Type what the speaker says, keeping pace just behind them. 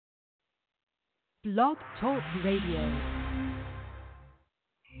Blog Talk Radio.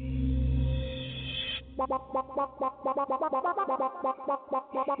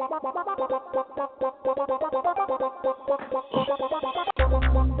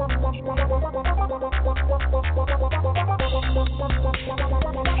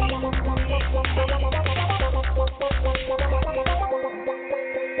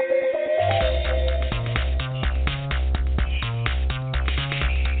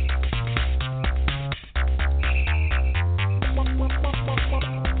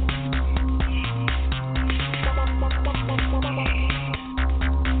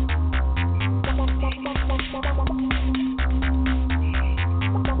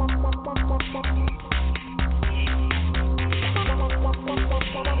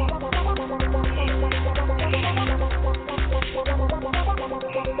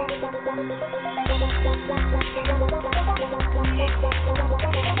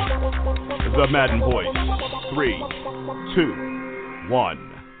 The Madden Voice. 3, 2,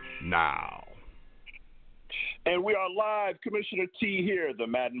 1, now. And we are live. Commissioner T here, the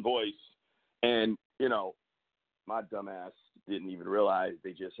Madden Voice. And, you know, my dumbass didn't even realize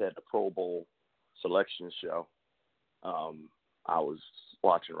they just had the Pro Bowl selection show. I was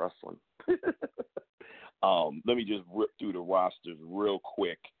watching wrestling. Let me just whip through the rosters real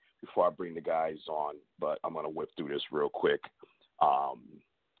quick before I bring the guys on. But I'm going to whip through this real quick.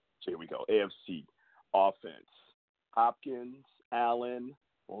 So here we go. AFC offense: Hopkins, Allen,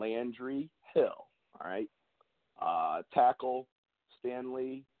 Landry, Hill. All right. Tackle: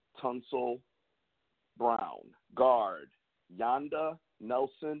 Stanley, Tunsil, Brown. Guard: Yanda,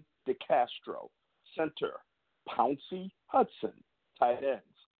 Nelson, DeCastro. Center: Pouncey, Hudson. Tight ends: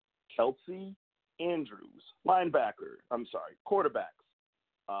 Kelsey, Andrews. Quarterbacks: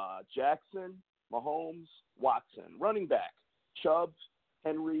 Jackson, Mahomes, Watson. Running back: Chubb,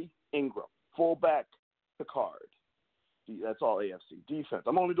 Henry, Ingram. Fullback: Picard. That's all AFC. Defense: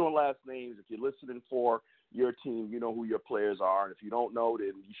 I'm only doing last names. If you're listening for your team, you know who your players are. And if you don't know,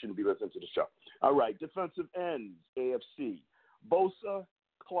 then you shouldn't be listening to the show. All right, defensive ends, AFC: Bosa,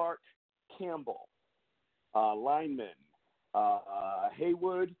 Clark, Campbell. Linemen: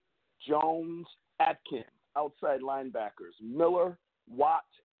 Haywood, Jones, Atkins. Outside linebackers: Miller, Watt.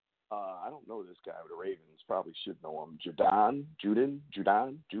 I don't know this guy with the Ravens. Probably should know him. Juden.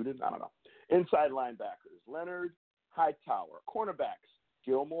 I don't know. Inside linebackers: Leonard, Hightower. Cornerbacks: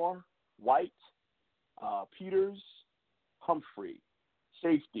 Gilmore, White, Peters, Humphrey.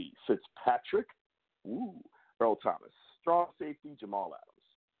 Safety: Fitzpatrick, Earl Thomas. Strong safety: Jamal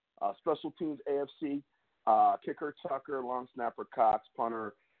Adams. Special teams: AFC: kicker Tucker, long snapper Cox,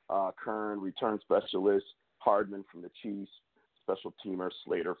 punter Kern, return specialist Hardman from the Chiefs, special teamer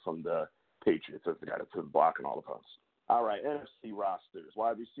Slater from the Patriots. That's the guy that's been blocking all the punts. All right, NFC rosters: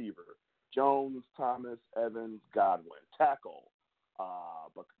 wide receiver Jones, Thomas, Evans, Godwin. Tackle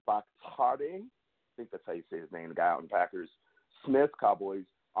Bakhtardi, I think that's how you say his name, the guy out in Packers. Smith, Cowboys.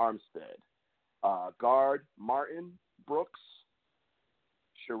 Armstead. Guard Martin, Brooks,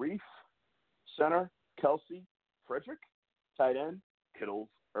 Sharif. Center Kelsey, Frederick. Tight end Kittles,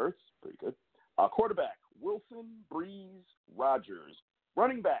 Ertz, pretty good. Quarterback Wilson, Brees, Rogers.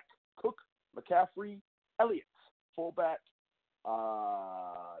 Running back Cook, McCaffrey, Elliott. Fullback, the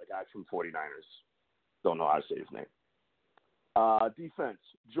guy from 49ers. Don't know how to say his name. Defense: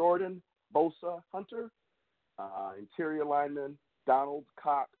 Jordan, Bosa, Hunter. Interior lineman: Donald,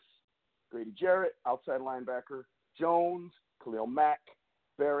 Cox, Grady Jarrett. Outside linebacker: Jones, Khalil Mack,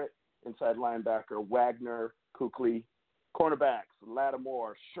 Barrett. Inside linebacker: Wagner, Kuechly. Cornerbacks: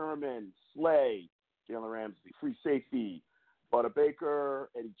 Lattimore, Sherman, Slay, Jalen Ramsey. Free safety: Butter Baker,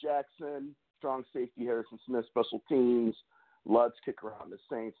 Eddie Jackson. Strong safety: Harrison Smith. Special teams: Lutz, kicker on the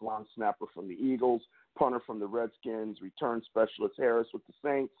Saints. Long snapper from the Eagles. Punter from the Redskins. Return specialist: Harris with the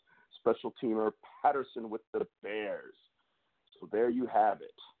Saints. Special teamer: Patterson with the Bears. So there you have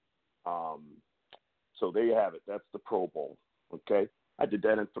it. That's the Pro Bowl. Okay? I did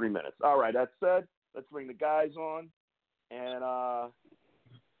that in 3 minutes. All right, that said, let's bring the guys on. And,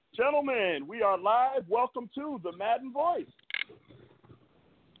 gentlemen, we are live. Welcome to the Madden Voice.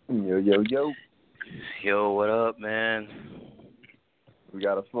 Yo. Yo, what up, man? We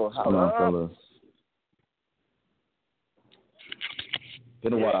got a full house, fellas.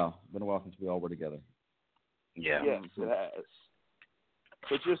 Been a while since we all were together. Yeah. Yes, it has.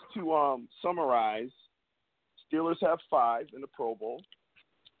 So just to summarize, Steelers have 5 in the Pro Bowl.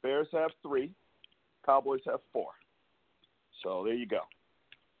 Bears have 3. Cowboys have 4. So there you go.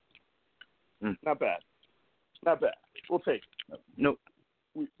 Not bad. We'll take it. Nope.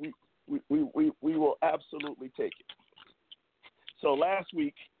 We will absolutely take it. So last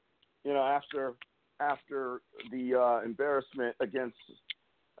week, after after the embarrassment against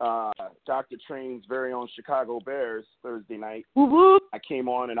Dr. Train's very own Chicago Bears Thursday night. I came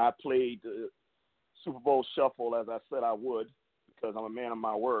on and I played the Super Bowl Shuffle as I said I would because I'm a man of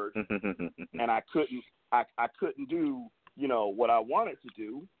my word, and I couldn't do what I wanted to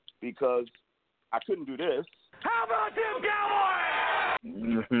do because I couldn't do this. How about them Cowboys?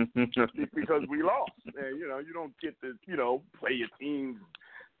 Because we lost, and you don't get to play your team's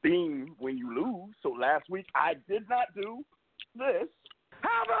theme when you lose. So last week I did not do this.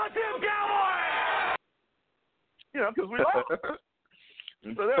 How about them Cowboys? Because we lost.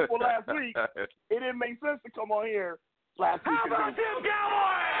 So therefore, last week it didn't make sense to come on here last week. How about them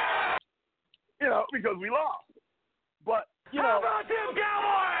Cowboys? Because we lost. But how about them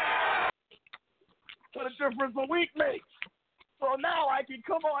Cowboys? What a difference a week makes. So now I can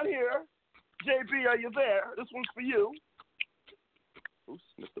come on here. JB, are you there? This one's for you. Oops,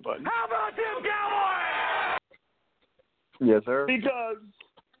 missed the button. How about them Cowboys? Yes, sir. Because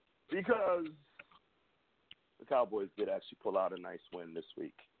the Cowboys did actually pull out a nice win this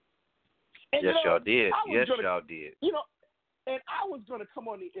week. And Yes, y'all did. Yes, y'all did. And I was going to come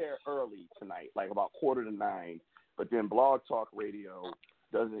on the air early tonight, like about 8:45, but then Blog Talk Radio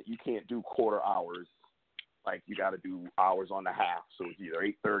you can't do quarter hours. Like, you got to do hours on the half, so it's either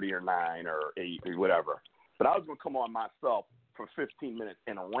 8:30 or 9 or 8 or whatever. But I was going to come on myself for 15 minutes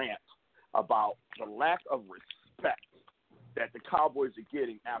and rant about the lack of respect that the Cowboys are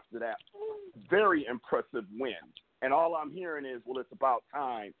getting after that very impressive win. And all I'm hearing is, well, it's about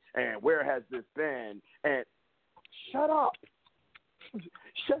time, and where has this been? And shut up.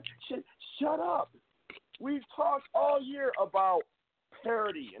 Shut up. We've talked all year about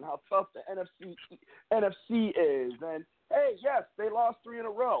parity and how tough the NFC is. And, hey, yes, they lost 3 in a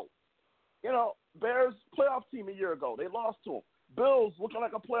row. Bears playoff team a year ago, they lost to them. Bills looking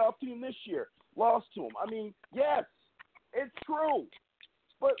like a playoff team this year, lost to them. I mean, yes, it's true.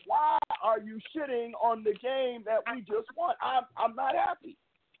 But why are you shitting on the game that we just won? I'm not happy.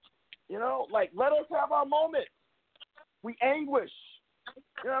 Let us have our moment. We anguish.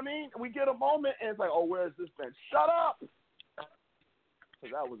 You know what I mean? We get a moment, and it's like, oh, where's this been? Shut up.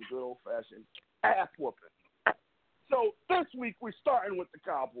 Because that was a good old-fashioned ass-whooping. So this week we're starting with the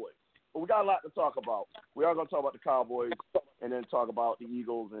Cowboys. But we got a lot to talk about. We are going to talk about the Cowboys and then talk about the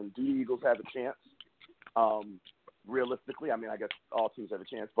Eagles. And do the Eagles have a chance? Realistically, I mean, I guess all teams have a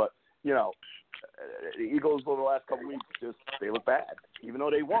chance. But, the Eagles over the last couple of weeks, they look bad. Even though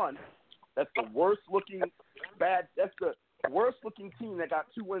they won, that's the worst-looking team that got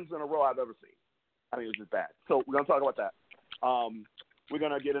 2 wins in a row I've ever seen. I mean, it was just bad. So we're going to talk about that. We're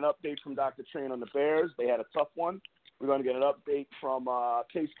going to get an update from Dr. Train on the Bears. They had a tough one. We're going to get an update from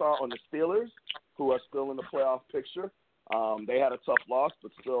K-Star on the Steelers, who are still in the playoff picture. They had a tough loss,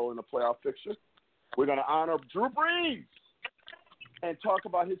 but still in the playoff picture. We're going to honor Drew Brees and talk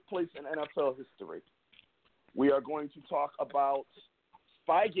about his place in NFL history. We are going to talk about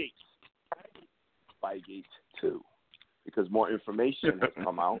Spygate 2, because more information has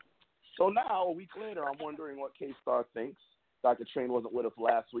come out. So now, a week later, I'm wondering what K-Star thinks. Dr. Train wasn't with us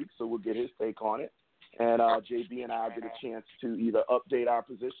last week, so we'll get his take on it. And JB and I get a chance to either update our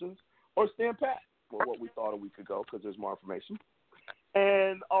positions or stand pat for what we thought a week ago, because there's more information.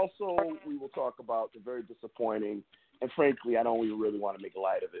 And also, we will talk about the very disappointing, and frankly, I don't even really want to make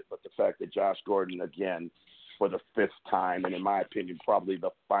light of it, but the fact that Josh Gordon, again, for the 5th time, and in my opinion, probably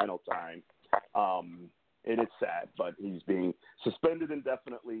the final time, it is sad, but he's being suspended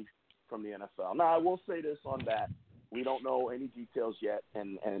indefinitely from the NFL. Now, I will say this on that. We don't know any details yet,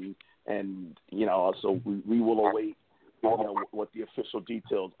 and so we will await, what the official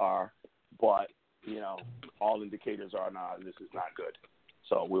details are. But, all indicators are, this is not good.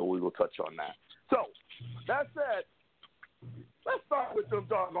 So we will touch on that. So, that said, let's start with them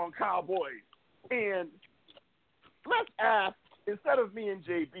doggone Cowboys. And let's ask, instead of me and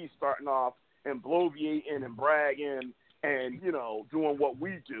JB starting off and bloviating and bragging and, doing what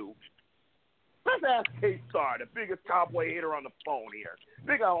we do, let's ask K-Star, the biggest Cowboy hater on the phone here.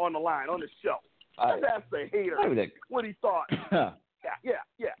 Big guy on the line, on the show. Let's ask the hater what he thought. Yeah.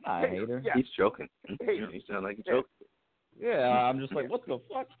 Not a hater. Yeah. He's joking. Hater. He sounds like a joke. Yeah, I'm just like, what the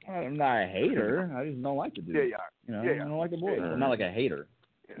fuck? I'm not a hater. I just don't like the dude. Yeah, you are. I don't like the boys. Yeah. I'm not like a hater.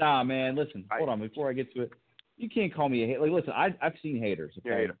 Yeah. Nah, man, listen. Hold on. Before I get to it, you can't call me a hater. Like, listen, I've seen haters. Okay?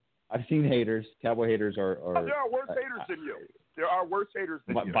 You're a hater. I've seen haters. Cowboy haters are there are worse haters than you. There are worse haters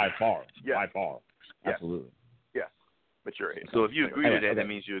than you. By far. Yes. By far. Yes. Absolutely. Yes. But you're a hater. So if you agree with that, okay. that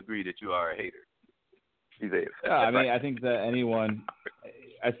means you agree that you are a hater. He's a hater. Yeah, I mean, I think that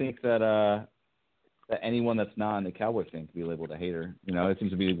anyone that's not in the Cowboy fan can be labeled a hater. It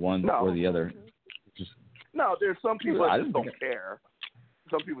seems to be one or the other. No, there's some people I that just didn't don't care.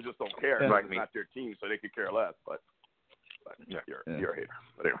 Some people just don't care. Like It's me. not their team, so they could care less. But you're a hater.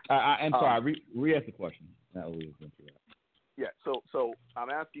 But anyway. I'm sorry. Re-ask the question. That will lead into that. Yeah. So I'm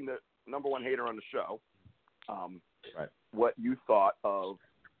asking the number one hater on the show, Right. what you thought of.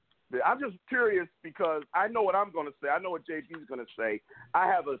 I'm just curious because I know what I'm going to say. I know what JP's going to say. I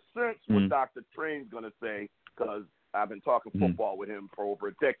have a sense what Dr. Train's going to say because I've been talking football with him for over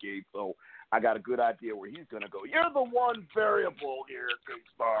a decade, so I got a good idea where he's going to go. You're the one variable here, Big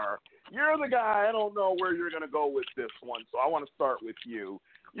Star. You're the guy. I don't know where you're going to go with this one, so I want to start with you.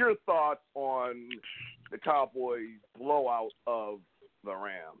 Your thoughts on the Cowboys' blowout of the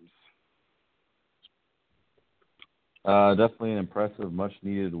Rams? Definitely an impressive,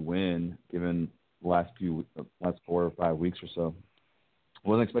 much-needed win given the last 4 or 5 weeks or so.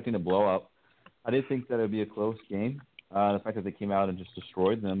 Wasn't expecting a blowout. I did think that it would be a close game. The fact that they came out and just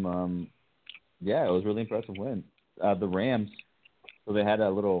destroyed them, it was a really impressive win. The Rams, so they had a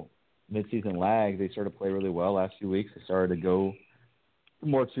little midseason lag. They started to play really well last few weeks. They started to go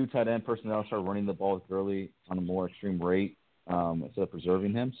more two tight end personnel, started running the ball with Gurley on a more extreme rate instead of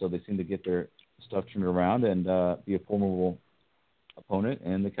preserving him. So they seemed to get their stuff turned around and be a formidable opponent,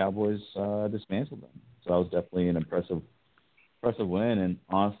 and the Cowboys dismantled them. So that was definitely an impressive win, and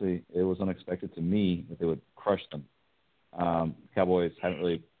honestly, it was unexpected to me that they would crush them. Cowboys haven't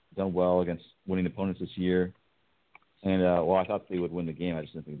really done well against winning opponents this year, and I thought they would win the game. I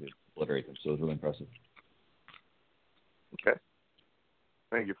just didn't think they'd obliterate them, so it was really impressive. Okay.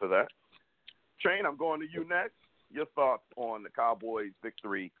 Thank you for that. Train, I'm going to you next. Your thoughts on the Cowboys'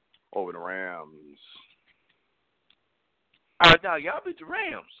 victory over the Rams? Now, y'all beat the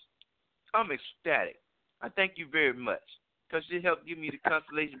Rams. I'm ecstatic. I thank you very much because it helped give me the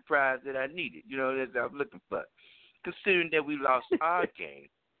consolation prize that I needed, that I was looking for. Considering that we lost our game,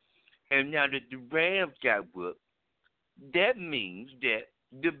 and now that the Rams got whooped, that means that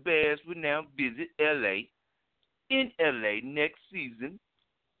the Bears will now visit L.A. in L.A. next season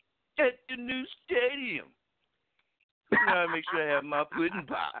at the new stadium. I make sure I have my pudding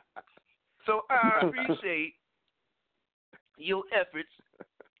pop. So I appreciate your efforts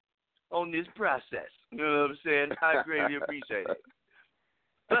on this process. You know what I'm saying? I greatly appreciate it.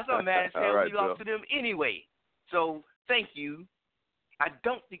 Plus, I'm mad as hell we lost to them anyway. So thank you. I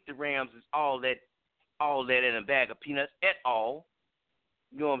don't think the Rams is all that in a bag of peanuts at all.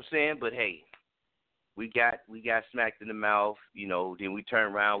 You know what I'm saying? But hey, we got smacked in the mouth, then we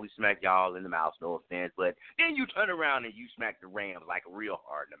turn around, we smack y'all in the mouth, no offense, but then you turn around and you smack the Rams like real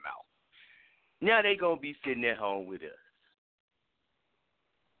hard in the mouth. Now they going to be sitting at home with us.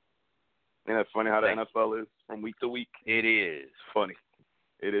 And that's funny how the NFL is from week to week. It is. Funny.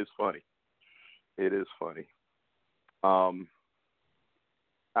 It is funny. It is funny. All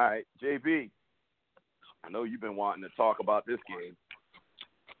right, JB, I know you've been wanting to talk about this game.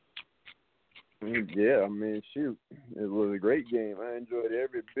 Yeah, shoot. It was a great game. I enjoyed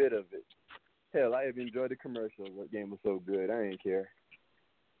every bit of it. Hell, I even enjoyed the commercial. That game was so good. I didn't care.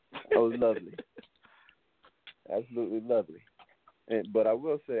 That was lovely. Absolutely lovely. But I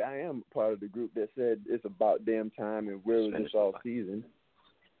will say I am part of the group that said it's about damn time and where was this all season,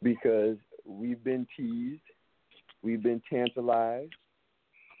 because we've been teased, we've been tantalized,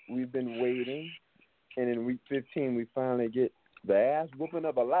 we've been waiting, and in week 15 we finally get the ass whooping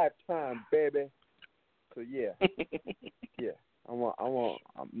of a lifetime, baby. So yeah, I want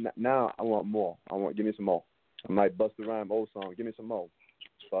more. Give me some more. I might bust the rhyme old song. Give me some more.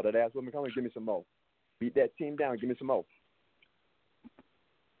 Saw that ass whooping coming. Give me some more. Beat that team down. Give me some more.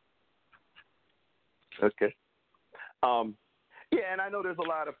 Okay. And I know there's a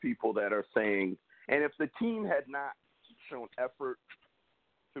lot of people that are saying, and if the team had not shown effort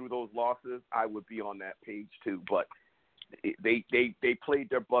through those losses, I would be on that page too. But they played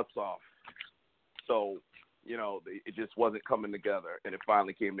their butts off. So, it just wasn't coming together, and it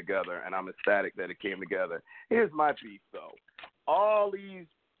finally came together, and I'm ecstatic that it came together. Here's my beef, though. All these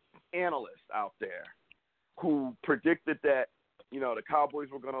analysts out there who predicted that, the Cowboys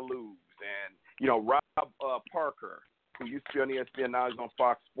were going to lose, and, Rob Parker, who used to be on ESPN, now he's on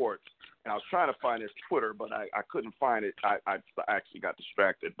Fox Sports, and I was trying to find his Twitter, but I couldn't find it. I actually got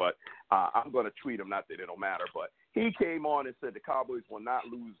distracted, but I'm going to tweet him, not that it'll matter, but he came on and said the Cowboys will not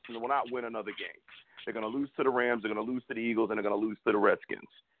win another game. They're going to lose to the Rams, they're going to lose to the Eagles, and they're going to lose to the Redskins.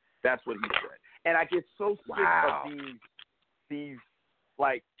 That's what he said. And I get so sick of these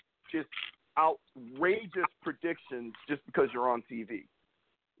like, just outrageous predictions just because you're on TV.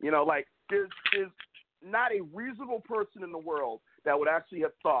 There's not a reasonable person in the world that would actually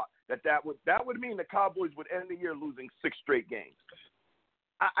have thought that would mean the Cowboys would end the year losing 6 straight games.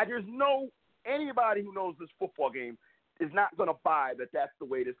 There's no anybody who knows this football game is not going to buy that that's the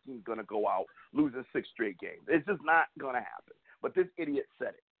way this team's going to go out, losing 6 straight games. It's just not going to happen. But this idiot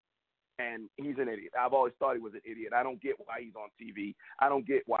said it, and he's an idiot. I've always thought he was an idiot. I don't get why he's on TV. I don't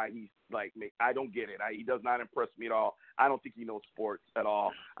get why he's like me. I don't get it. He does not impress me at all. I don't think he knows sports at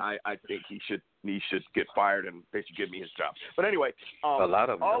all. I think he should get fired, and they should give me his job. But anyway, a lot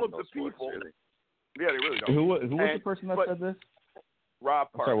of them all don't of know the sports, people, really. yeah, they really don't. Who was the person that said this?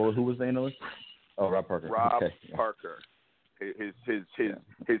 Rob Parker. Sorry, who was the analyst? Oh, Rob Parker. Rob okay. Parker. His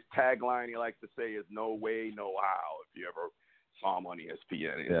tagline he likes to say is "No way, no how." If you ever saw him on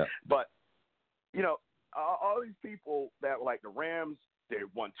ESPN, yeah. But all these people that were like the Rams, they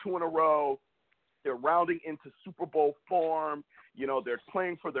won 2 in a row. They're rounding into Super Bowl form. They're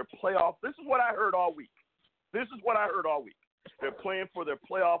playing for their playoff. This is what I heard all week. They're playing for their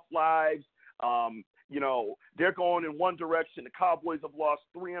playoff lives. They're going in one direction. The Cowboys have lost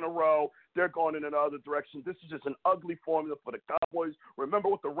 3 in a row. They're going in another direction. This is just an ugly formula for the Cowboys. Remember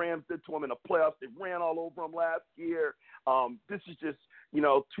what the Rams did to them in the playoffs? They ran all over them last year. This is just,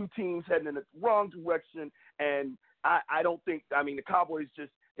 2 teams heading in the wrong direction. And I don't think, the Cowboys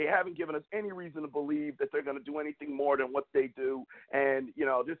they haven't given us any reason to believe that they're going to do anything more than what they do. And,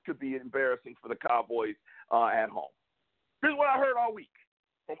 this could be embarrassing for the Cowboys at home. This is what I heard all week.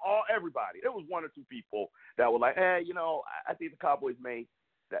 From everybody. There was 1 or 2 people that were like, I think the Cowboys may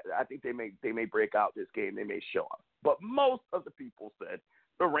break out this game. They may show up. But most of the people said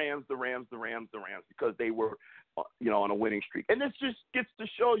the Rams, because they were, on a winning streak. And this just gets to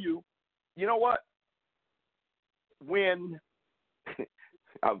show you, what? When,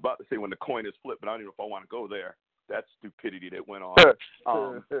 I was about to say when the coin is flipped, but I don't even know if I want to go there. That stupidity that went on.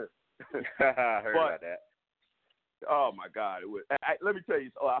 I heard about that. Oh my God! Let me tell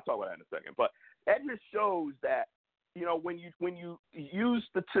you. I'll talk about that in a second. But that just shows that when you use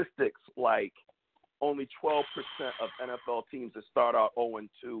statistics like only 12% of NFL teams that start out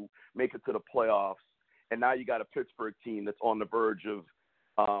 0-2 make it to the playoffs, and now you got a Pittsburgh team that's on the verge of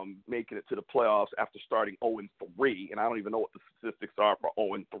making it to the playoffs after starting 0-3, and I don't even know what the statistics are for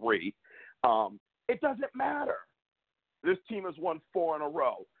 0-3. It doesn't matter. This team has won 4 in a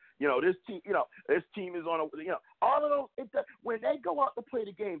row. This team is on all of those. When they go out to play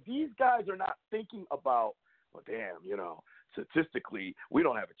the game, these guys are not thinking about, well, damn, statistically, we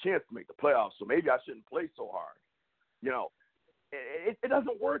don't have a chance to make the playoffs, so maybe I shouldn't play so hard. It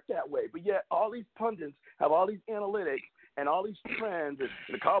doesn't work that way. But yet, all these pundits have all these analytics and all these trends, and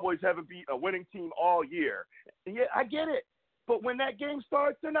the Cowboys haven't beat a winning team all year. And yeah, I get it. But when that game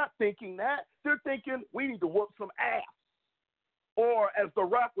starts, they're not thinking that. They're thinking, we need to whoop some ass. Or, as The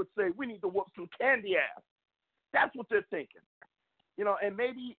Rock would say, we need to whoop some candy ass. That's what they're thinking. And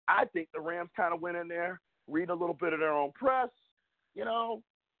maybe I think the Rams kind of went in there, read a little bit of their own press,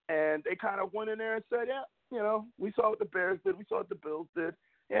 and they kind of went in there and said, yeah, we saw what the Bears did. We saw what the Bills did.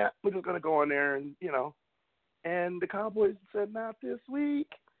 Yeah, we're just going to go in there and, and the Cowboys said, not this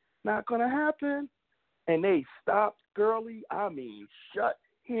week, not going to happen. And they stopped Gurley. Shut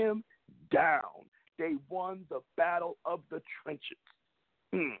him down. They won the battle of the trenches,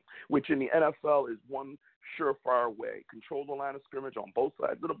 which in the NFL is one surefire way. Control the line of scrimmage on both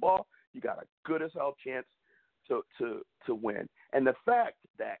sides of the ball. You got a good as hell chance to win. And the fact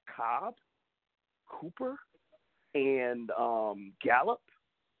that Cobb, Cooper, and Gallup.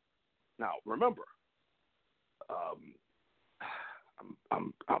 Now remember,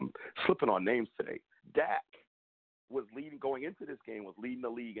 I'm slipping on names today. Dak was leading the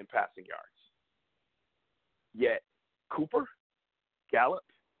league in passing yards. Yet Cooper, Gallup,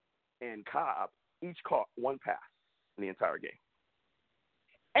 and Cobb each caught 1 pass in the entire game.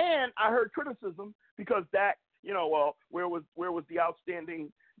 And I heard criticism because Dak, where was the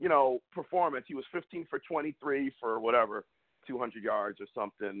outstanding, performance? He was 15 for 23 for whatever, 200 yards or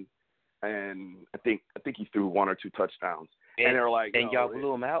something, and I think he threw 1 or 2 touchdowns. And they were like, and y'all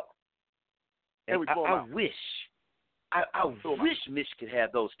blew him out. And we blew him out. I wish Mitch could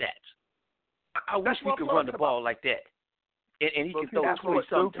have those stats. I wish we could run the ball like that. And he can throw it 20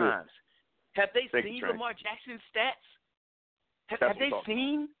 sometimes. Have they seen Lamar Jackson's stats? Have they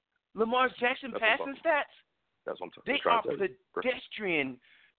seen Lamar Jackson passing stats? That's what I'm They are pedestrian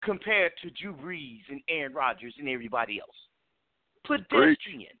compared to Drew Brees and Aaron Rodgers and everybody else.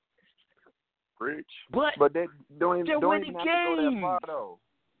 Pedestrian. Preach. But they don't even have to winning go games. that far, though.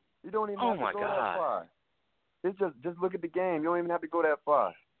 You don't even have to go that far. It's just look at the game. You don't even have to go that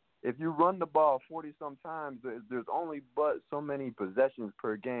far. If you run the ball 40-some times, there's only but so many possessions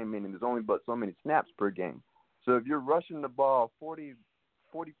per game, meaning there's only but so many snaps per game. So if you're rushing the ball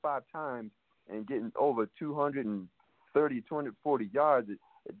 45 times and getting over 230, 240 yards,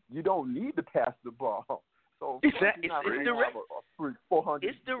 You don't need to pass the ball. So It's you're not the going to have a 400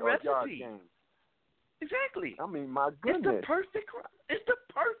 It's the yard recipe. game. Exactly. I mean, my goodness. It's the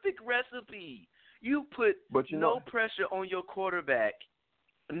perfect recipe. You put no pressure on your quarterback,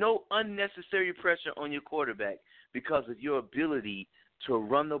 no unnecessary pressure on your quarterback because of your ability to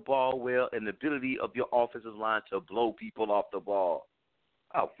run the ball well and the ability of your offensive line to blow people off the ball.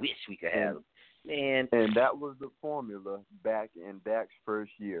 I wish we could have them. Man. And that was the formula back in Dak's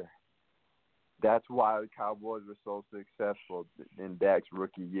first year. That's why the Cowboys were so successful in Dak's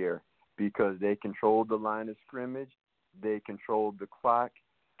rookie year, because they controlled the line of scrimmage, they controlled the clock,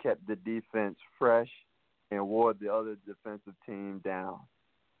 kept the defense fresh, and wore the other defensive team down.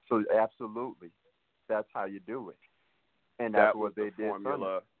 So absolutely, that's how you do it. And that's what they did.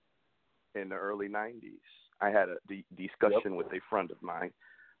 Formula in the early 90s. I had a discussion with a friend of mine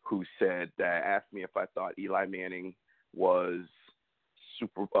who asked me if I thought Eli Manning was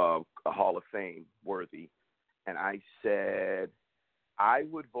a Hall of Fame worthy. And I said I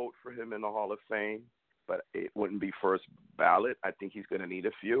would vote for him in the Hall of Fame, but it wouldn't be first ballot. I think he's going to need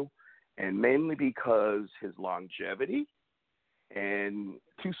a few, and mainly because his longevity and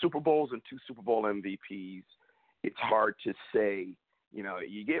 2 Super Bowls and 2 Super Bowl MVPs, it's hard to say.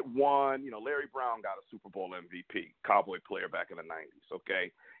 You get one. Larry Brown got a Super Bowl MVP, Cowboy player back in the 90s,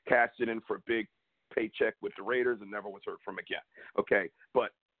 okay? Cashed it in for a big paycheck with the Raiders and never was heard from again, okay?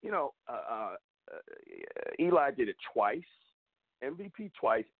 But, Eli did it twice, MVP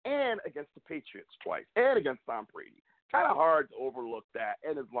twice, and against the Patriots twice, and against Tom Brady. Kind of hard to overlook that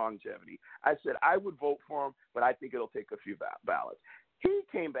and his longevity. I said I would vote for him, but I think it'll take a few ballots. He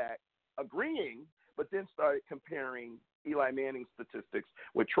came back agreeing, but then started comparing Eli Manning's statistics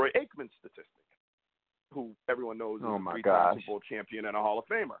with Troy Aikman's statistics, who everyone knows is a 3-time Super Bowl champion and a Hall of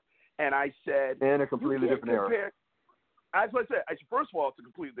Famer. And I said, and a completely different era. That's what I said. First of all, it's a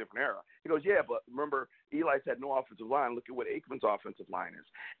completely different era. He goes, yeah, but remember, Eli's had no offensive line. Look at what Aikman's offensive line is.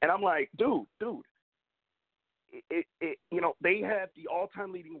 And I'm like, dude, they have the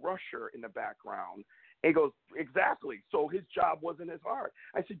all-time leading rusher in the background. And he goes, exactly. So his job wasn't as hard.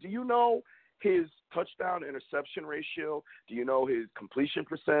 I said, do you know his touchdown-interception ratio? Do you know his completion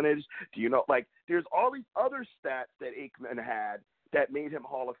percentage? Do you know, there's all these other stats that Aikman had that made him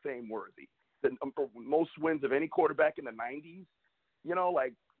Hall of Fame worthy. The most wins of any quarterback in the 90s,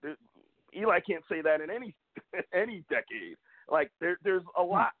 Eli can't say that in any decade. There's a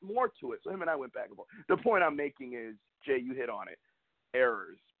lot more to it. So him and I went back and forth. The point I'm making is, Jay, you hit on it.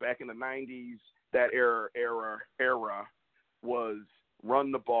 Errors. Back in the 90s, that era was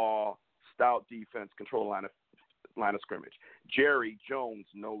run the ball, stout defense, control line of scrimmage. Jerry Jones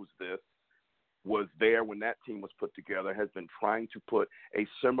knows this. Was there when that team was put together, has been trying to put a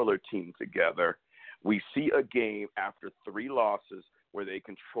similar team together. We see a game after 3 losses where they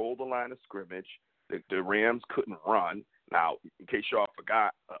control the line of scrimmage. The Rams couldn't run. Now, in case y'all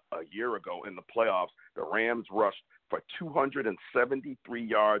forgot, a year ago in the playoffs, the Rams rushed for 273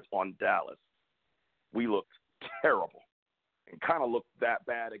 yards on Dallas. We looked terrible and kind of looked that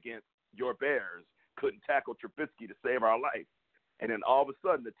bad against your Bears. Couldn't tackle Trubisky to save our life. And then all of a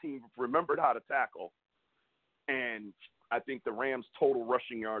sudden, the team remembered how to tackle. And I think the Rams' total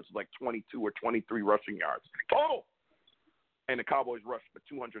rushing yards was 22 or 23 rushing yards. Total! And the Cowboys rushed for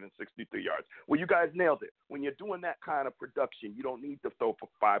 263 yards. Well, you guys nailed it. When you're doing that kind of production, you don't need to throw for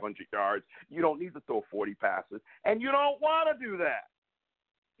 500 yards. You don't need to throw 40 passes. And you don't want to do that.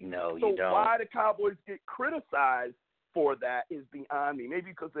 No, so you don't. So why the Cowboys get criticized for that is beyond me. Maybe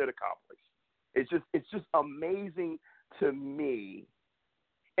because they're the Cowboys. It's just amazing to me.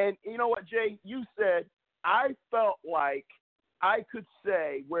 And you know what, Jay? You said, I felt like I could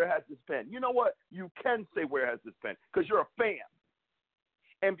say, where has this been? You know what? You can say, where has this been? Because you're a fan.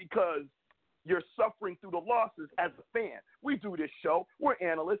 And because you're suffering through the losses as a fan. We do this show. We're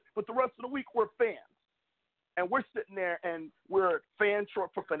analysts. But the rest of the week, we're fans. And we're sitting there and we're fans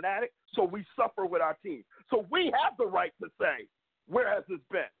short for fanatic. So we suffer with our team. So we have the right to say, where has this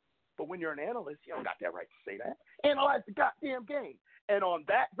been? But when you're an analyst, you don't got that right to say that. Analyze the goddamn game. And on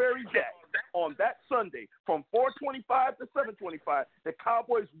that very day, on that Sunday, from 4:25 to 7:25, the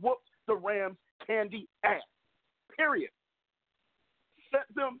Cowboys whooped the Rams' candy ass. Period.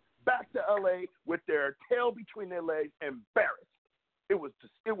 Sent them back to L.A. with their tail between their legs, embarrassed. It was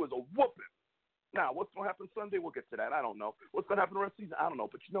a whooping. Now, what's going to happen Sunday? We'll get to that. I don't know. What's going to happen the rest of the season? I don't know.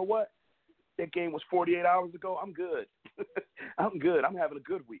 But you know what? That game was 48 hours ago. I'm good. I'm good. I'm having a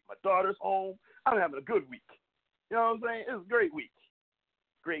good week. My daughter's home. I'm having a good week. You know what I'm saying? It was a great week.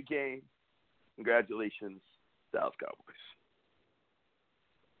 Great game. Congratulations, Dallas Cowboys.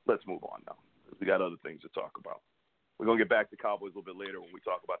 Let's move on now, because we got other things to talk about. We're going to get back to Cowboys a little bit later when we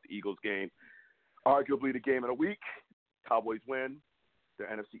talk about the Eagles game. Arguably the game of the week. Cowboys win. They're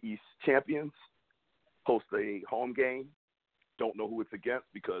NFC East champions. Host a home game. Don't know who it's against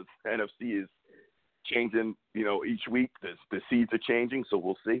because NFC is changing, each week. The seeds are changing, so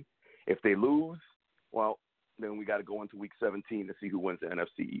we'll see. If they lose, well, then we got to go into week 17 to see who wins the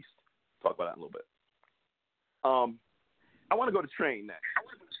NFC East. Talk about that in a little bit. I want to go to Train next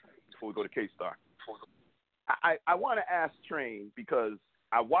before we go to K-Star. I want to ask Train because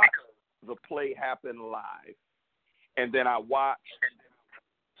I watched the play happen live, and then I watched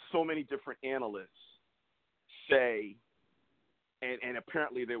so many different analysts say, and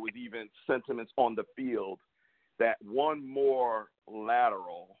apparently there was even sentiments on the field that one more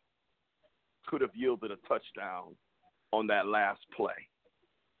lateral could have yielded a touchdown on that last play.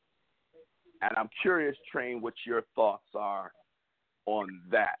 And I'm curious, Train, what your thoughts are on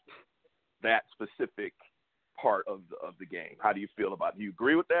that specific part of the game. How do you feel about it? Do you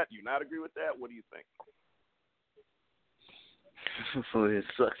agree with that? Do you not agree with that? What do you think? Well, it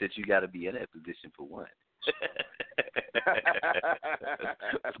sucks that you got to be in that position for one.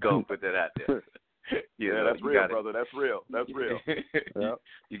 Let's go and put that out there. That's real, brother. That's real. Yep.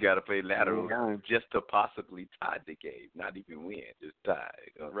 You got to play lateral just to possibly tie the game, not even win, just tie.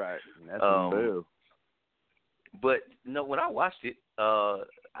 Right. That's real. But when I watched it,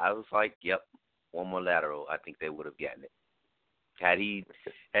 I was like, "Yep, one more lateral. I think they would have gotten it." Had he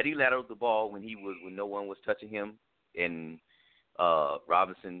lateraled the ball when no one was touching him, and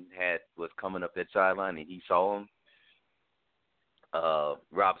Robinson was coming up that sideline and he saw him,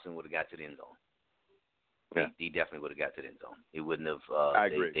 Robinson would have got to the end zone. Yeah. He definitely would have got to the end zone. He wouldn't have. I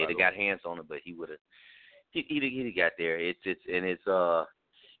agree. They'd have got hands on him, but he would have. He'd got there.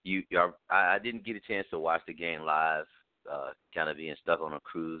 I didn't get a chance to watch the game live. Kind of being stuck on a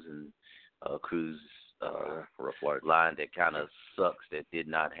cruise line that kind of sucks. That did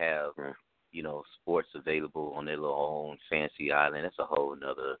not have sports available on their little own fancy island. That's a whole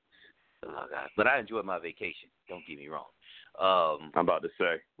nother. But I enjoyed my vacation. Don't get me wrong. I'm about to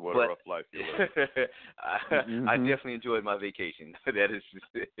say, what a rough life you live. I definitely enjoyed my vacation.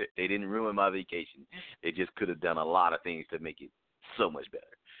 They didn't ruin my vacation. They just could have done a lot of things to make it so much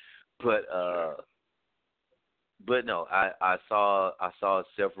better. But no, I saw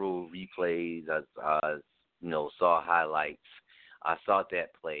several replays. I saw highlights. I saw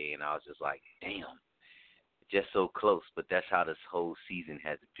that play, and I was just like, damn, just so close. But that's how this whole season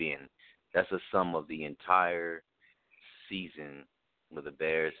has been. That's a sum of the entire season where the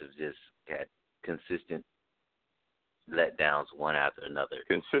Bears have just had consistent letdowns one after another.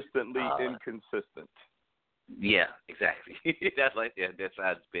 Consistently inconsistent. Yeah, exactly. That's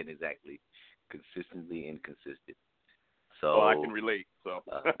how it's been, exactly. Consistently inconsistent. So I can relate. So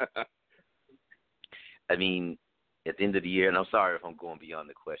I mean, at the end of the year, and I'm sorry if I'm going beyond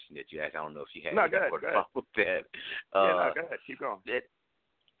the question that you asked. I don't know if you had go ahead. with that. Go ahead. Keep going.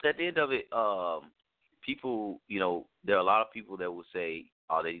 At the end of it, people, there are a lot of people that will say,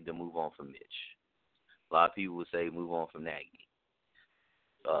 oh, they need to move on from Mitch. A lot of people will say, move on from Nagy.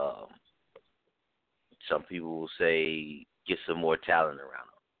 Some people will say, get some more talent around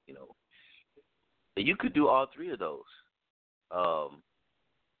them, And you could do all three of those.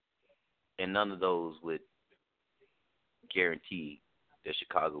 And none of those would guarantee that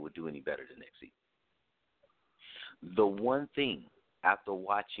Chicago would do any better the next season. The one thing, after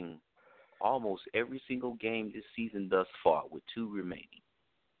watching almost every single game this season thus far, with 2 remaining,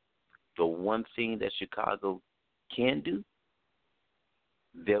 the one thing that Chicago can do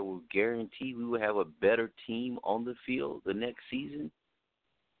that will guarantee we will have a better team on the field the next season,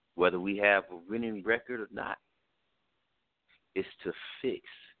 whether we have a winning record or not, is to fix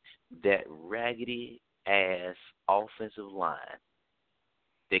that raggedy-ass offensive line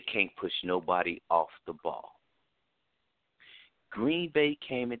that can't push nobody off the ball. Green Bay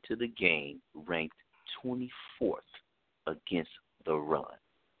came into the game ranked 24th against the run.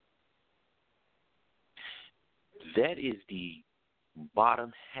 That is the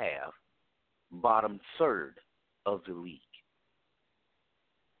bottom third of the league.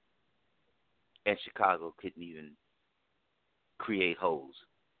 And Chicago couldn't even create holes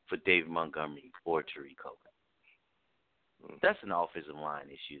for David Montgomery or Tariq Cohen. That's an offensive line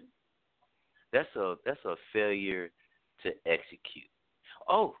issue. That's a failure to execute.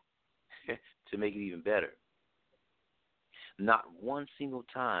 Oh, to make it even better, not one single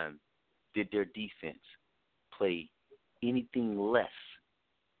time did their defense play anything less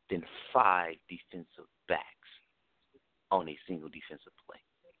than 5 defensive backs on a single defensive play.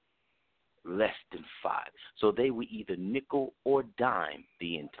 Less than 5. So they were either nickel or dime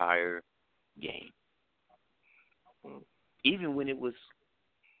the entire game. Even when it was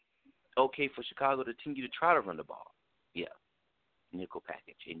okay for Chicago to continue to try to run the ball. Yeah, nickel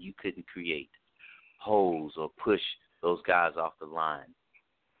package. And you couldn't create holes or push those guys off the line.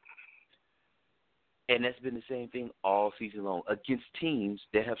 And that's been the same thing all season long against teams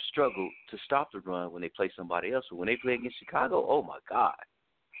that have struggled to stop the run when they play somebody else. But when they play against Chicago, oh, my God,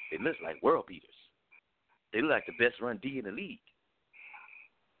 they look like world beaters. They look like the best run D in the league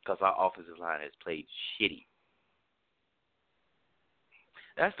because our offensive line has played shitty.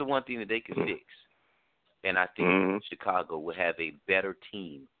 That's the one thing that they could fix. And I think Chicago will have a better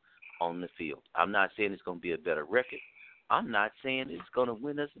team on the field. I'm not saying it's going to be a better record. I'm not saying it's going to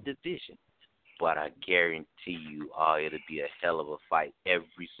win us a division. But I guarantee you, it'll be a hell of a fight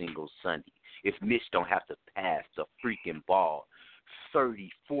every single Sunday. If Mitch don't have to pass the freaking ball 30,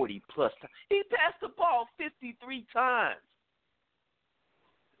 40 plus times. He passed the ball 53 times.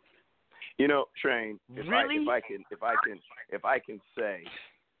 You know, Train, if Really? I can say,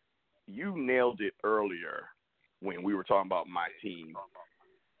 you nailed it earlier when we were talking about my team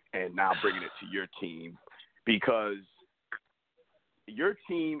and now bringing it to your team, because your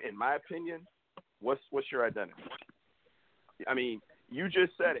team, in my opinion, what's your identity? I mean, you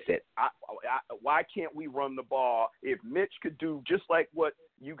just said it. Why can't we run the ball? If Mitch could do just like what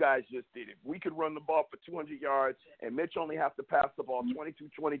you guys just did, if we could run the ball for 200 yards and Mitch only have to pass the ball 22,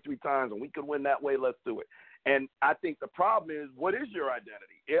 23 times and we could win that way, let's do it. And I think the problem is, what is your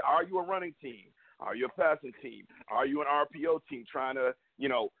identity? Are you a running team? Are you a passing team? Are you an RPO team trying to,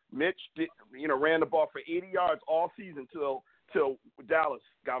 Mitch ran the ball for 80 yards all season till Dallas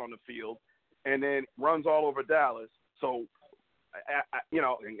got on the field, and then runs all over Dallas. So,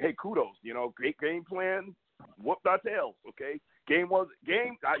 and hey, kudos. Great game plan. Whooped our tails. Okay, I'm gonna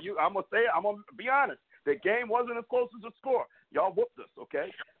say it. I'm gonna be honest. The game wasn't as close as the score. Y'all whooped us.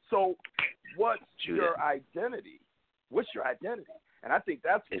 Okay, so what's your identity? What's your identity? And I think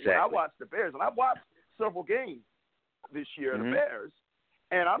that's when I watched the Bears, and I watched several games this year of the Bears,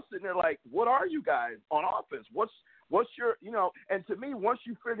 and I'm sitting there like, what are you guys on offense? What's your, and to me, once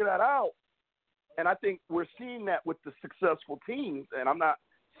you figure that out, and I think we're seeing that with the successful teams, and I'm not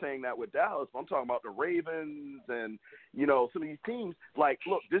saying that with Dallas, but I'm talking about the Ravens and, some of these teams, like,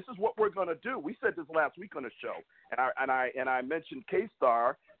 look, this is what we're going to do. We said this last week on the show, and I mentioned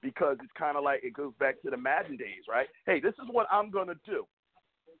K-Star because it's kind of like it goes back to the Madden days, right? Hey, this is what I'm going to do.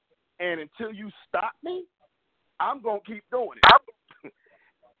 And until you stop me, I'm going to keep doing it.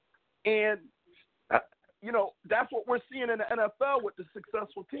 And that's what we're seeing in the NFL with the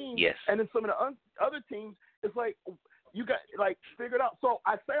successful teams. Yes. And then some of the other teams, it's like you got figure it out. So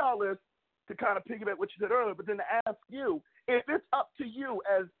I say all this to kind of piggyback what you said earlier, but then to ask you, if it's up to you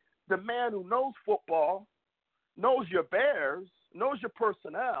as the man who knows football, knows your Bears, knows your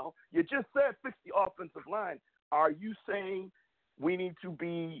personnel, you just said fix the offensive line. Are you saying we need to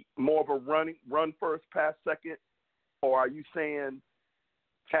be more of a run first, pass second, or are you saying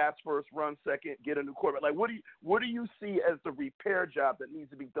pass first, run second, get a new quarterback? Like, what do you see as the repair job that needs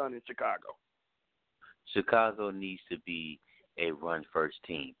to be done in Chicago? Chicago needs to be a run first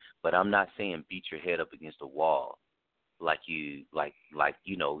team, but I'm not saying beat your head up against a wall like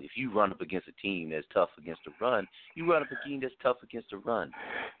if you run up against a team that's tough against the run, you run up a team that's tough against the run.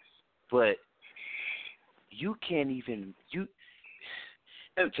 But you can't even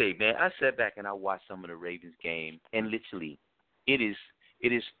let me tell you, man, I sat back and I watched some of the Ravens game, and literally it is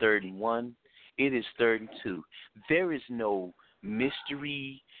 3rd and 1. It is 3rd and 2. There is no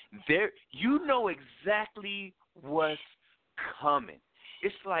mystery. You know exactly what's coming.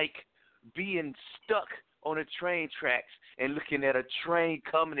 It's like being stuck on a train tracks and looking at a train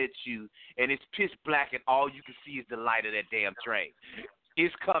coming at you, and it's pitch black, and all you can see is the light of that damn train.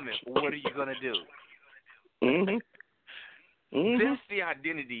 It's coming. What are you gonna do? That's the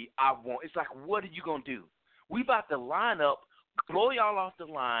identity I want. It's like, what are you gonna do? We about to line up, blow y'all off the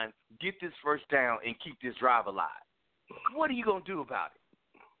line, get this first down, and keep this drive alive. What are you going to do about it?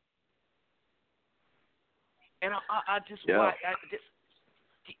 And I just watch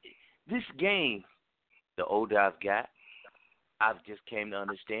this game. The older I've got, I've just came to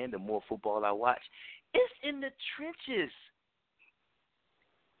understand the more football I watch, it's in the trenches.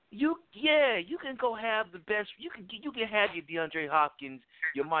 You can go have the best. You can have your DeAndre Hopkins,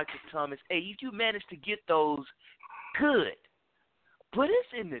 your Michael Thomas. Hey, if you manage to get those, good. But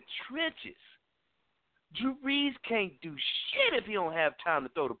it's in the trenches. Drew Brees can't do shit if he don't have time to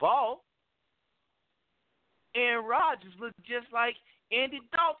throw the ball. Aaron Rodgers looks just like Andy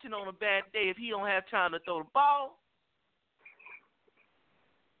Dalton on a bad day if he don't have time to throw the ball.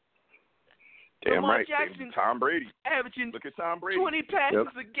 Damn Lamar right. Jackson Tom Brady. averaging Look at Tom Brady. 20 passes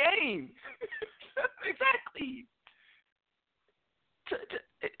a game. Exactly.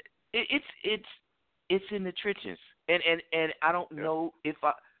 It's in the trenches, and I don't know if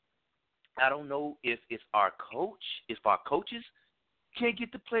I don't know if it's our coaches can't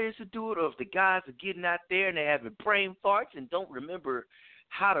get the players to do it, or if the guys are getting out there and they're having brain farts and don't remember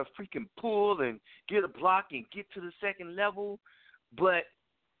how to freaking pull and get a block and get to the second level. But,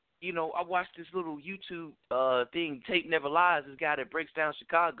 you know, I watched this little YouTube thing, Tape Never Lies. This guy that breaks down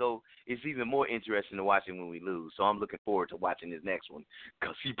Chicago is even more interesting to watching when we lose. So I'm looking forward to watching this next one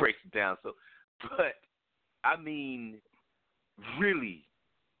because he breaks it down. So, but, I mean, really,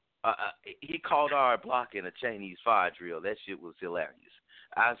 he called our blocking a Chinese fire drill. That shit was hilarious.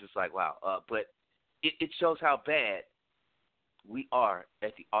 I was just like, wow. But it shows how bad we are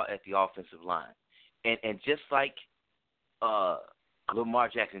at the offensive line, and just like Lamar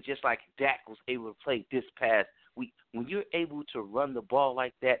Jackson, just like Dak was able to play this past week, when you're able to run the ball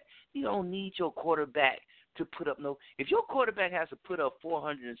like that, you don't need your quarterback to put up no. If your quarterback has to put up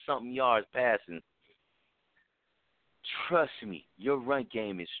 400 and something yards passing, trust me, your run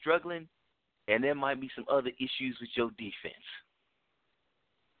game is struggling, and there might be some other issues with your defense.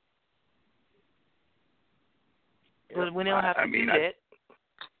 But when they don't have to do that,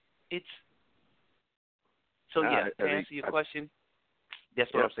 it's so yeah. To answer your question,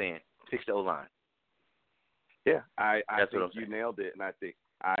 that's what I'm saying. Fix the O-line. Yeah, I think you nailed it, and I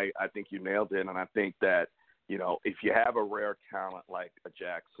think you nailed it, and I think that, you know, if you have a rare talent like a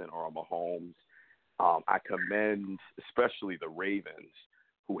Jackson or a Mahomes, I commend especially the Ravens,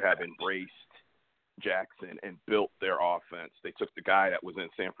 who have embraced Jackson and built their offense. They took the guy that was in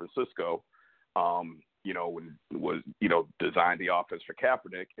San Francisco, you know, when was, you know, designed the offense for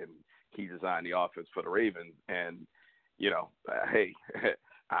Kaepernick, and he designed the offense for the Ravens. And, you know, hey,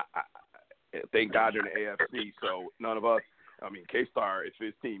 I thank God they're in the AFC, so none of us, I mean, K-Star, if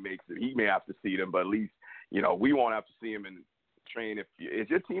his team makes it, he may have to see them, but at least, you know, we won't have to see him in train. Has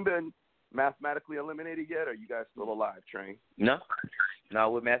your team been mathematically eliminated yet, or are you guys still alive, Train? No,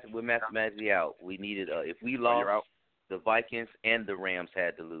 we're mathematically out. We needed if we lost, the Vikings and the Rams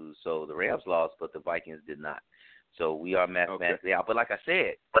had to lose. So the Rams lost, but the Vikings did not. So we are mathematically out. But like I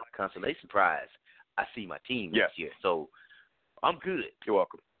said, consolation prize, I see my team this year. So I'm good. You're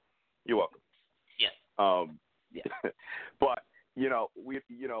welcome. Yeah. Yeah. But, you know,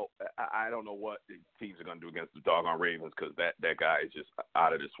 I don't know what the teams are going to do against the doggone Ravens, because that guy is just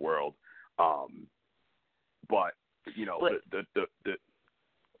out of this world. But, you know, the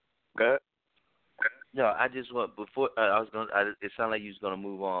go ahead. No, I just want before it sounded like you was gonna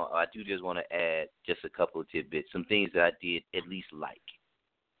move on. I do just want to add just a couple of tidbits, some things that I did at least like.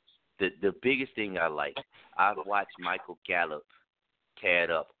 The biggest thing I like, I've watched Michael Gallup tear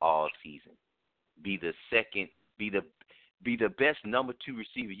it up all season. Be the best number 2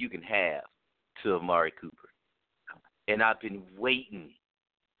 receiver you can have to Amari Cooper, and I've been waiting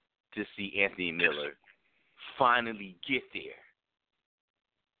to see Anthony Miller finally get there.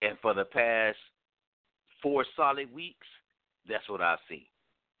 And for the past 4 solid weeks, that's what I've seen.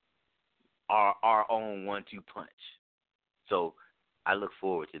 Our own 1-2 punch. So I look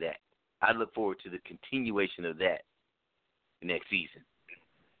forward to that. I look forward to the continuation of that next season.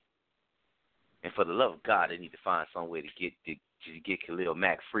 And for the love of God, they need to find some way to get Khalil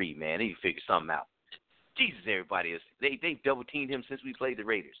Mack free, man. They need to figure something out. Jesus, everybody is they double teamed him since we played the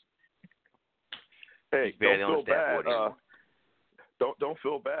Raiders. Hey, don't feel bad. Don't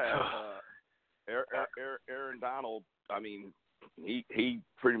feel bad. Aaron Donald, I mean, he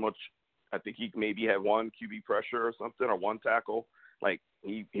pretty much, I think he maybe had 1 QB pressure or something, or 1 tackle. Like,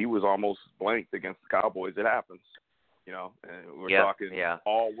 he was almost blanked against the Cowboys. It happens, you know. And we're talking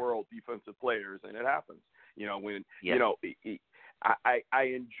all-world defensive players, and it happens. You know, when you know, I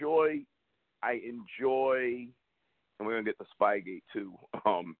enjoy, and we're gonna get to Spygate too.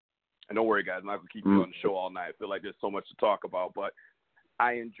 And don't worry, guys, I'm not gonna keep you on the show all night. I feel like there's so much to talk about, but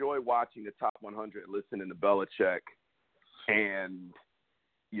I enjoy watching the top 100, listening to Belichick, and,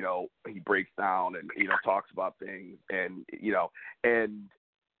 you know, he breaks down and, you know, talks about things, and, you know, and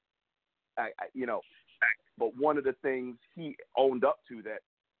you know, but one of the things he owned up to that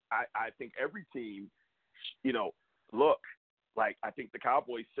I think every team, you know, look, like I think the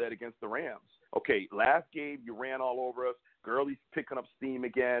Cowboys said against the Rams, okay, last game you ran all over us. Gurley's picking up steam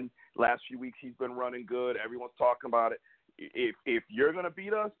again. Last few weeks he's been running good. Everyone's talking about it. If you're going to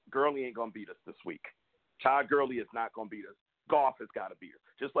beat us, Gurley ain't going to beat us this week. Todd Gurley is not going to beat us. Goff has got to beat us.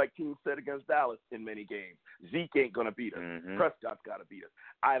 Just like teams said against Dallas in many games. Zeke ain't going to beat us. Mm-hmm. Prescott's got to beat us.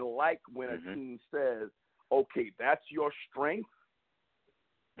 I like when a team says, okay, that's your strength,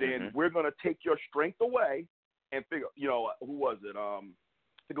 then we're going to take your strength away and figure, you know, who was it? I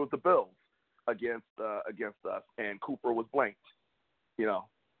think it was the Bills against us, and Cooper was blanked.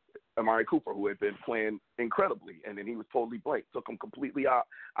 Amari Cooper, who had been playing incredibly, and then he was totally blanked, took him completely out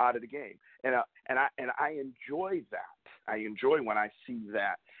of the game. And I enjoy that. I enjoy when I see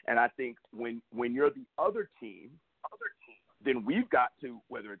that. And I think when you're the other team, then we've got to,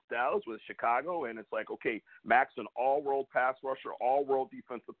 whether it's Dallas, whether it's Chicago, and it's like, okay, Mac's an all-world pass rusher, all-world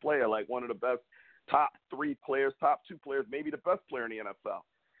defensive player, like one of the best top 3 players, top 2 players, maybe the best player in the NFL.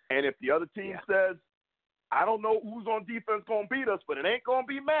 And if the other team says, I don't know who's on defense going to beat us, but it ain't going to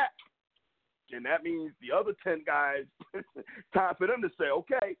be Mac, and that means the other 10 guys, time for them to say,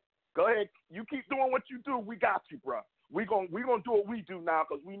 okay, go ahead, you keep doing what you do, we got you, bro. We're gonna do what we do now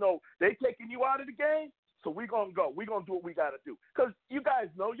because we know they taking you out of the game, so we're going to go. We're going to do what we got to do. Because you guys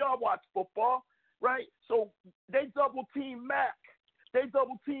know, y'all watch football, right? So they double-team Mac. They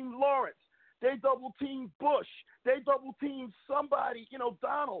double-team Lawrence. They double-team Bush. They double-team somebody,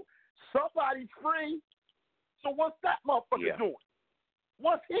 Donald. Somebody's free. So what's that motherfucker doing?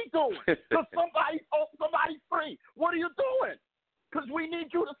 What's he doing? Because somebody's free. What are you doing? Because we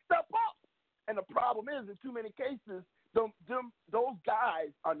need you to step up. And the problem is, in too many cases, those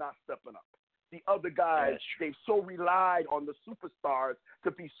guys are not stepping up. The other guys, they've so relied on the superstars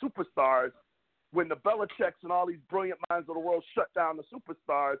to be superstars. When the Belichicks and all these brilliant minds of the world shut down the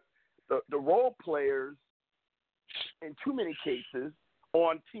superstars, the role players, in too many cases,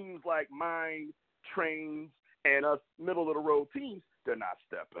 on teams like mine, Trains, and us middle-of-the-road teams, they're not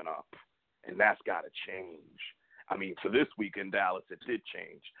stepping up. And that's got to change. I mean, for this week in Dallas, it did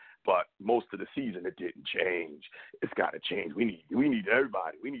change. But most of the season, it didn't change. It's got to change. We need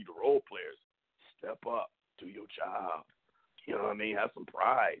everybody. We need the role players. Step up. Do your job. You know what I mean? Have some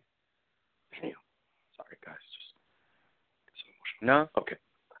pride. Damn. Sorry, guys. Just no. Okay.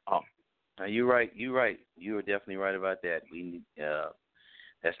 No, you're right. You're right. You are definitely right about that. We need.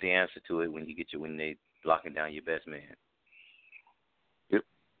 That's the answer to it when they locking down your best man. Yep.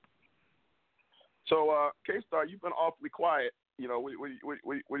 So, K-Star, you've been awfully quiet. What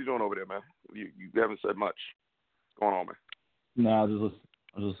are you doing over there, man? You haven't said much. What's going on, man? No, I was just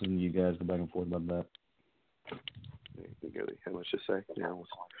listening to you guys go back and forth about that. You really have much to say? You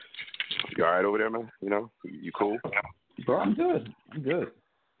all right over there, man? You cool? Bro, I'm good.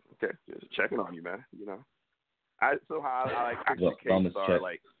 Okay, just checking on you, man. I picture K-Star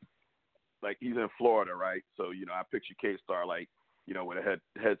like he's in Florida, right? So I picture K-Star like with a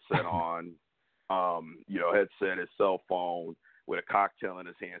headset on, headset, his cell phone, with a cocktail in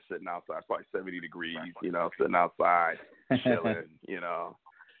his hand, sitting outside. It's probably 70 degrees, sitting outside, chilling.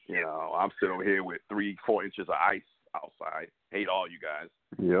 I'm sitting over here with 3-4 inches of ice outside. Hate all you guys.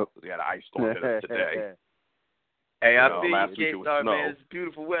 Yep. We had an ice storm hit us today. Hey, I feel you, K-Star, man. It's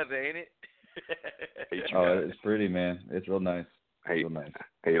beautiful weather, ain't it? It's pretty, man. It's real nice. Real nice.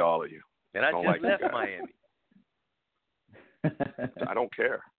 Hate all of you. And I just left Miami. I don't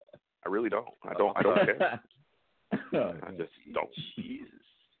care. I really don't. I don't care. I just don't. Jesus.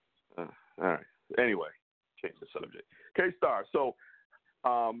 All right. Anyway, change the subject. K-Star. So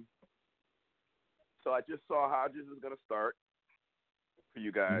I just saw Hodges is going to start for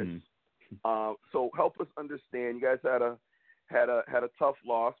you guys. Mm-hmm. So help us understand. You guys had a tough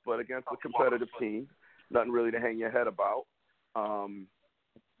loss, but against a competitive team. Nothing really to hang your head about.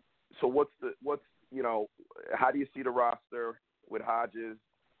 So how do you see the roster with Hodges?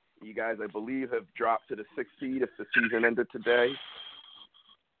 You guys, I believe, have dropped to the 6th seed if the season ended today.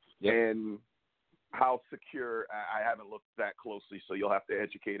 Yep. And how secure, I haven't looked that closely, so you'll have to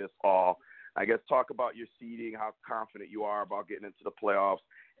educate us all. I guess talk about your seeding, how confident you are about getting into the playoffs,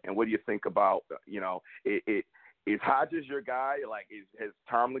 and what do you think about, is Hodges your guy? Like, has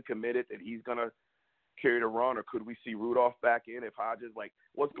Tomlin committed that he's going to carry the run, or could we see Rudolph back in if Hodges,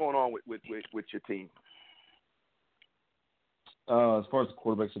 what's going on with your team? As far as the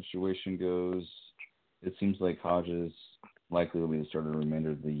quarterback situation goes, it seems like Hodges likely will be the starter the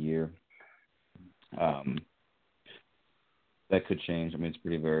remainder of the year. That could change. I mean, it's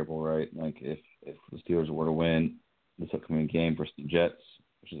pretty variable, right? Like, if the Steelers were to win this upcoming game versus the Jets,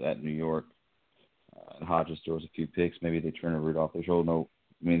 which is at New York, and Hodges throws a few picks, maybe they turn to Rudolph. There's no.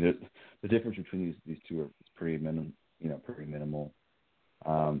 I mean, the difference between these two is pretty minimal.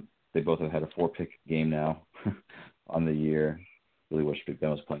 They both have had a 4-pick game now on the year. Really wish Big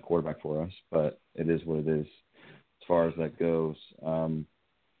Ben was playing quarterback for us, but it is what it is. As far as that goes,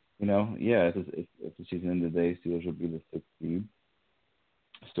 if the season ended today, Steelers would be the 6th seed.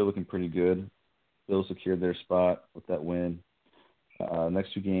 Still looking pretty good. Still secured their spot with that win.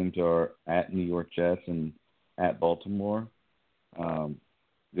 Next 2 games are at New York Jets and at Baltimore.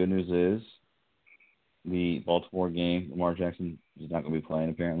 Good news is the Baltimore game, Lamar Jackson is not going to be playing,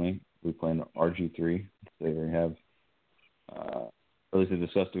 apparently. We're playing RG3. They already have Or at least they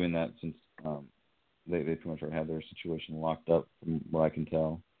discussed doing that since they pretty much already had their situation locked up, from what I can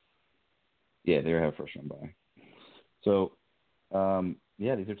tell. Yeah, they have first round bye. So,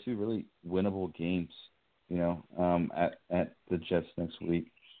 yeah, these are two really winnable games, at the Jets next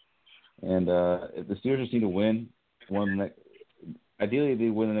week. And if the Steelers just need to win ideally, if they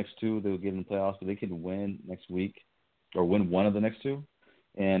win the next two, they'll get in the playoffs, but they can win next week or win one of the next two.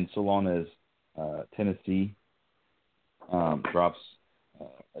 And so long as Tennessee drops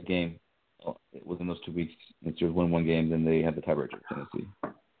a game within those 2 weeks, and Steelers win one game, then they have the tiebreaker with Tennessee.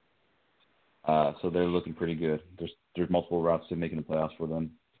 So they're looking pretty good. There's multiple routes to making the playoffs for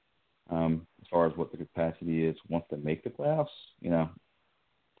them. As far as what the capacity is once they make the playoffs,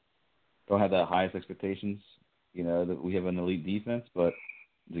 don't have the highest expectations. That we have an elite defense, but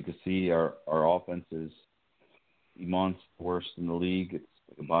as you can see, our offense is amongst the worst in the league. It's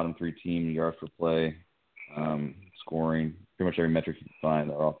like a bottom 3 team, yards per play, scoring, pretty much every metric you can find.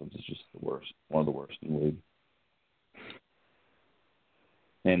 Our offense is just the worst, one of the worst in the league.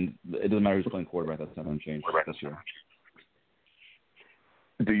 And it doesn't matter who's playing quarterback, that's not going to change this year.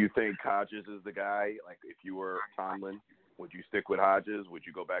 Do you think Hodges is the guy? Like, if you were Tomlin, would you stick with Hodges? Would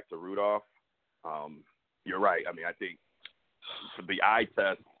you go back to Rudolph? You're right. I mean, I think for the eye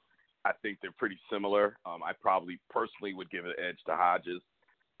test, I think they're pretty similar. I probably personally would give an edge to Hodges.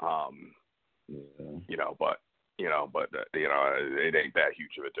 But it ain't that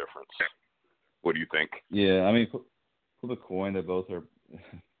huge of a difference. What do you think? Yeah, I mean, flip a coin. They both are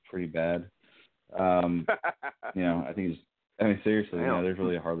pretty bad. I think seriously, there's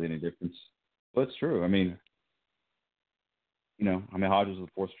really hardly any difference. But it's true. I mean, Hodges was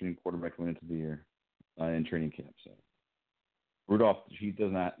the fourth string quarterback going into the year in training camp. So Rudolph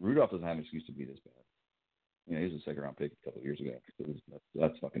doesn't have an excuse to be this bad. He was a second round pick a couple of years ago.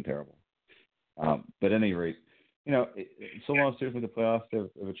 That's fucking terrible. But at any rate, so long as they're in the playoffs, they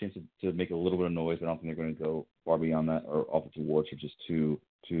have a chance to make a little bit of noise. I don't think they're going to go far beyond that. Or offensive warts are just too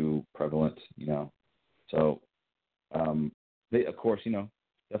prevalent. So they, of course,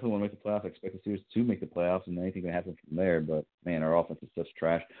 definitely want to make the playoffs. I expect the Steelers to make the playoffs, and anything can happen from there. But man, our offense is such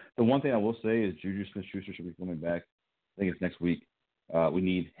trash. The one thing I will say is Juju Smith-Schuster should be coming back. I think it's next week. We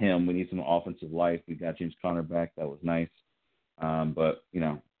need him. We need some offensive life. We got James Conner back. That was nice. But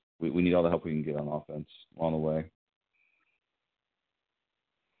we need all the help we can get on offense along the way.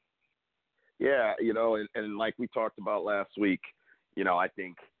 Yeah, and like we talked about last week, I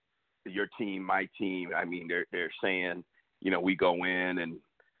think your team, my team, I mean, they're saying, we go in and,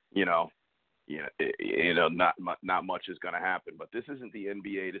 not much is going to happen. But this isn't the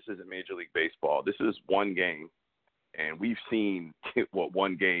NBA. This isn't Major League Baseball. This is one game, and we've seen what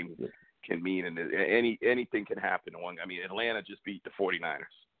one game can mean, and anything can happen. I mean, Atlanta just beat the 49ers.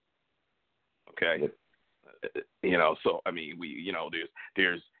 Okay, so I mean,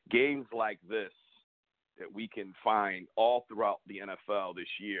 there's games like this that we can find all throughout the NFL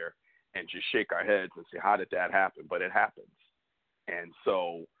this year, and just shake our heads and say, how did that happen? But it happens. And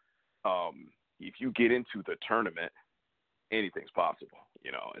so if you get into the tournament, anything's possible,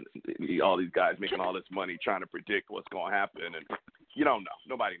 and all these guys making all this money trying to predict what's going to happen, and you don't know.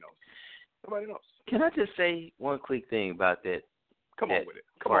 Nobody knows. Can I just say one quick thing about that? Come on with it,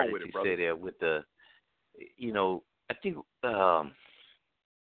 brother. You said there with the, I think, matter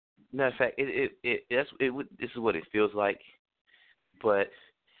of fact, this is what it feels like. But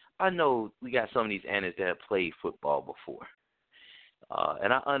I know we got some of these analysts that have played football before,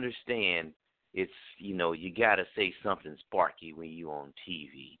 and I understand it's you got to say something sparky when you on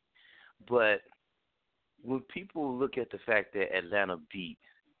TV, but when people look at the fact that Atlanta beat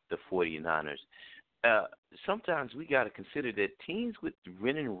the 49ers, sometimes we got to consider that teams with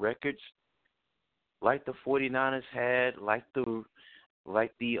winning records, like the 49ers had, like the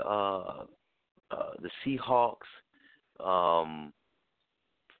Seahawks.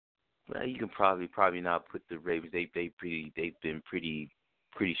 You can probably not put the Ravens. They've been pretty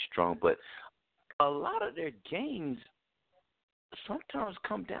strong, but a lot of their games sometimes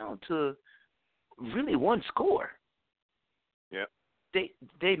come down to really one score. Yeah.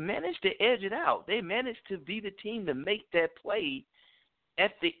 They managed to edge it out. They managed to be the team to make that play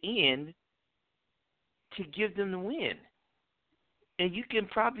at the end to give them the win. And you can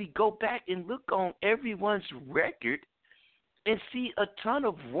probably go back and look on everyone's record and see a ton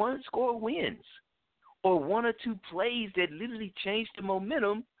of one-score wins or one or two plays that literally changed the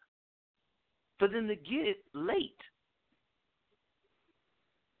momentum for them to get it late.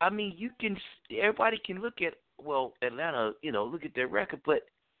 I mean, everybody can look at, Atlanta, look at their record, but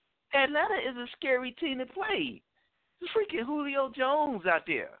Atlanta is a scary team to play. There's freaking Julio Jones out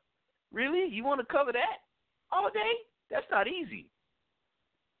there. Really? You want to cover that all day? That's not easy.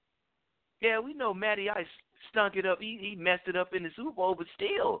 Yeah, we know Matty Ice stunk it up. He messed it up in the Super Bowl, but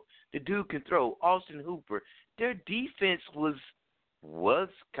still, the dude can throw. Austin Hooper, their defense was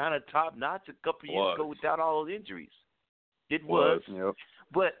kind of top notch a couple years ago without all those injuries. It was. Yep.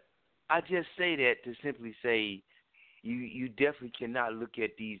 But I just say that to simply say you definitely cannot look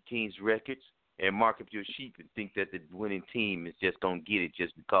at these teams' records and mark up your sheep and think that the winning team is just going to get it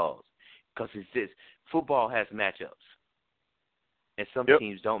just because. Because it's just football has matchups. And some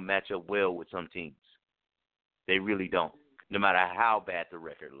teams don't match up well with some teams. They really don't, no matter how bad the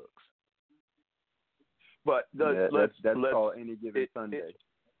record looks. But that's called any given Sunday.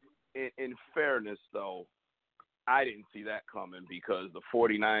 In fairness, though, I didn't see that coming because the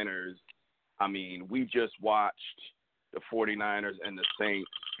 49ers, I mean, we just watched the 49ers and the Saints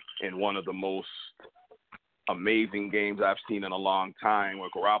in one of the most amazing games I've seen in a long time, where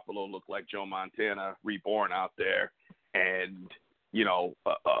Garoppolo looked like Joe Montana reborn out there. And, you know,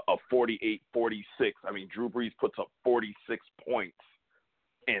 a 48-46. I mean, Drew Brees puts up 46 points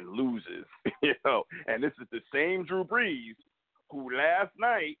and loses, you know. And this is the same Drew Brees who last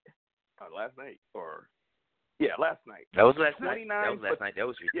night. That was last night. That was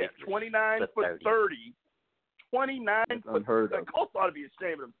ridiculous. Yeah, 29 for 30. 29 for 30. The Colts ought to be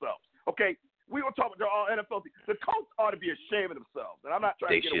ashamed of themselves. Okay, we were talking about all NFL teams. The Colts ought to be ashamed of themselves. And I'm not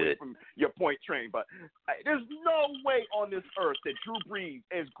trying to get away from your point train, but there's no way on this earth that Drew Brees,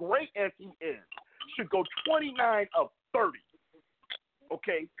 as great as he is, should go 29 of 30.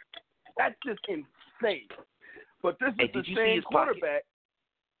 Okay? That's just insane. But this is the same quarterback.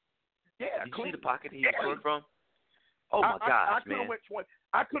 Yeah, did you see the pocket he was coming from? Oh my gosh, man!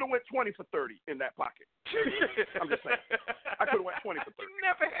 I could have went 20 for 30 in that pocket. I'm just saying. I could have went 20 for 30. He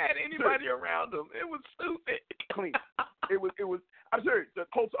never had anybody around him. It was stupid. Clean. It was. I'm serious. The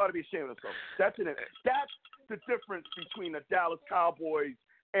Colts ought to be ashamed of themselves. That's the difference between the Dallas Cowboys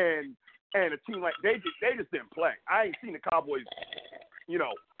and a team like they just didn't play. I ain't seen the Cowboys, you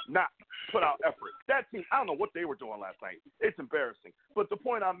know, not put out effort. That team, I don't know what they were doing last night. It's embarrassing. But the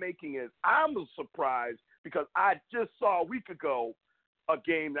point I'm making is I'm surprised because I just saw a week ago a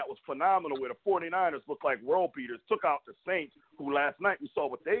game that was phenomenal where the 49ers looked like world beaters, took out the Saints, who last night we saw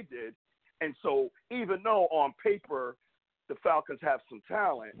what they did. And so even though on paper the Falcons have some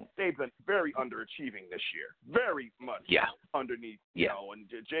talent, they've been very underachieving this year. Very much underneath. You know, and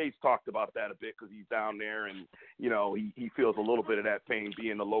Jay's talked about that a bit because he's down there and, you know, he feels a little bit of that pain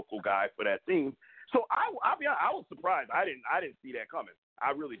being the local guy for that team. So I'll be honest, I was surprised. I didn't see that coming.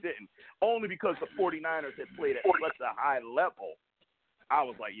 I really didn't. Only because the 49ers had played at such a high level. I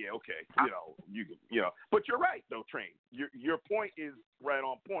was like, yeah, okay, you know. But you're right, though, Train. Your point is right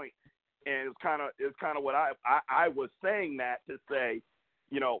on point. And it's kind of what I was saying that to say,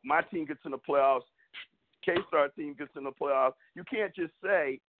 you know, my team gets in the playoffs, K-Star team gets in the playoffs. You can't just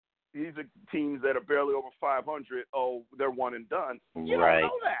say these are teams that are barely over 500. Oh, they're one and done. You don't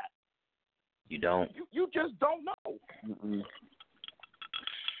know that. You don't. You just don't know. Mm-mm.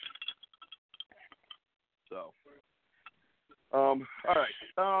 So, all right.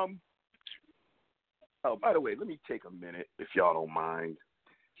 Oh, by the way, let me take a minute if y'all don't mind.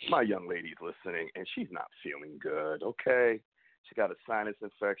 My young lady's listening, and she's not feeling good, okay? She got a sinus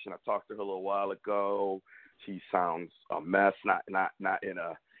infection. I talked to her a little while ago. She sounds a mess, not in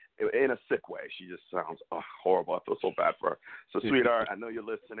a sick way. She just sounds horrible. I feel so bad for her. So, sweetheart, I know you're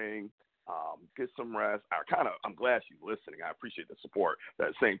listening. Get some rest. I'm glad she's listening. I appreciate the support. But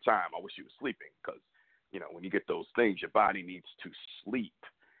at the same time, I wish she was sleeping because, you know, when you get those things, your body needs to sleep.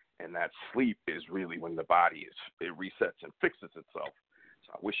 And that sleep is really when the body it resets and fixes itself.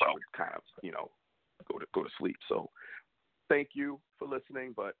 I wish I would kind of, you know, go to sleep. So thank you for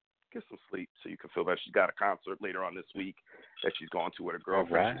listening, but get some sleep so you can feel better. She's got a concert later on this week that she's going to with her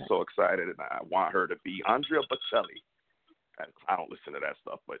girlfriend. She's so excited, and I want her to be Andrea Bocelli. I don't listen to that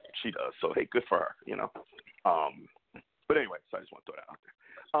stuff, but she does. So, hey, good for her, you know. But anyway, so I just want to throw that out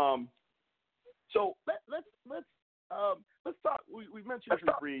there. So let's talk. We mentioned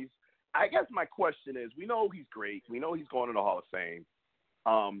Drew Brees. I guess my question is, we know he's great. We know he's going to the Hall of Fame.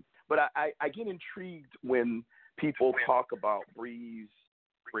 But I get intrigued when people talk about Brees,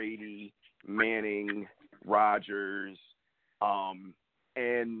 Brady, Manning, Rodgers,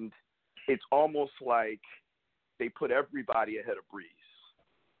 and it's almost like they put everybody ahead of Brees.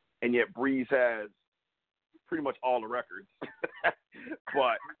 And yet Brees has pretty much all the records,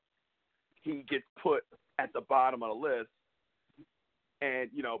 but he gets put at the bottom of the list.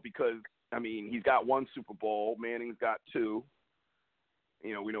 And, you know, because, I mean, he's got one Super Bowl, Manning's got two.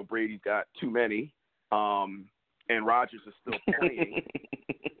 You know, we know Brady's got too many, and Rodgers is still playing.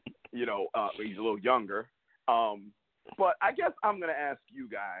 You know, he's a little younger. But I guess I'm going to ask you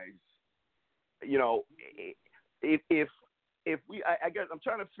guys, you know, if we, I guess I'm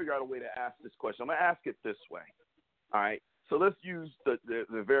trying to figure out a way to ask this question. I'm going to ask it this way. All right. So let's use the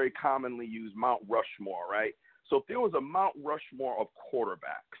very commonly used Mount Rushmore, right? So if there was a Mount Rushmore of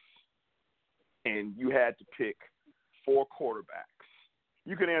quarterbacks and you had to pick 4 quarterbacks,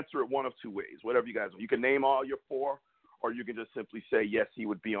 you can answer it one of 2 ways, whatever you guys want. You can name all your 4, or you can just simply say, yes, he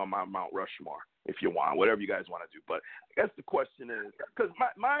would be on my Mount Rushmore if you want, whatever you guys want to do. But I guess the question is, because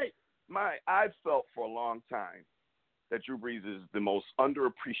I've felt for a long time that Drew Brees is the most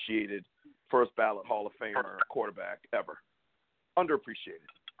underappreciated first ballot Hall of Famer quarterback ever. Underappreciated.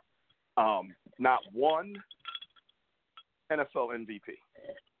 Not one NFL MVP.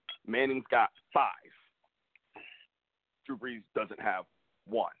 Manning's got 5. Drew Brees doesn't have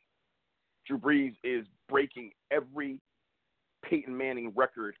 1. Drew Brees is breaking every Peyton Manning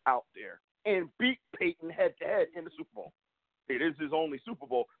record out there and beat Peyton head-to-head in the Super Bowl. It is his only Super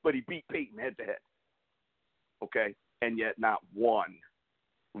Bowl, but he beat Peyton head-to-head. Okay? And yet not 1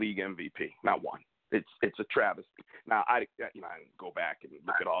 league MVP. Not 1. It's a travesty. Now, I go back and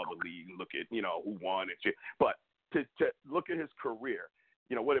look at all the league and look at, who won and shit. But to look at his career,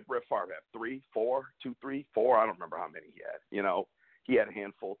 what did Brett Favre have? 3, 4, 2, 3, 4? I don't remember how many he had. He had a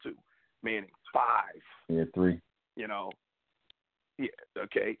handful too. Manning, 5. Yeah, 3. Yeah,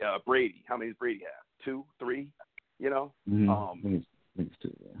 okay. Brady, how many does Brady have? 2, 3? Mm-hmm. I think it's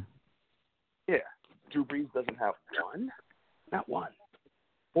 2, yeah. Yeah. Drew Brees doesn't have 1? Not 1.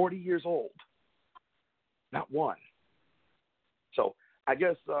 40 years old. Not 1. So I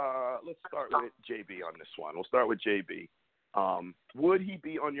guess let's start with JB on this one. We'll start with JB. Would he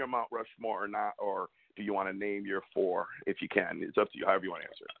be on your Mount Rushmore or not, or do you want to name your 4 if you can? It's up to you, however you want to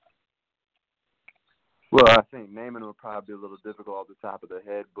answer it. Well, I think naming would probably be a little difficult off the top of the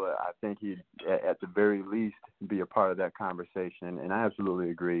head, but I think he'd, at the very least, be a part of that conversation, and I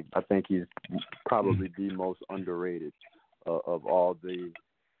absolutely agree. I think he's probably the most underrated of all the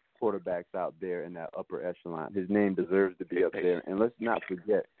quarterbacks out there in that upper echelon. His name deserves to be up there, and let's not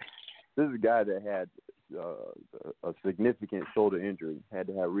forget, this is a guy that had a significant shoulder injury, had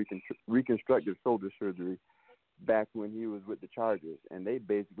to have reconstructive shoulder surgery back when he was with the Chargers, and they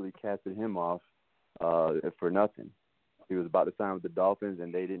basically casted him off for nothing. He was about to sign with the Dolphins,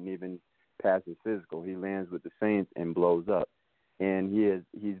 and they didn't even pass his physical. He lands with the Saints and blows up. And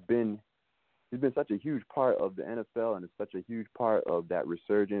he's been such a huge part of the NFL, and it's such a huge part of that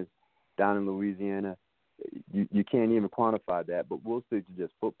resurgence down in Louisiana. You can't even quantify that, but we'll stick to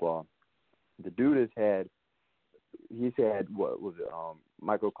just football. The dude he's had what was it?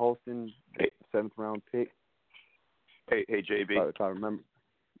 Michael Colston, 7th round pick. Hey, JB. If I remember.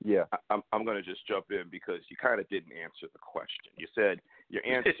 Yeah. I'm going to just jump in because you kind of didn't answer the question. You said your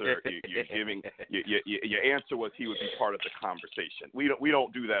answer you're giving your answer was he would be part of the conversation. We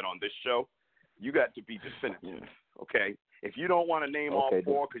don't do that on this show. You got to be definitive, okay? If you don't want to name all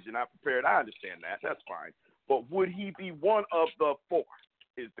 4 because you're not prepared, I understand that. That's fine. But would he be one of the 4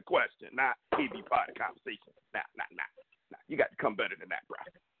 is the question, not he'd be part of the conversation. Nah. You got to come better than that, bro.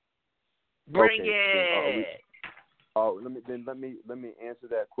 Bring it. Let me answer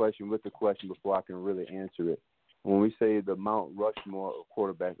that question with the question before I can really answer it. When we say the Mount Rushmore of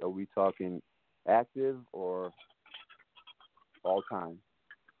quarterbacks, are we talking active or all time?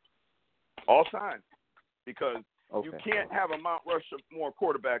 All time, because you can't have a Mount Rushmore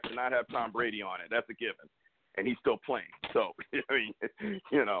quarterback and not have Tom Brady on it. That's a given, and he's still playing. So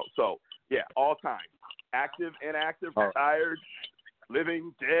so yeah, all time, active, inactive, retired,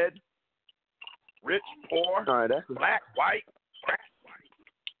 living, dead. Rich, poor, all right, that's black, white.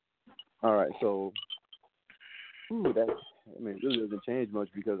 All right, so it really doesn't change much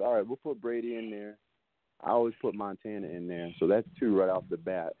because, all right, we'll put Brady in there. I always put Montana in there, so that's 2 right off the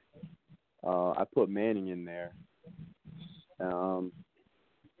bat. I put Manning in there. I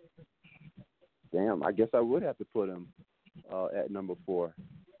guess I would have to put him at number 4.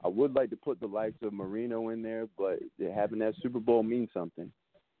 I would like to put the likes of Marino in there, but having that Super Bowl means something.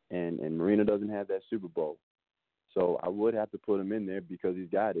 And Marino doesn't have that Super Bowl. So I would have to put him in there because he's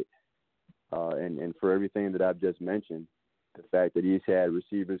got it. And for everything that I've just mentioned, the fact that he's had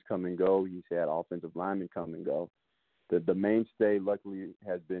receivers come and go, he's had offensive linemen come and go. The mainstay, luckily,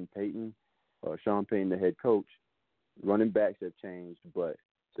 has been Peyton, Sean Payton, the head coach. Running backs have changed, but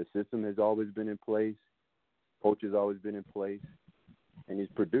the system has always been in place. Coach has always been in place, and he's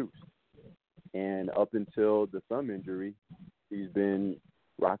produced. And up until the thumb injury, he's been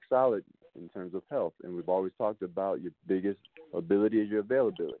rock solid in terms of health, and we've always talked about your biggest ability is your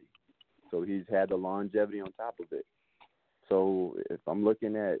availability. So he's had the longevity on top of it. So if I'm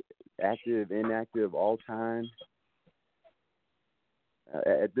looking at active, inactive, all time,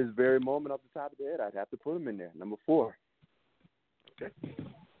 At this very moment, off the top of the head, I'd have to put him in there, number 4. Okay.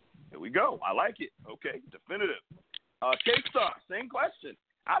 Here we go. I like it. Okay, definitive. K-Star, same question.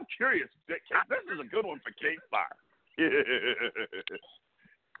 I'm curious. This is a good one for K-Star.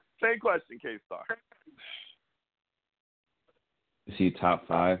 Same question, K-Star. Is he top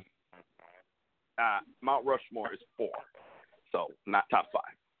 5? Mount Rushmore is 4. So, not top 5.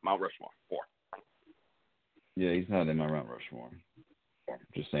 Mount Rushmore, 4. Yeah, he's not in my Mount Rushmore.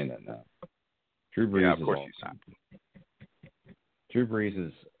 Just saying that now. Drew Brees yeah, of is course awesome. he's not. Drew Brees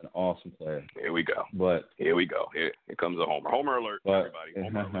is an awesome player. Here we go. But here we go. Here comes a homer. Homer alert, everybody.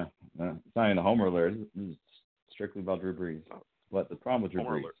 Homer alert. It's not even a homer alert. This is strictly about Drew Brees. But the problem with Drew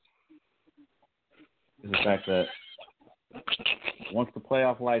Homer Brees alert. is the fact that once the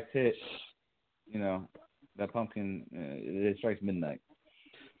playoff lights hit, that pumpkin, it strikes midnight.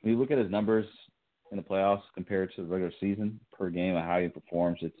 When you look at his numbers in the playoffs compared to the regular season per game and how he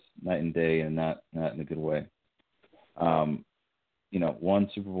performs, it's night and day, and not in a good way. 1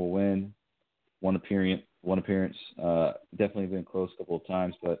 Super Bowl win, one appearance. Definitely been close a couple of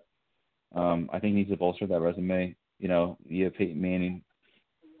times, but I think he needs to bolster that resume. You have Peyton Manning,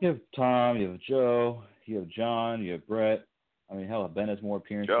 you have Tom, you have Joe, you have John, you have Brett. I mean, hell, Ben has more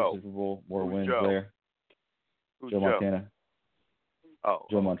appearances in the Super Bowl, more wins Joe? there. Who's Joe Montana. Oh,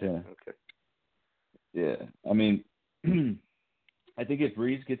 Joe Montana. Okay. Yeah, I mean, I think if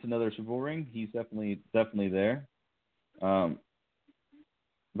Brees gets another Super Bowl ring, he's definitely there.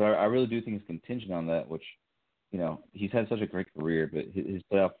 But I really do think it's contingent on that, which, he's had such a great career, but his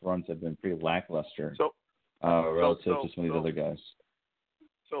playoff runs have been pretty lackluster relative to some of these other guys.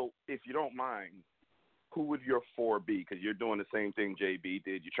 So, if you don't mind, who would your 4 be? Because you're doing the same thing JB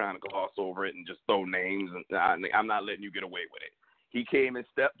did. You're trying to gloss over it and just throw names, and I'm not letting you get away with it. He came and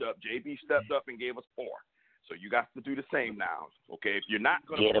stepped up. JB stepped up and gave us 4. So you got to do the same now. Okay, if you're not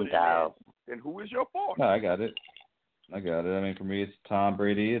going to Get him down, then who is your 4? No, I got it. I mean, for me, it's Tom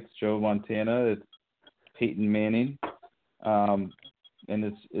Brady, it's Joe Montana, it's Peyton Manning, and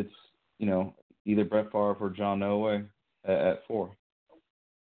it's either Brett Favre or John Elway at 4.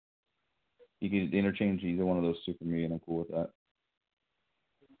 You can interchange either one of those 2 for me, and I'm cool with that.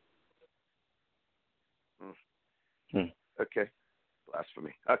 Okay,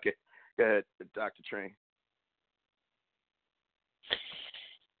 blasphemy. Okay, go ahead, Dr. Train.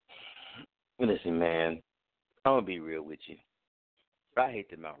 Listen, man, I'm going to be real with you. I hate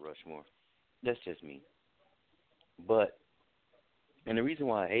the Mount Rushmore. That's just me. And the reason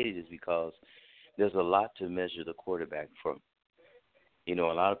why I hate it is because there's a lot to measure the quarterback from. A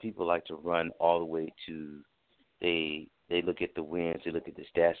lot of people like to run all the way to, they look at the wins, they look at the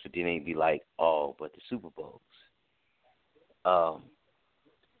stats, but then they be like, but the Super Bowls.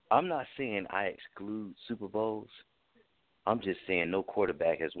 I'm not saying I exclude Super Bowls. I'm just saying no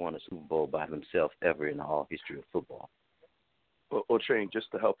quarterback has won a Super Bowl by himself ever in the whole history of football. Well, Train,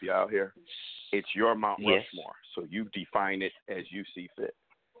 just to help you out here, it's your Mount Yes. Rushmore, so you define it as you see fit.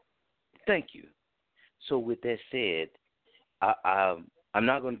 Thank you. So with that said, I'm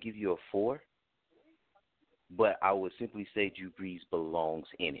not going to give you a 4, but I would simply say Drew Brees belongs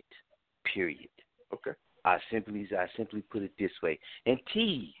in it, period. Okay. I simply put it this way. And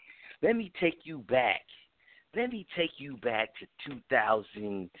T, let me take you back. Let me take you back to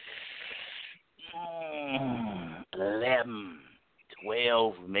 2011,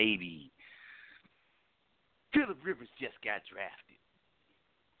 12, maybe. Phillip Rivers just got drafted.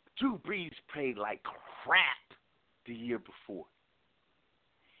 Drew Brees played like crap the year before.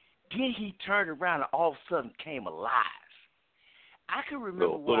 Then he turned around and all of a sudden came alive. I can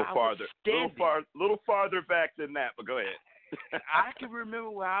remember where I was standing. Little farther back than that, but go ahead. I can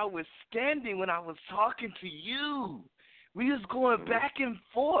remember where I was standing when I was talking to you. We was going back and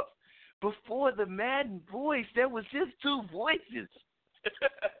forth. Before the Madden voice, there was just 2 voices.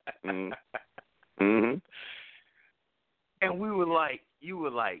 Mm-hmm. And we were like, you were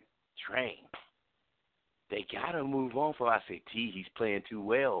like, Train, they got to move on for. I said, T, he's playing too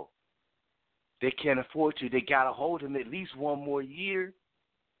well. They can't afford to. They got to hold him at least 1 more year.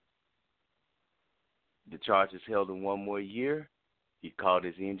 The Chargers held him 1 more year. He caught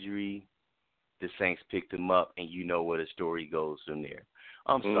his injury. The Saints picked him up, and you know where the story goes from there.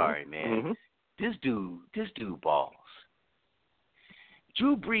 I'm sorry, man. This dude balls.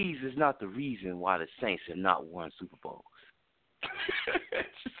 Drew Brees is not the reason why the Saints have not won Super Bowls.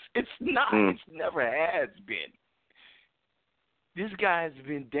 It's not. It's never has been. This guy has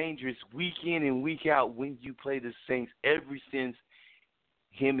been dangerous week in and week out when you play the Saints ever since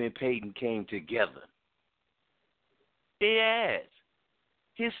him and Peyton came together. He has.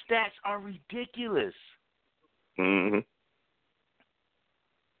 His stats are ridiculous. Mm-hmm.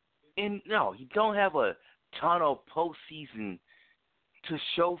 And no, he don't have a ton of postseason to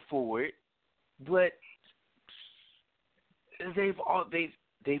show for it, but they've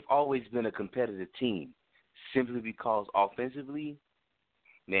always been a competitive team, simply because offensively,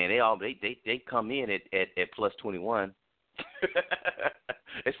 man, they come in at plus 21.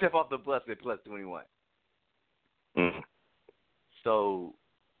 They step off the bus at plus 21. So,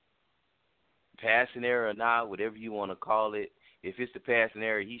 passing error or not, whatever you want to call it, if it's the passing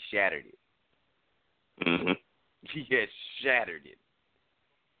error, he shattered it. He has shattered it.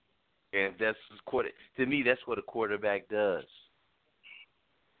 And to me, that's what a quarterback does.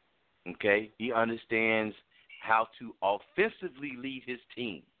 Okay? He understands how to offensively lead his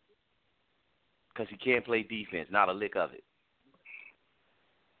team, because he can't play defense, not a lick of it.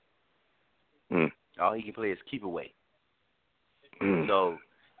 All he can play is keep away. So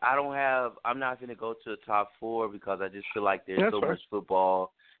I'm not going to go to the top 4 because I just feel like there's much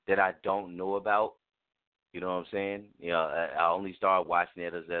football that I don't know about. You know what I'm saying? You know, I only started watching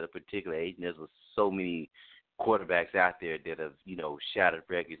it at a particular age, and there's so many quarterbacks out there that have, shattered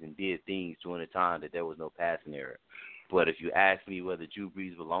records and did things during the time that there was no passing error. But if you ask me whether Drew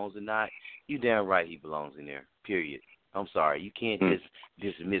Brees belongs or not, you damn right he belongs in there, period. I'm sorry. You can't just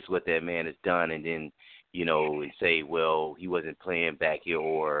dismiss what that man has done and then, and say, well, he wasn't playing back here,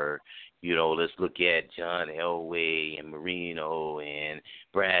 or, let's look at John Elway and Marino and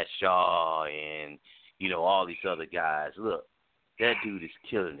Bradshaw and, all these other guys. Look, that dude is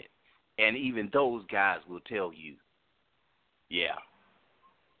killing it. And even those guys will tell you, yeah,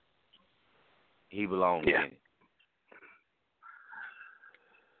 he belongs in it.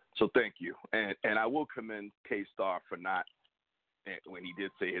 So thank you. And I will commend K-Star for not, when he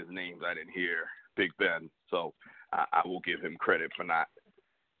did say his names, I didn't hear Big Ben. So I will give him credit for not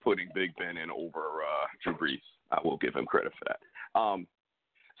putting Big Ben in over Drew Brees. I will give him credit for that.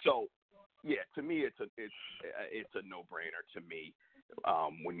 So, yeah, to me, it's a no-brainer to me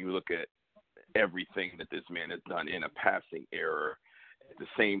when you look at everything that this man has done in a passing error at the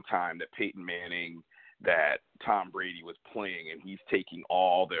same time that Peyton Manning, that Tom Brady was playing, and he's taking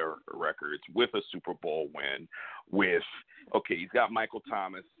all their records with a Super Bowl win, with, he's got Michael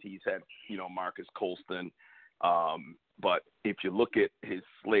Thomas, he's had, Marcus Colston, but if you look at his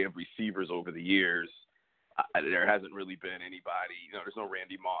slate of receivers over the years, there hasn't really been anybody, there's no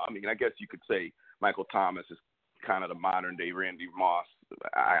Randy Moss. I mean, I guess you could say Michael Thomas is kind of the modern-day Randy Moss,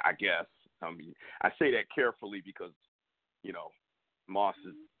 I guess. I mean, I say that carefully because, Moss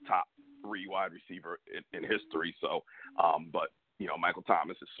is top 3 wide receiver in history. So, but Michael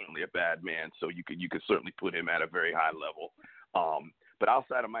Thomas is certainly a bad man, so you could certainly put him at a very high level. But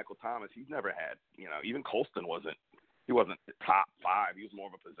outside of Michael Thomas, he's never had, even Colston wasn't the top 5. He was more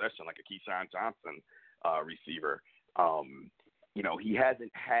of a possession, like a Keyshawn Johnson receiver. He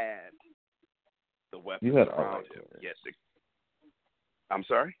hasn't had the weapons around him yet. I'm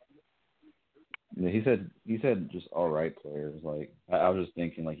sorry? Yeah, he said just all right players. Like I was just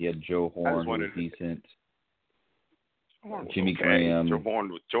thinking, like he had Joe Horn, who was decent. Jimmy Graham. Joe Horn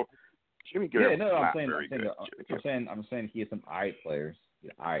was Jimmy Graham. Yeah, no, I'm saying he had some aight players.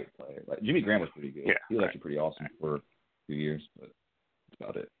 Aight players. Like Jimmy Graham was pretty good. Yeah, he was actually pretty awesome for a few years, but that's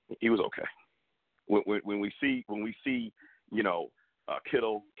about it. He was okay. When we see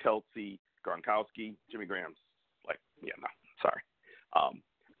Kittle, Kelsey, Gronkowski, Jimmy Graham's like, yeah, no, sorry.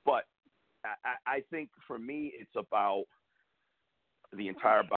 But I think for me, it's about the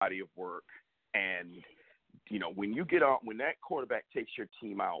entire body of work. And, when you get on, when that quarterback takes your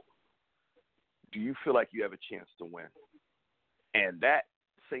team out, do you feel like you have a chance to win? And that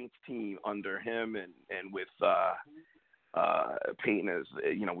Saints team under him and with Peyton as,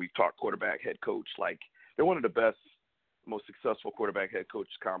 we've talked quarterback, head coach, like they're one of the best, most successful quarterback head coach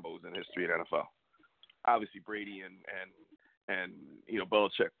combos in history of the NFL. Obviously Brady and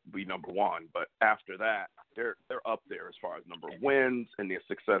Belichick will be number 1, but after that, they're up there as far as number of wins and the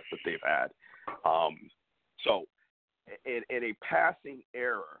success that they've had. So, in a passing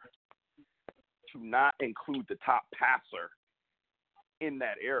error, to not include the top passer in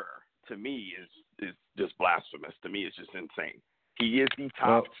that error, to me, is just blasphemous. To me, it's just insane. He is the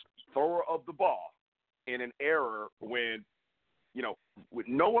top thrower of the ball in an error when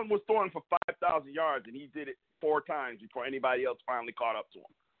no one was throwing for 5,000 yards, and he did it 4 times before anybody else finally caught up to him.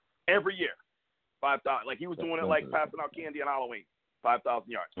 Every year, 5,000. Like he was doing it like passing out candy on Halloween,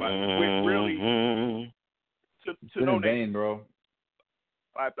 5,000 yards. Really, to no in vain, bro.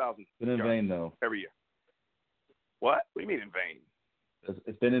 5,000. Been in vain though. Every year. What? What do you mean in vain?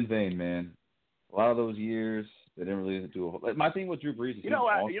 It's been in vain, man. A lot of those years, they didn't really do a whole. Like, my thing with Drew Brees is you know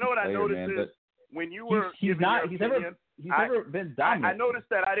what I noticed man, is when you were he's giving not. your He's opinion, never been dominant. I noticed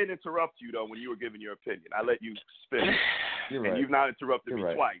that I didn't interrupt you though when you were giving your opinion. I let you finish, You're and right. you've not interrupted me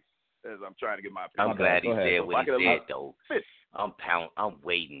Right. twice as I'm trying to get my opinion. I'm glad he Go ahead. said what he said, though. Finish. I'm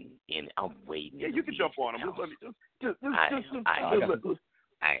waiting. Yeah, in you the can jump on him. weeds. Just let me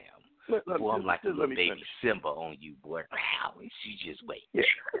I am. Boy, I'm like a just little let me baby finish. Simba on you, boy. Wow, and she just wait.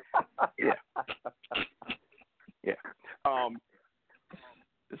 Yeah. Yeah.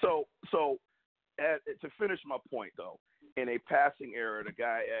 So to finish my point though, in a passing era, the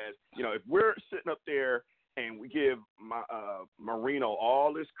guy as if we're sitting up there and we give Marino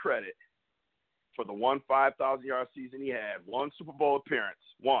all this credit for the 5,000-yard season he had, one Super Bowl appearance,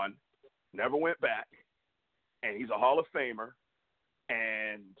 never went back, and he's a Hall of Famer,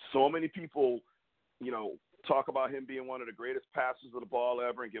 and so many people, talk about him being one of the greatest passers of the ball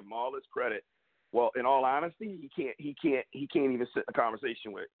ever and give him all this credit. Well, in all honesty, he can't even sit in a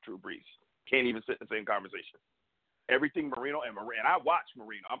conversation with Drew Brees. Can't even sit in the same conversation. Everything Marino and I watch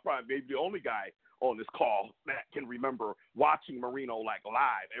Marino. I'm probably maybe the only guy on this call that can remember watching Marino like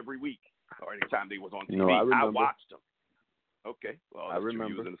live every week or anytime they was on TV. I watched him. Okay, well, I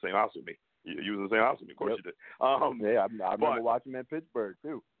remember. You was in the same house with me. You was in the same house with me. Of course you did. Yeah, I remember watching him in Pittsburgh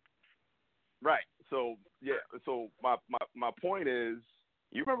too. Right. So yeah. So my point is,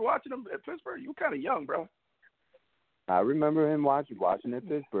 you remember watching him at Pittsburgh? You were kind of young, bro. I remember him watching in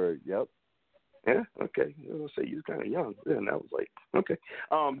Pittsburgh. Yep. Yeah. Okay. I was gonna say you was kind of young. Then that was like okay.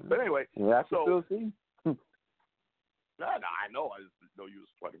 But anyway. Yeah, I can still see. No, I know. I just know you was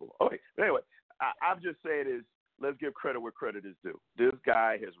plentiful. Okay. Anyway, I'm just saying is let's give credit where credit is due. This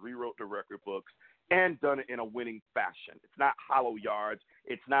guy has rewrote the record books and done it in a winning fashion. It's not hollow yards.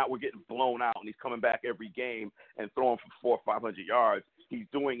 It's not we're getting blown out and he's coming back every game and throwing for 400 or 500 yards. He's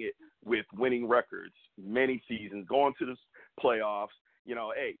doing it with winning records, many seasons, going to the playoffs.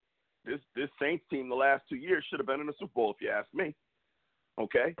 Hey, this Saints team the last 2 years should have been in the Super Bowl if you ask me.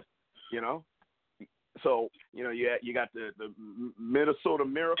 Okay, So you got the Minnesota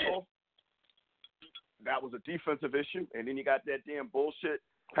Miracle. That was a defensive issue, and then you got that damn bullshit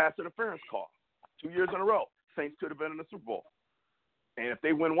pass interference call 2 years in a row. Saints could have been in the Super Bowl, and if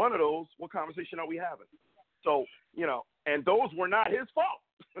they win one of those, what conversation are we having? So and those were not his fault,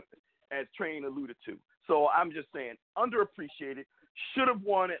 as Train alluded to. So I'm just saying, underappreciated. Should have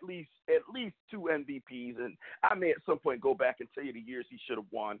won at least 2 MVPs, and I may at some point go back and tell you the years he should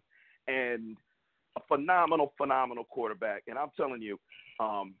have won. And a phenomenal quarterback. And I'm telling you,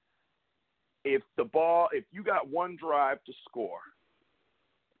 if you got one drive to score,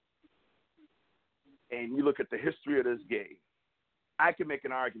 and you look at the history of this game, I can make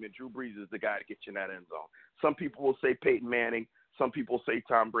an argument Drew Brees is the guy to get you in that end zone. Some people will say Peyton Manning. Some people will say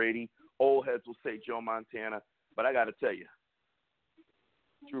Tom Brady. Old heads will say Joe Montana. But I got to tell you,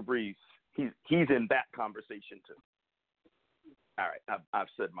 Drew Brees, he's in that conversation too. All right, I've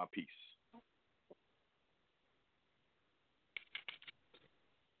said my piece.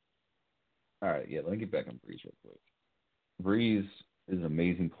 All right, yeah, let me get back on Brees real quick. Brees is an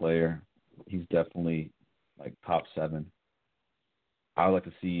amazing player. He's definitely like top 7. I would like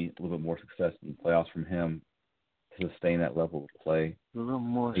to see a little bit more success in the playoffs from him to sustain that level of play. A little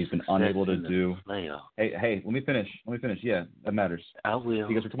more. He's been unable to do. Playoff. Hey, let me finish. Yeah, that matters. I will.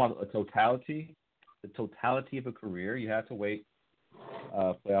 Because we're talking about the totality of a career. You have to wait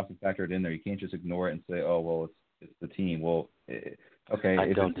playoffs and factor it in there. You can't just ignore it and say, oh, well, it's the team. Well, okay. I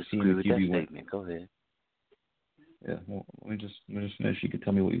if don't it's the disagree team, with the that QB statement. Go ahead. Yeah, well, let me just finish. You can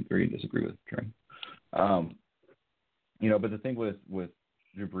tell me what you agree and disagree with, Trey. But the thing with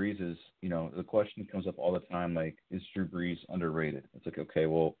Drew Brees is, the question comes up all the time, like, is Drew Brees underrated? It's like, okay,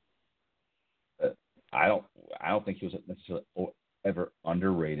 well, I don't think he was necessarily ever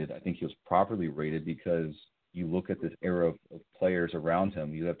underrated. I think he was properly rated because you look at this era of players around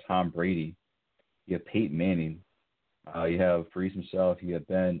him. You have Tom Brady, you have Peyton Manning, you have Brees himself, you have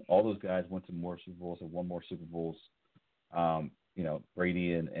Ben. All those guys went to more Super Bowls, have won more Super Bowls.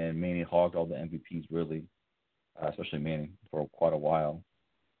 Brady and Manning hogged all the MVPs really, especially Manning for quite a while.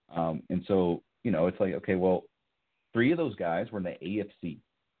 And so, it's like, okay, well, 3 of those guys were in the AFC,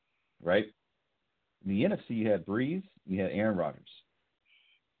 right? In the NFC, you had Brees, you had Aaron Rodgers.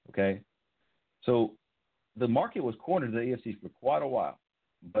 Okay? So the market was cornered to the AFC for quite a while.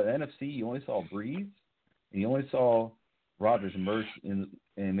 But NFC, you only saw Brees, and you only saw Rodgers emerge and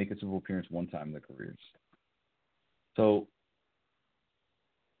make a Super Bowl appearance one time in their careers. So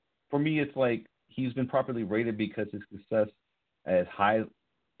for me, it's like he's been properly rated because his success as high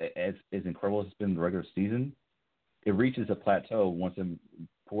as incredible as it's been in the regular season, it reaches a plateau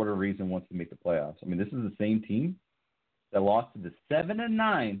for whatever reason once they make the playoffs. I mean, this is the same team that lost to the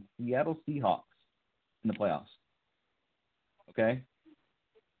 7-9 Seattle Seahawks in the playoffs. Okay?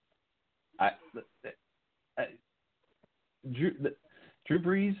 Drew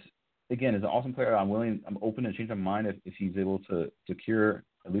Brees, again, is an awesome player. I'm open to change my mind if he's able to secure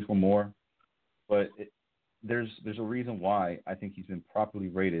at least one more. But there's a reason why I think he's been properly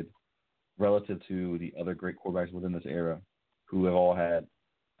rated relative to the other great quarterbacks within this era, who have all had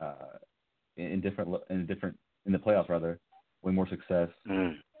in the playoffs rather, way more success,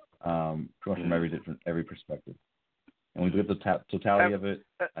 pretty much from every perspective. And when we look at the totality of it,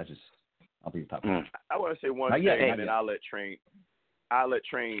 I'll be top. I want to say one thing, and then I'll let Train.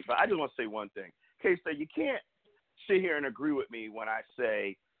 But I just want to say one thing. K-State, you can't sit here and agree with me when I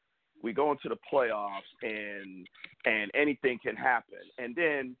say we go into the playoffs and anything can happen, and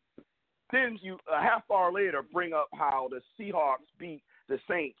then you a half hour later bring up how the Seahawks beat the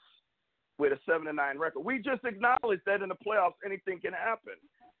Saints with a 7-9 record. We just acknowledged that in the playoffs anything can happen.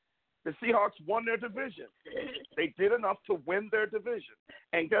 The Seahawks won their division. They did enough to win their division.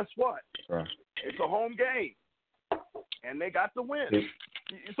 And guess what? Sure. It's a home game. And they got the win.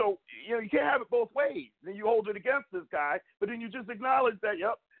 So, you can't have it both ways. Then you hold it against this guy, but then you just acknowledge that,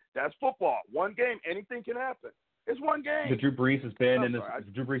 yep, that's football. One game, anything can happen. It's one game. But Drew Brees has been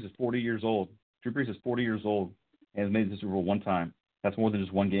Drew Brees is 40 years old. Drew Brees is 40 years old and has made the Super Bowl one time. That's more than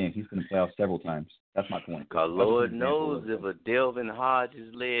just one game. He's been in the playoffs several times. That's my point. Because Lord knows if a Delvin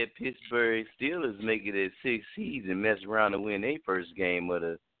Hodges-led Pittsburgh Steelers make it at 6 seeds and mess around and win their first game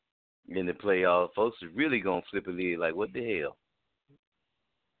in the playoffs, folks are really going to flip a lid like, what the hell?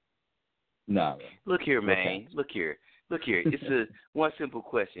 Nah. Look here, man. Look here. It's a one simple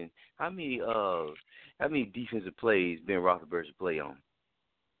question. How many defensive plays Ben Roethlisberger play on?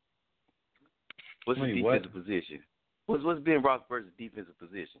 What's his defensive position? What's Ben Roethlisberger's defensive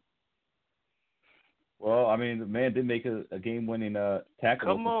position? Well, I mean, the man did make a game-winning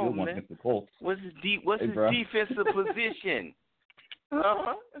tackle. Come on, man. Against the Colts. What's his defensive position?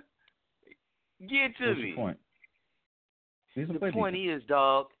 Get to me. Point? The point is,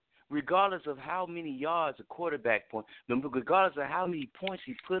 dog, regardless of how many yards a quarterback point, regardless of how many points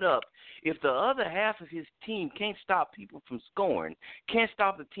he put up, if the other half of his team can't stop people from scoring, can't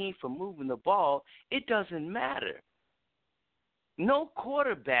stop the team from moving the ball, it doesn't matter. No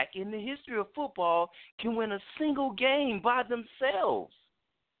quarterback in the history of football can win a single game by themselves.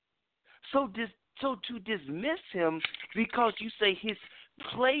 So to dismiss him because you say his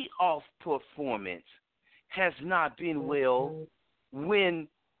playoff performance has not been well when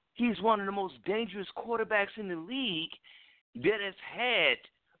he's one of the most dangerous quarterbacks in the league that has had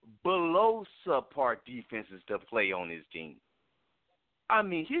below subpar defenses to play on his team. I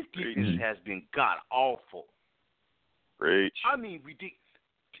mean, his defense has been god-awful. Preach. I mean,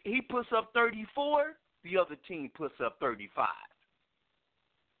 he puts up 34, the other team puts up 35.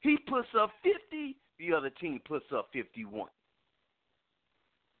 He puts up 50, the other team puts up 51.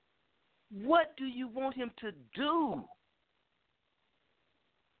 What do you want him to do?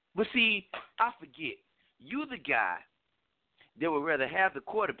 But see, I forget. You the guy that would rather have the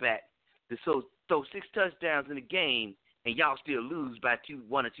quarterback that throw 6 touchdowns in a game and y'all still lose by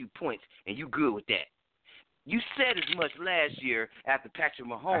 1 or 2 points, and you good with that. You said as much last year after Patrick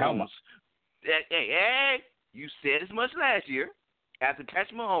Mahomes. You said as much last year after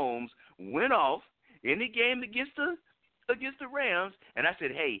Patrick Mahomes went off in the game against the Rams, and I said,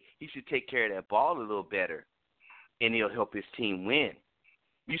 hey, he should take care of that ball a little better, and he'll help his team win.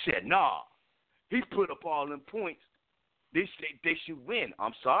 You said, nah, he put up all them points. They should win.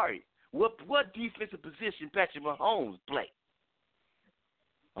 I'm sorry. What defensive position Patrick Mahomes play?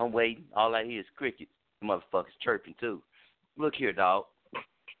 I'm waiting. All I hear is crickets. Motherfuckers chirping too. Look here, dog.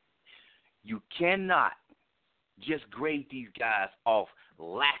 You cannot just grade these guys off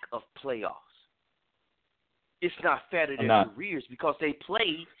lack of playoffs. It's not fair to their careers because they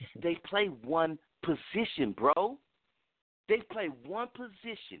play one position, bro. They play one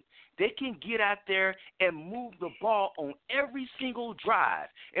position. They can get out there and move the ball on every single drive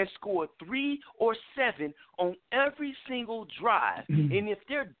and score 3 or 7 on every single drive. And if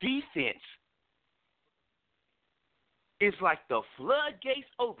their defense is like the floodgates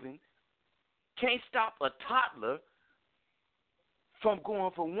open, can't stop a toddler from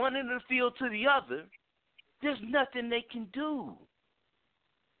going from one end of the field to the other, there's nothing they can do.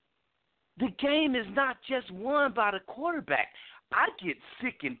 The game is not just won by the quarterback. I get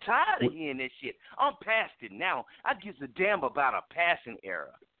sick and tired of hearing this shit. I'm past it now. I give a damn about a passing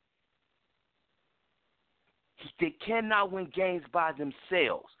era. They cannot win games by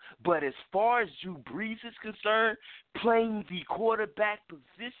themselves. But as far as Drew Brees is concerned, playing the quarterback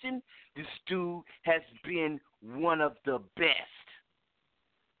position, this dude has been one of the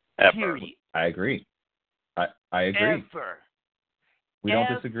best. Period. I agree. I agree. Ever. We don't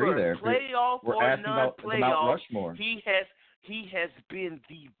disagree there. Playoff We're or asking about the Mount non-playoff, Rushmore. he has been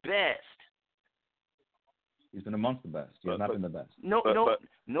the best. He's been amongst the best. He has not been the best. Nobody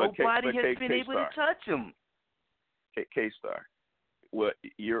has been able to K-Star. touch him. K-Star, what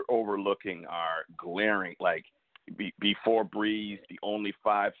you're overlooking are glaring, like, before Brees, the only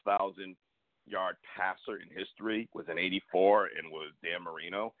 5,000-yard passer in history was in '84 and was Dan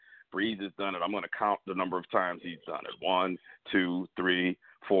Marino. Brees has done it. I'm going to count the number of times he's done it. 1, 2, 3,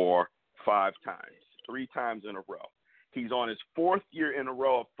 4, 5 times. 3 times in a row. He's on his 4th year in a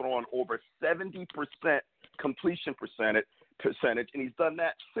row of throwing over 70% completion percentage, and he's done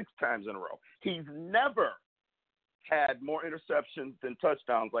that 6 times in a row. He's never had more interceptions than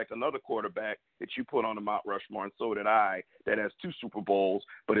touchdowns like another quarterback that you put on the Mount Rushmore, and so did I, that has 2 Super Bowls,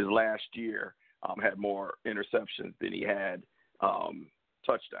 but his last year had more interceptions than he had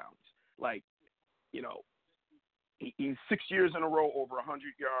touchdowns. Like, you know, he's 6 years in a row over 100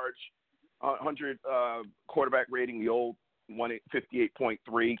 yards, 100 quarterback rating, the old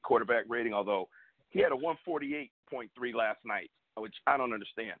 158.3 quarterback rating, although he had a 148.3 last night, which I don't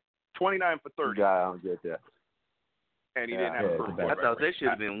understand. 29 for 30. I don't get that. And he didn't have a first quarterback. I thought that should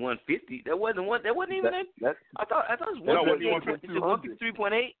have been 150. That wasn't even it. I thought it was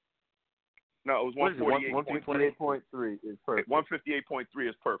 153.8. No, it was 148.3 is perfect. 158.3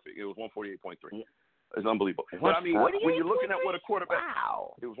 is perfect. It was 148.3. Yeah. It's unbelievable. But I mean, when you're looking at what a quarterback,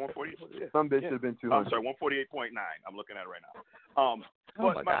 it was 148. Yeah. Some bits should have been 200. I'm sorry, 148.9. I'm looking at it right now.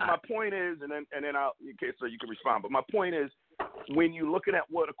 But my point is, and then I'll, okay, so you can respond. But my point is, when you're looking at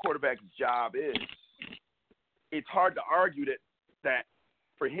what a quarterback's job is, it's hard to argue that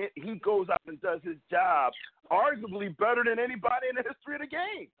for him, he goes out and does his job arguably better than anybody in the history of the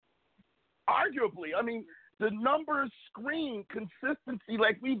game. Arguably. I mean, the numbers scream consistency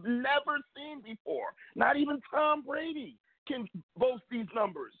like we've never seen before. Not even Tom Brady can boast these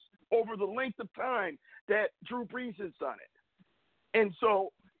numbers over the length of time that Drew Brees has done it. And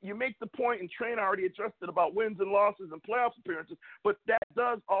so you make the point, and Train already addressed it about wins and losses and playoff appearances, but that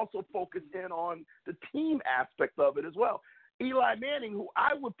does also focus in on the team aspect of it as well. Eli Manning, who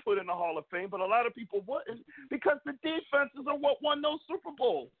I would put in the Hall of Fame, but a lot of people wouldn't, because the defenses are what won those Super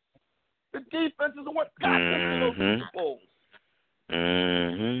Bowls. The defenses are what got them to those Super Bowls.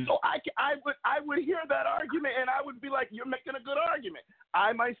 Mm-hmm. So I would hear that argument, and I would be like, you're making a good argument.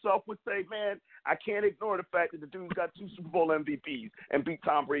 I myself would say, man, I can't ignore the fact that the dude's got 2 Super Bowl MVPs and beat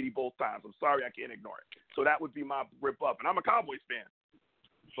Tom Brady both times. I'm sorry, I can't ignore it. So that would be my rip up. And I'm a Cowboys fan,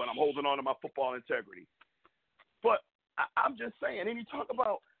 but I'm holding on to my football integrity. But I'm just saying, and you talk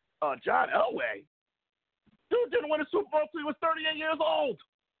about John Elway, dude didn't win a Super Bowl until he was 38 years old.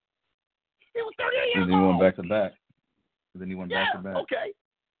 He was 38 years old. And then he went back to back. Then he went back to back. Okay.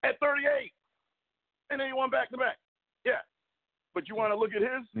 At 38. And then he went back to back. Yeah. But you want to look at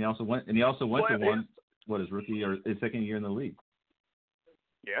his? And he also went to one, his rookie or his second year in the league.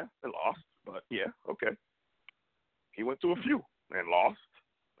 Yeah, and lost. But yeah, okay. He went to a few and lost.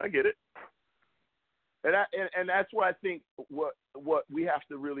 I get it. And that's why I think what we have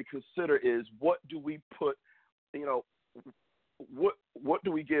to really consider is, what do we put, you know, what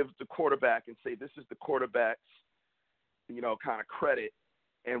do we give the quarterback and say this is the quarterback's, you know, kind of credit,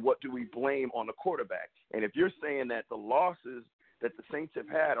 and what do we blame on the quarterback? And if you're saying that the losses that the Saints have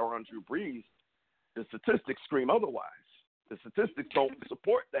had are on Drew Brees, the statistics scream otherwise. The statistics don't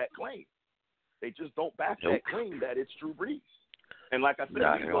support that claim. They just don't back that claim that it's Drew Brees. And like I said,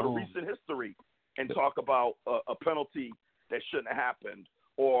 we can go to recent history and talk about a penalty that shouldn't have happened,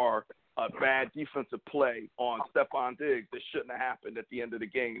 or a bad defensive play on Stephon Diggs that shouldn't have happened at the end of the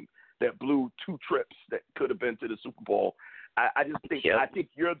game that blew 2 trips that could have been to the Super Bowl. I just think I think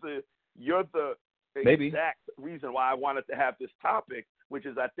you're the exact reason why I wanted to have this topic, which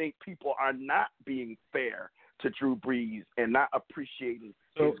is I think people are not being fair to Drew Brees and not appreciating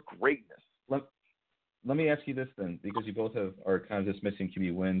his greatness. Let me ask you this then, because you both are kind of dismissing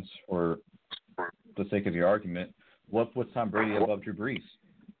QB wins for the sake of your argument. What puts Tom Brady above Drew Brees?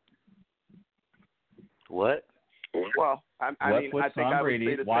 What? Well, I think Tom Brady?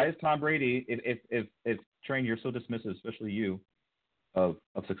 Would say why is Tom Brady? If Train, you're so dismissive, especially you, of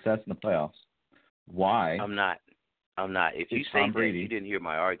success in the playoffs. Why? I'm not. If you say that, you didn't hear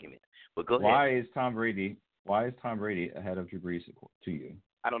my argument. But go ahead. Why is Tom Brady ahead of Drew Brees to you?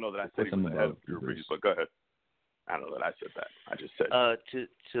 I don't know that I said he was ahead of Drew Brees, but go ahead. I don't know that I said that. I just said.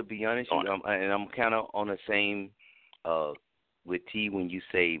 To be honest, and I'm kind of on the same with T when you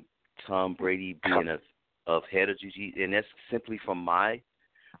say Tom Brady being ahead of GG, and that's simply from my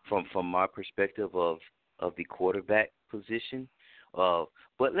perspective of the quarterback position.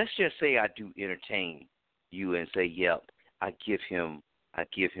 But let's just say I do entertain you and say, "Yep, I give him." I a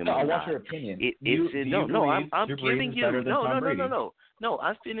want nod. your opinion. I'm giving you better than Tom Brady? No.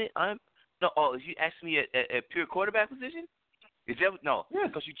 Oh, you asked me at pure quarterback position? Is that no? Yes.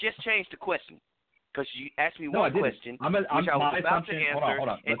 Because you just changed the question. Because you asked me No, one I didn't. question, I'm which I was my about to assumption. answer, Hold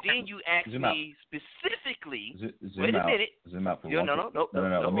on. and then you asked me specifically. Wait a minute. Zoom out for No. No.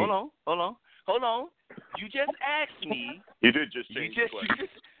 Hold on. You just asked me. You did just change the question.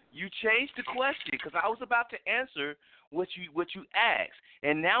 You changed the question because I was about to answer what you asked,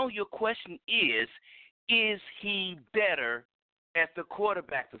 and now your question is he better at the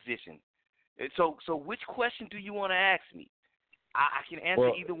quarterback position? And so which question do you want to ask me? I can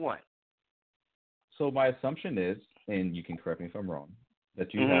answer either one. So my assumption is, and you can correct me if I'm wrong,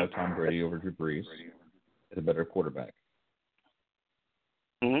 that you have Tom Brady over Drew Brees as a better quarterback.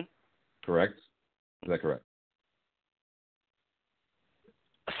 Mm-hmm. Correct? Is that correct?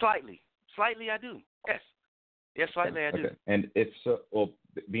 Slightly I do. Yes, slightly I do. Okay. And if so, well,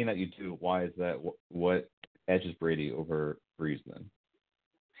 being that you do, why is that? What edges Brady over Brees then?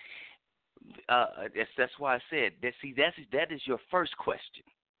 That's why I said that. See, that is your first question,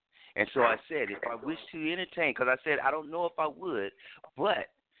 and so I said if I wish to entertain, because I said I don't know if I would, but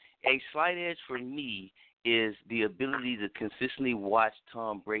a slight edge for me is the ability to consistently watch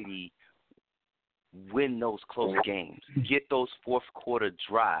Tom Brady win those close games, get those fourth quarter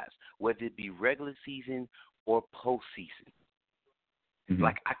drives, whether it be regular season or postseason. Mm-hmm.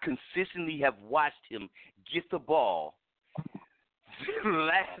 Like I consistently have watched him get the ball the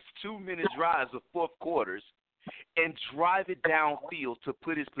last 2-minute drives of fourth quarters and drive it downfield to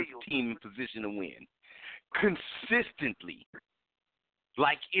put his team in position to win. Consistently.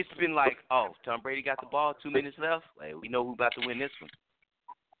 Like it's been like, oh, Tom Brady got the ball, 2 minutes left. Like, we know who's about to win this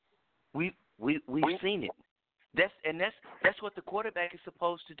one. We've seen it. That's what the quarterback is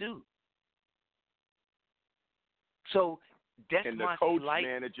supposed to do. So that's and the my coach slight.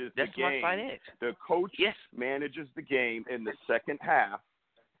 manages That's the my game. slight edge. The coach manages the game in the second half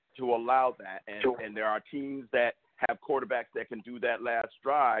to allow that, and there are teams that have quarterbacks that can do that last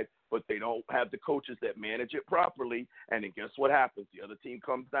drive, but they don't have the coaches that manage it properly. And then guess what happens? The other team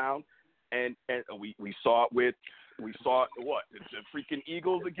comes down, and we saw it what the freaking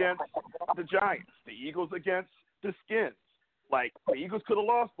Eagles against the Giants, the Eagles against the Skins. Like the Eagles could have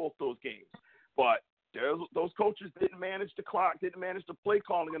lost both those games, but those coaches didn't manage the clock, didn't manage the play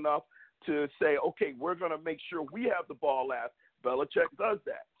calling enough to say, okay, we're going to make sure we have the ball last. Belichick does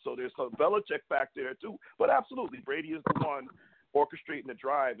that. So there's some Belichick factor there too. But absolutely, Brady is the one orchestrating the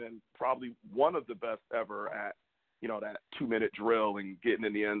drive and probably one of the best ever at, that 2-minute drill and getting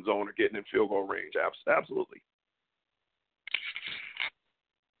in the end zone or getting in field goal range. Absolutely.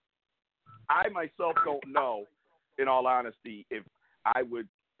 I myself don't know, in all honesty, if I would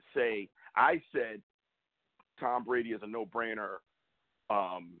say I said Tom Brady is a no-brainer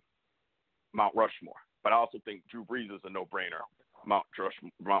Mount Rushmore. But I also think Drew Brees is a no-brainer Mount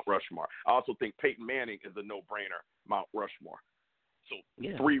Rushmore. I also think Peyton Manning is a no-brainer Mount Rushmore. So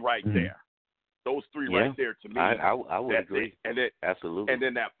 3 right there. Those 3 right there to me. I would agree. And then, absolutely. And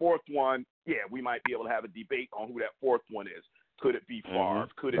then that fourth one, we might be able to have a debate on who that fourth one is. Could it be Favre?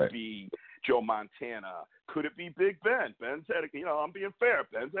 Could it be Joe Montana? Could it be Big Ben? Ben's had I'm being fair.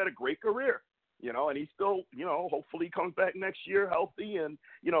 Ben's had a great career. And he still, hopefully comes back next year healthy and,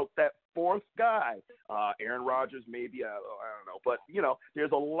 that fourth guy, Aaron Rodgers, maybe, I don't know. But,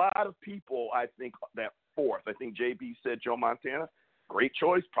 there's a lot of people, I think, that fourth. I think JB said Joe Montana. Great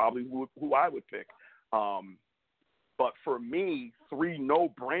choice, probably who I would pick. But for me, 3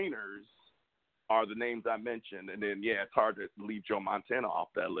 no-brainers are the names I mentioned. And then, it's hard to leave Joe Montana off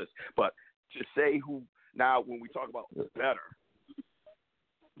that list. But to say who – now, when we talk about better,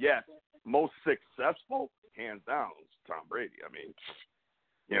 yes, most successful, hands down, is Tom Brady. I mean,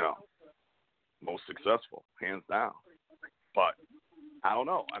 most successful, hands down. But I don't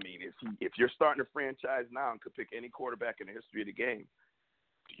know. I mean, if you're starting a franchise now and could pick any quarterback in the history of the game,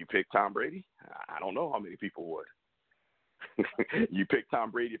 do you pick Tom Brady? I don't know how many people would. You pick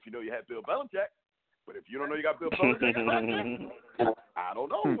Tom Brady if you know you had Bill Belichick. But if you don't know you got Bill Belichick, I don't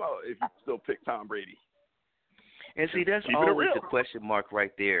know if you still pick Tom Brady. And see, that's always the question mark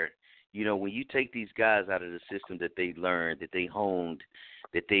right there. When you take these guys out of the system that they learned, that they honed,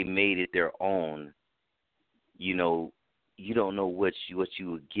 that they made it their own, you don't know what you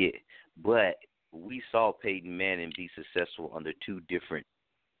would get. But we saw Peyton Manning be successful under 2 different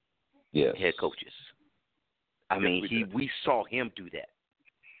head coaches. I mean, we saw him do that.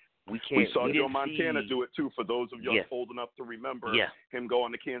 We saw Joe Montana do it too. For those of you old enough to remember him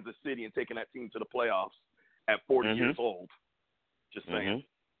going to Kansas City and taking that team to the playoffs at 40 years old. Just saying.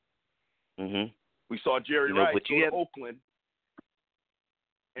 We saw Jerry Rice go to Oakland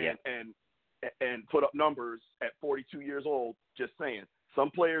and put up numbers at 42 years old. Just saying, some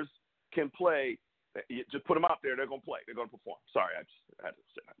players can play. You just put them out there; they're going to play. They're going to perform. Sorry, I just had to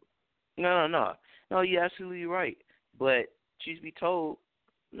say that. No. You're absolutely right. But truth be told,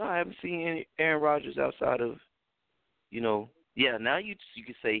 no, I haven't seen any Aaron Rodgers outside of, now you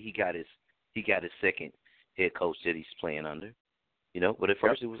can say he got his second head coach that he's playing under, But at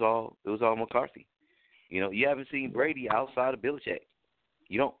first it was all McCarthy. You haven't seen Brady outside of Belichick.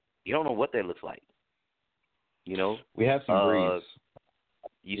 You don't know what that looks like. We have some Brees.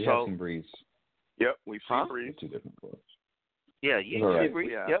 We have some Brees. Yep, we've seen Brees. Two different players. Yeah, Brees.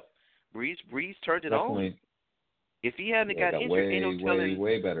 Yeah. Yep, Brees turned it on. If he hadn't got injured, ain't no telling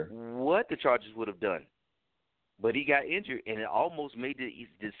way better what the Chargers would have done. But he got injured, and it almost made the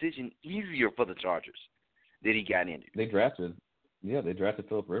decision easier for the Chargers that he got injured. They drafted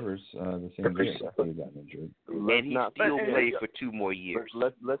Phillip Rivers the same year after he got injured. And he still played for 2 more years.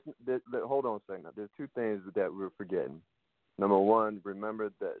 Let's hold on a second. There's two things that we're forgetting. Number one,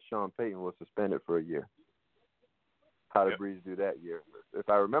 remember that Sean Payton was suspended for a year. How did Brees do that year? If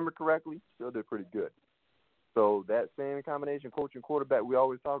I remember correctly, still did pretty good. So that same combination, coach and quarterback, we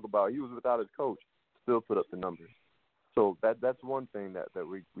always talk about, he was without his coach, still put up the numbers. So that's one thing that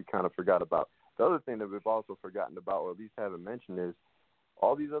we kind of forgot about. The other thing that we've also forgotten about, or at least haven't mentioned, is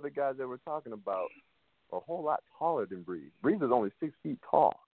all these other guys that we're talking about are a whole lot taller than Brees. Brees is only 6 feet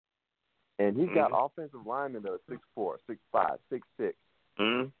tall. And he's got offensive linemen that are 6'4", 6'5",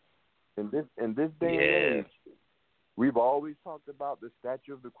 6'6". In this day and age, we've always talked about the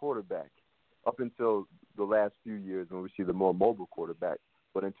stature of the quarterback up until the last few years when we see the more mobile quarterback.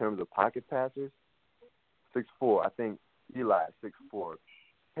 But in terms of pocket passers, 6'4". I think Eli 6'4",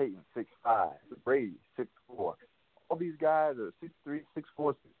 Peyton 6'5", Brady 6'4". All these guys are 6'3",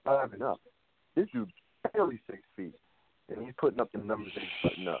 6'4", 6'5", and up. This dude's barely 6 feet, and he's putting up the numbers that he's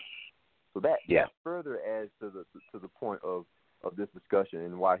putting up. So that further adds to the point of this discussion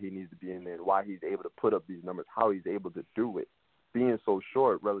and why he needs to be in there and why he's able to put up these numbers, how he's able to do it, being so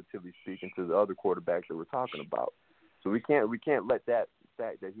short, relatively speaking, to the other quarterbacks that we're talking about. So we can't let that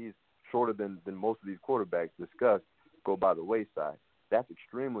fact that he's shorter than most of these quarterbacks discussed go by the wayside. That's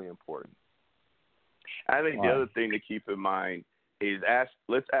extremely important. I think the other thing to keep in mind is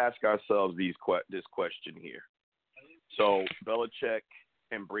let's ask ourselves this question here. So Belichick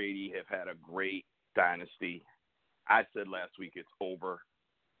and Brady have had a great dynasty. I said last week it's over.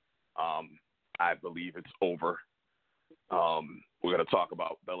 I believe it's over. We're going to talk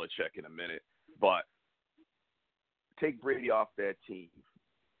about Belichick in a minute. But take Brady off that team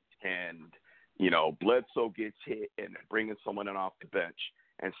and, Bledsoe gets hit and bringing someone in off the bench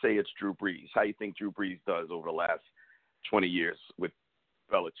and say it's Drew Brees. How do you think Drew Brees does over the last 20 years with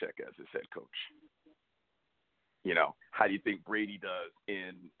Belichick as his head coach? How do you think Brady does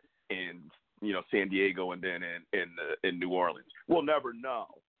in San Diego and then in New Orleans? We'll never know.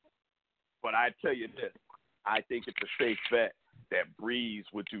 But I tell you this, I think it's a safe bet that Brees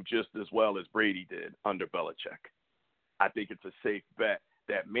would do just as well as Brady did under Belichick. I think it's a safe bet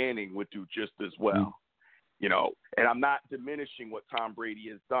that Manning would do just as well. And I'm not diminishing what Tom Brady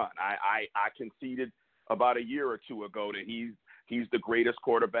has done. I conceded about a year or two ago that he's the greatest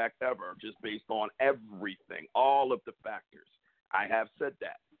quarterback ever, just based on everything, all of the factors. I have said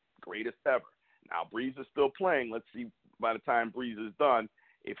that, greatest ever. Now, Brees is still playing. Let's see by the time Brees is done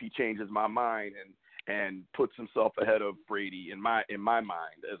if he changes my mind and puts himself ahead of Brady in my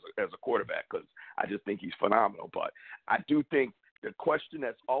mind as a quarterback, because I just think he's phenomenal. But I do think the question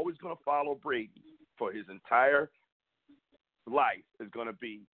that's always going to follow Brady for his entire life is going to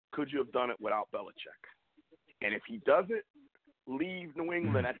be, could you have done it without Belichick? And if he doesn't leave New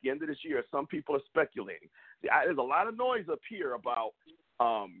England at the end of this year, some people are speculating. There's a lot of noise up here about,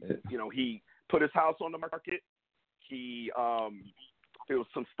 he put his house on the market. There was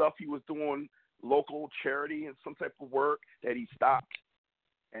some stuff he was doing, local charity and some type of work that he stopped.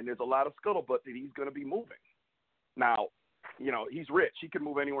 And there's a lot of scuttlebutt that he's going to be moving. Now, he's rich. He can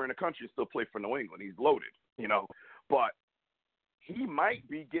move anywhere in the country and still play for New England. He's loaded, But he might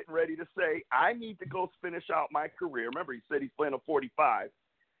be getting ready to say, I need to go finish out my career. Remember, he said he's playing at 45.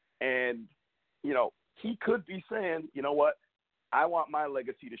 And, he could be saying, you know what, I want my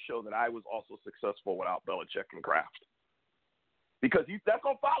legacy to show that I was also successful without Belichick and Kraft. Because that's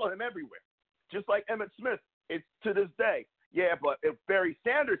going to follow him everywhere. Just like Emmitt Smith, it's to this day. Yeah, but if Barry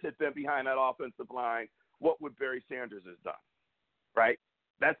Sanders had been behind that offensive line, what would Barry Sanders have done? Right?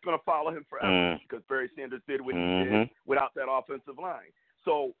 That's going to follow him forever because Barry Sanders did what he did without that offensive line.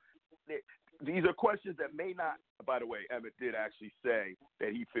 So these are questions that may not. By the way, Emmett did actually say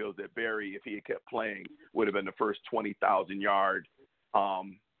that he feels that Barry, if he had kept playing, would have been the first 20,000-yard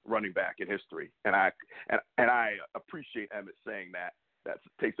running back in history. And I appreciate Emmett saying that. That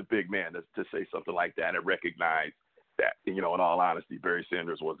takes a big man to say something like that and recognize that, in all honesty, Barry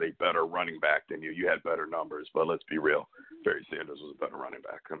Sanders was a better running back than you. You had better numbers, but let's be real. Barry Sanders was a better running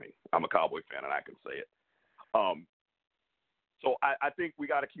back. I mean, I'm a Cowboy fan, and I can say it. So I think we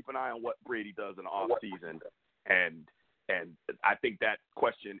got to keep an eye on what Brady does in the offseason. And I think that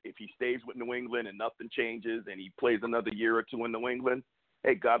question, if he stays with New England and nothing changes and he plays another year or two in New England,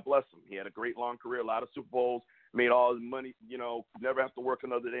 hey, God bless him. He had a great long career, a lot of Super Bowls, made all his money, never have to work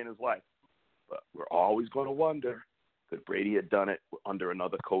another day in his life. But we're always going to wonder, could Brady have done it under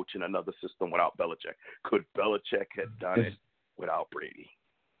another coach in another system without Belichick? Could Belichick have done it without Brady?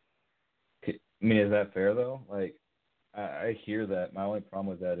 I mean, is that fair, though? Like, I hear that. My only problem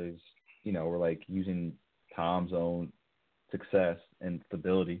with that is, we're, like, using Tom's own success and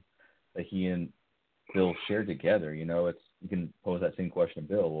stability that he and Bill shared together. You can pose that same question to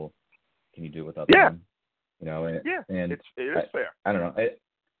Bill. Well, can you do it without them? And it is fair. I don't know.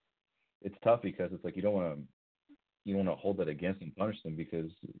 It's tough because it's like you don't want to hold that against them, punish them,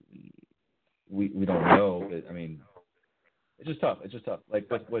 because we don't know. But I mean, it's just tough. Like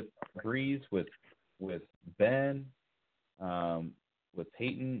with Brees, with Ben, with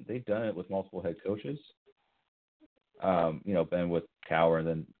Peyton, they've done it with multiple head coaches. Ben with Cowher, and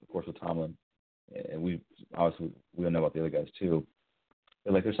then of course with Tomlin. And we don't know about the other guys too.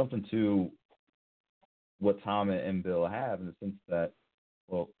 But like, there's something to what Tom and Bill have in the sense that,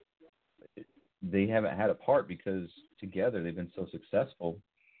 well, they haven't had a part because together they've been so successful.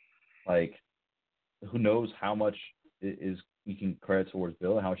 Like, who knows how much is you can credit towards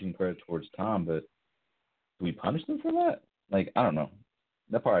Bill and how much you can credit towards Tom, but do we punish them for that? Like, I don't know.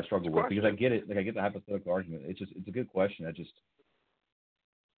 That part I struggle with because I get it. Like, I get the hypothetical argument. It's a good question. It's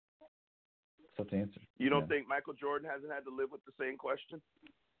tough to answer. You don't think Michael Jordan hasn't had to live with the same question?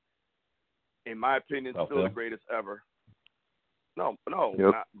 In my opinion, still Phil? The greatest ever. No,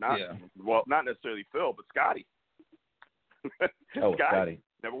 Yep. not necessarily Phil, but Scotty. Scotty.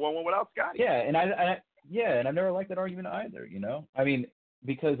 Never won one without Scotty. Yeah, and I've never liked that argument either. I mean,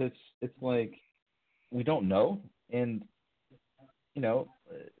 because it's like we don't know, and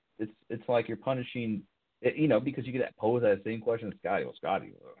it's like you're punishing, because you get pose that same question to Scotty. Well,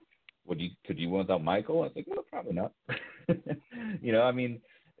 Scotty, could you win without Michael? I was like, well, probably not. I mean,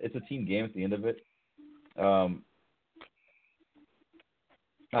 it's a team game at the end of it.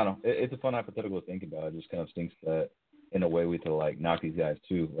 I don't know. It's a fun hypothetical to think about. It just kind of stinks that in a way we have to like knock these guys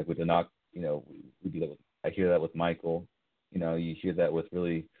too. Like with the knock, we do that with. I hear that with Michael. You hear that with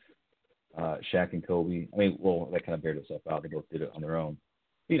really Shaq and Kobe. I mean, well, that kind of bared itself out. They both did it on their own.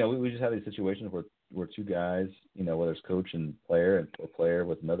 We just have these situations where two guys, whether it's coach and player, and a player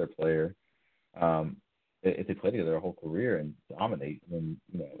with another player, if they play together their whole career and dominate, then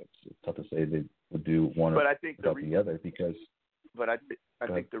it's tough to say they would do one without the other because. But I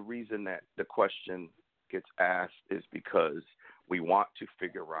think the reason that the question gets asked is because we want to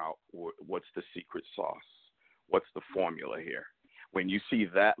figure out what's the secret sauce, what's the formula here. When you see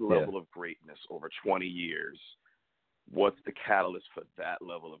that level of greatness over 20 years, what's the catalyst for that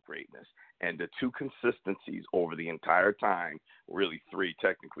level of greatness? And the two consistencies over the entire time, really three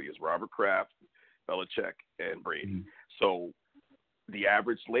technically, is Robert Kraft, Belichick, and Brady. Mm-hmm. So the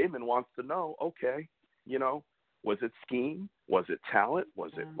average layman wants to know, okay, was it scheme? Was it talent?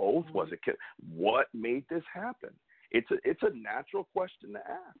 Was it both? Was it what made this happen? It's a natural question to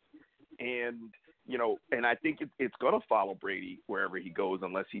ask, and and I think it's going to follow Brady wherever he goes,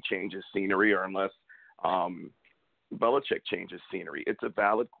 unless he changes scenery or unless Belichick changes scenery. It's a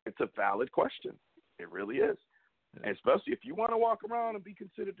valid question. It really is, and especially if you want to walk around and be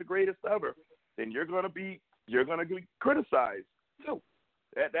considered the greatest ever, then you're going to be criticized too.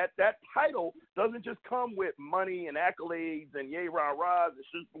 That title doesn't just come with money and accolades and yay rah rahs and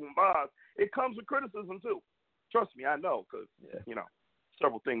shoots boom bahs. It comes with criticism too. Trust me, I know, because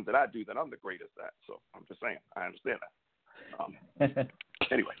several things that I do that I'm the greatest at. So I'm just saying, I understand that.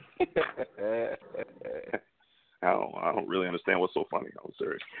 Anyway, I don't really understand what's so funny. I'm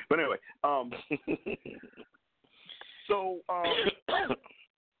serious, but anyway, so.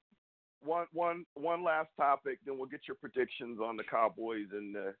 One last topic, then we'll get your predictions on the Cowboys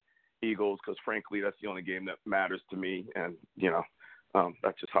and the Eagles, because frankly, that's the only game that matters to me, and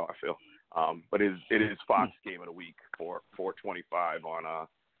that's just how I feel. But it is Fox game of the week for 4:25 on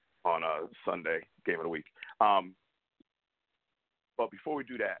a Sunday game of the week. But before we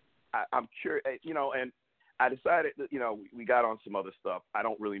do that, I'm curious, and I decided that, we got on some other stuff. I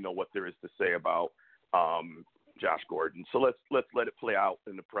don't really know what there is to say about Josh Gordon. So let's let it play out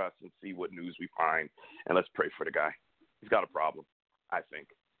in the press and see what news we find, and let's pray for the guy. He's got a problem, I think,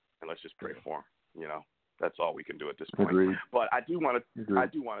 and let's just pray for him. That's all we can do at this point. Agreed. But I do want to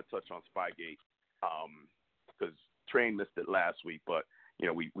touch on Spygate because Train missed it last week, but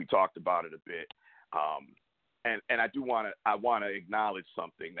we talked about it a bit. And I want to acknowledge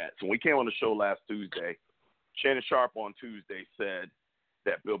something that when we came on the show last Tuesday, Shannon Sharp on Tuesday said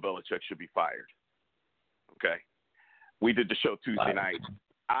that Bill Belichick should be fired. Okay, we did the show Tuesday night.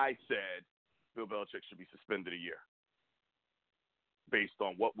 I said Bill Belichick should be suspended a year based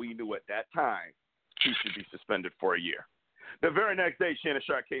on what we knew at that time. He should be suspended for a year. The very next day, Shannon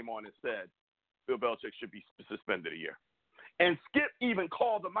Sharp came on and said Bill Belichick should be suspended a year. And Skip even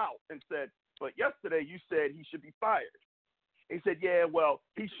called him out and said, but yesterday you said he should be fired. He said, yeah, well,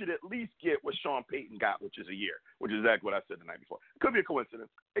 he should at least get what Sean Payton got, which is a year, which is exactly what I said the night before. Could be a coincidence.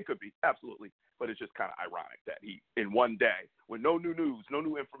 It could be, absolutely. But it's just kind of ironic that he, in one day, with no new news, no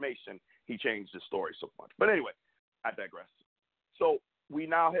new information, he changed the story so much. But anyway, I digress. So we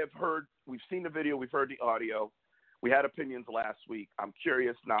now have heard, we've seen the video, we've heard the audio. We had opinions last week. I'm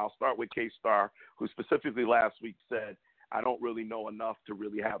curious now. I'll start with K-Star, who specifically last week said, I don't really know enough to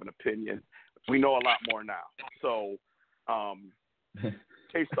really have an opinion. We know a lot more now. So,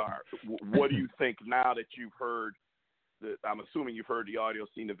 K-Star, what do you think now that you've heard, I'm assuming you've heard the audio,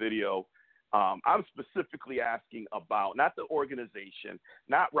 seen the video. I'm specifically asking about, not the organization,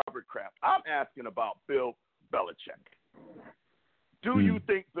 not Robert Kraft. I'm asking about Bill Belichick. Do you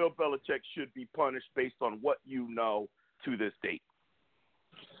think Bill Belichick should be punished based on what you know to this date?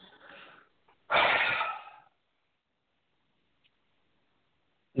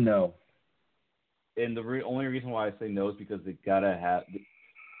 No. And the only reason why I say no is because they gotta have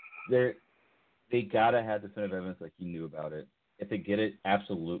definitive evidence that he knew about it. If they get it,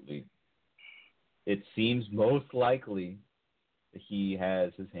 absolutely. It seems most likely that he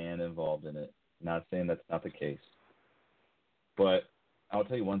has his hand involved in it. Not saying that's not the case. But I'll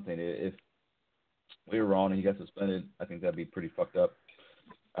tell you one thing. If we were wrong and he got suspended, I think that'd be pretty fucked up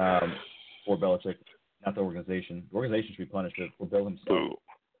for Belichick, not the organization. The organization should be punished, but for Bill himself,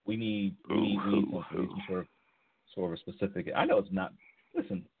 we need some sort of a specific. I know it's not.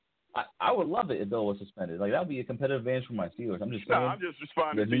 Listen, I would love it if Bill was suspended. Like, that would be a competitive advantage for my Steelers. I'm just saying. No, I'm just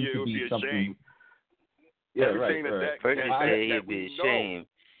responding to you. It would be a shame. Yeah, Everything right. First he said it'd be a know. shame,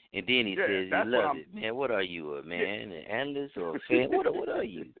 and then he says he loves it. Man, what are you, a man, an analyst, or a fan? What are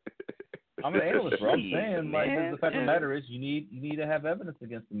you? I'm an analyst, bro. I'm saying, like, man. the fact of the matter is, you need to have evidence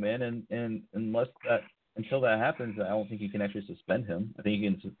against the man, and until that happens, I don't think you can actually suspend him. I think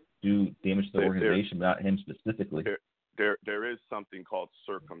you can do damage to the organization, but not him specifically. There is something called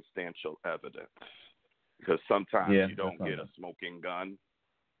circumstantial evidence, because sometimes you don't get a smoking gun.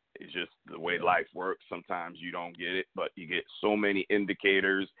 It's just the way life works. Sometimes you don't get it, but you get so many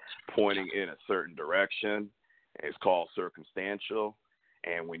indicators pointing in a certain direction. It's called circumstantial.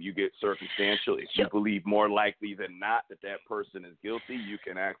 And when you get circumstantial, if you believe more likely than not that person is guilty, you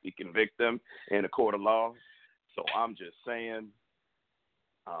can actually convict them in a court of law. So I'm just saying,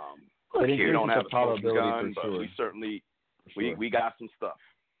 we don't have a smoking gun, but we certainly we got some stuff.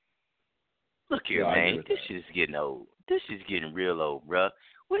 Look here, man. This shit is getting old. This is getting real old, bruh.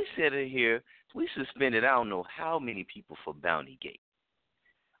 We sitting here, we suspended I don't know how many people for Bounty Gate.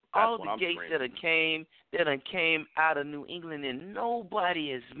 All the gates that came out of New England, and nobody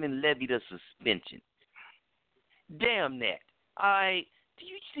has been levied a suspension. Damn that.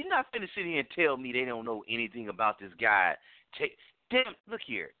 You're not finna sit here and tell me they don't know anything about this guy. Look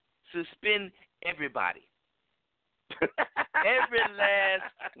here. Suspend everybody. Every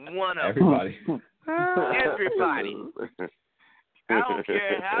last one of them. Everybody. I don't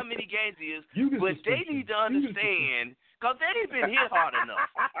care how many games it is, but they need to understand, because they ain't been hit hard enough.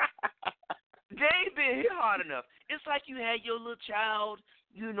 They ain't been hit hard enough. It's like you had your little child,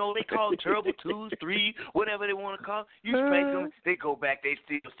 they call it terrible 2, 3, whatever they want to call it. You spank them, they go back, they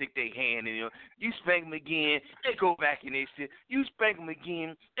still stick their hand in you. You spank them again, they go back and they still. You spank them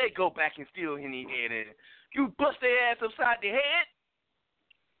again, they go back and still in their head. And you bust their ass upside their head.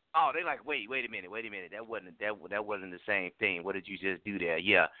 Oh, they like, wait a minute. That wasn't the same thing. What did you just do there?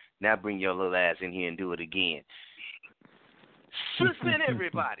 Yeah, now bring your little ass in here and do it again. Suspend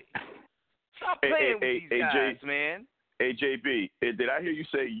everybody. Stop playing with these guys, man. AJB, did I hear you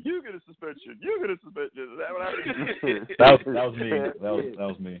say you get a suspension? You get a suspension. Is that what I heard? that was me. That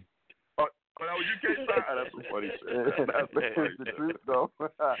was me. Oh, that was you, K-Star? That's some funny shit. That's the truth, though.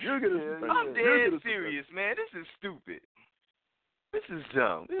 You get a suspension. I'm dead serious, man. This is stupid. This is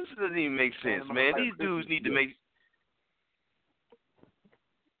dumb. This doesn't even make sense, man. These dudes need to make.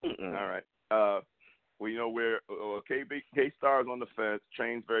 All right. Well, you know where K-Star's on the fence.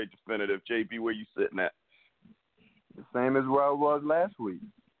 Train's very definitive. JB, where you sitting at? The same as where I was last week.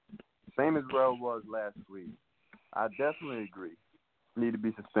 I definitely agree. Need to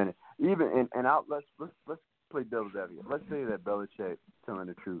be suspended. Even let's play devil's advocate. Let's say that Belichick telling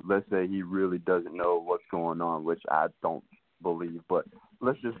the truth. Let's say he really doesn't know what's going on, which I don't believe. But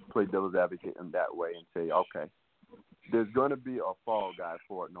let's just play devil's advocate in that way and say, okay, there's going to be a fall guy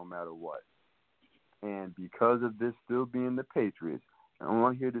for it no matter what. And because of this still being the Patriots, I don't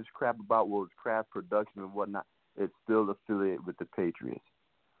want to hear this crap about craft production and whatnot. It's still affiliated with the Patriots.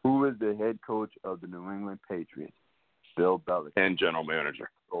 Who is the head coach of the New England Patriots? Bill Belichick. And general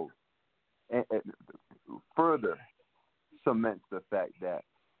manager. So, and further cements the fact that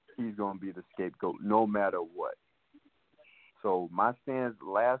he's going to be the scapegoat no matter what. So my stance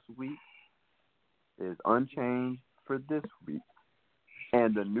last week is unchanged for this week.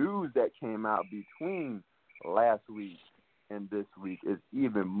 And the news that came out between last week and this week is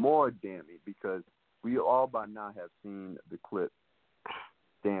even more damning because we all by now have seen the clip.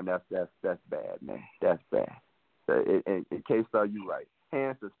 Damn, that's bad, man. That's bad. In K-Star, you're right.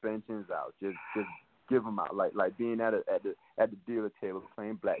 Hand suspensions out. Just give them out. Like being at the dealer table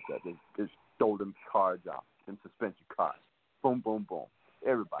playing blackjack. Just throw them cards out. Them suspension cards. Boom, boom, boom.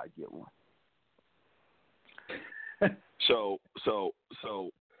 Everybody get one. So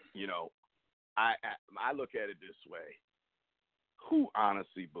you know, I look at it this way. Who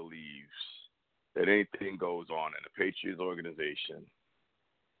honestly believes that anything goes on in the Patriots organization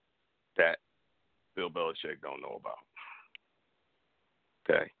that Bill Belichick don't know about?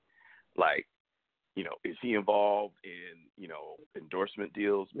 Okay. Like, you know, is he involved in, you know, endorsement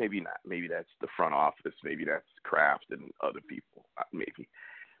deals? Maybe not. Maybe that's the front office. Maybe that's Kraft and other people. Maybe.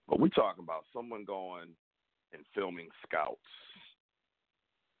 But we're talking about someone going and filming scouts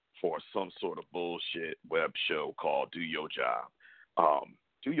for some sort of bullshit web show called Do Your Job.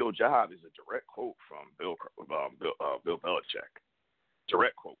 Do Your Job is a direct quote from Bill Belichick.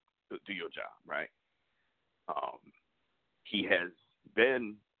 Direct quote, Do Your Job, right? He has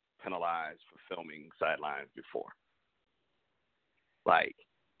been penalized for filming sidelines before. Like,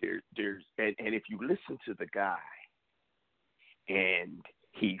 there's and if you listen to the guy and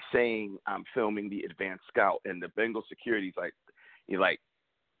he's saying, I'm filming the advanced scout, and the Bengal security's like,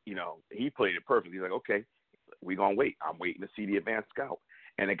 you know, he played it perfectly. He's like, okay, we're going to wait. I'm waiting to see the advanced scout.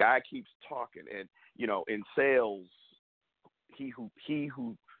 And the guy keeps talking. And, you know, in sales, he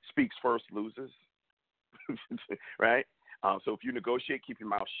who speaks first loses, right? So if you negotiate, keep your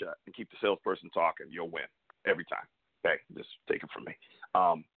mouth shut and keep the salesperson talking, you'll win every time. Okay, just take it from me.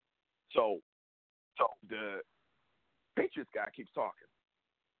 So the Patriots guy keeps talking.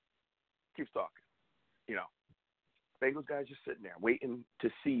 You know, Bengals guy's just sitting there waiting to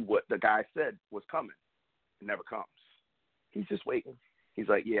see what the guy said was coming. It never comes. He's just waiting. He's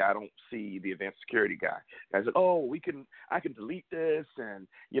like, yeah, I don't see the advanced security guy. Guy said, oh, I can delete this, and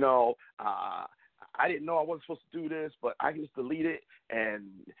you know, I didn't know I wasn't supposed to do this, but I can just delete it, and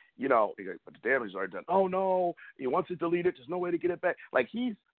you know, but the damage is already done. Oh no, once it's deleted, there's no way to get it back. Like,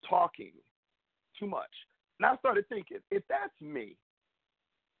 he's talking too much. And I started thinking, if that's me,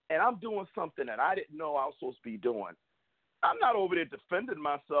 and I'm doing something that I didn't know I was supposed to be doing, I'm not over there defending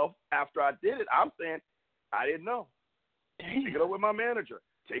myself after I did it. I'm saying, I didn't know. Take it up with my manager.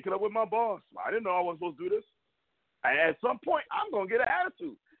 Take it up with my boss. I didn't know I wasn't supposed to do this. And at some point, I'm going to get an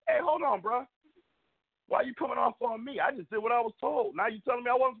attitude. Hey, hold on, bro. Why are you coming off on me? I just did what I was told. Now you telling me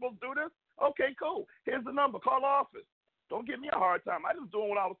I wasn't supposed to do this? Okay, cool. Here's the number. Call the office. Don't give me a hard time. I just doing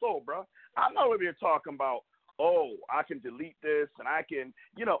what I was told, bro. I'm not over here talking about, oh, I can delete this and I can,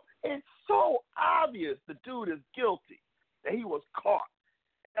 you know, it's so obvious the dude is guilty that he was caught.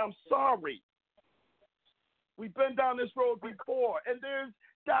 I'm sorry. We've been down this road before, and there's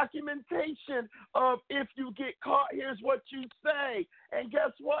documentation of if you get caught, here's what you say. And guess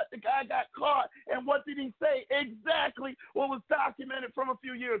what? The guy got caught, and what did he say? Exactly what was documented from a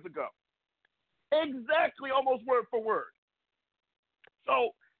few years ago. Exactly, almost word for word.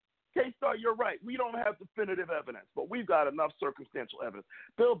 So, K-Star, you're right. We don't have definitive evidence, but we've got enough circumstantial evidence.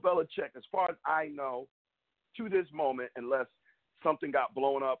 Bill Belichick, as far as I know, to this moment, unless something got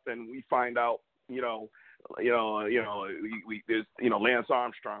blown up and we find out, there's Lance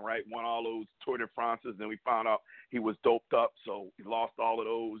Armstrong, right? Won all those Tour de France's, and we found out he was doped up, so he lost all of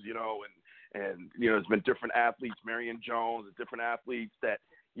those, and there's been different athletes, Marion Jones, and different athletes that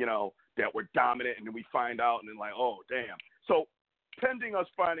were dominant, and then we find out, and then like, oh damn. So pending us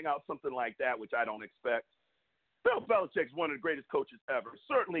finding out something like that, which I don't expect, Bill Belichick's one of the greatest coaches ever.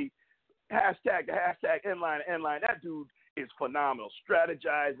 Certainly, hashtag inline. That dude is phenomenal.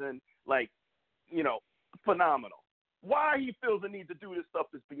 Strategizing, phenomenal. Why he feels the need to do this stuff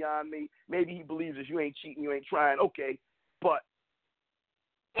is beyond me. Maybe he believes that you ain't cheating, you ain't trying. Okay, but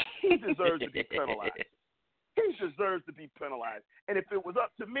he deserves to be penalized. He deserves to be penalized. And if it was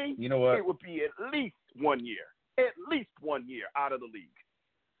up to me, you know what? It would be at least 1 year. At least 1 year out of the league.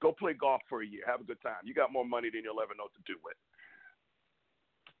 Go play golf for a year. Have a good time. You got more money than you'll ever know what to do with.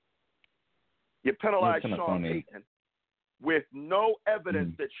 You penalized Sean Payton with no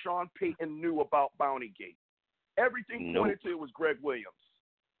evidence that Sean Payton knew about Bountygate. Everything pointed to it was Greg Williams.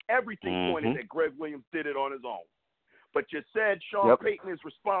 Everything pointed that Greg Williams did it on his own. But you said Sean Payton is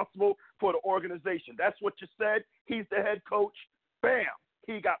responsible for the organization. That's what you said. He's the head coach. Bam.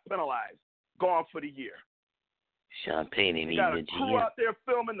 He got penalized. Gone for the year. Sean Payton ain't you got even a crew out there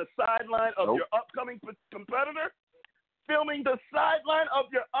filming the sideline of your upcoming competitor? Filming the sideline of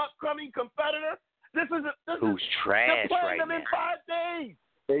your upcoming competitor? Who's trash you're playing right them now. in 5 days.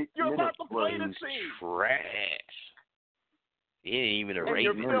 You're about to play the team. Trash. He ain't even a Ravens.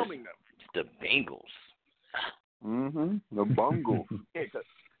 You're filming them. The Bengals. The Bungles.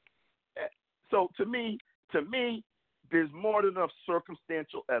 So to me, there's more than enough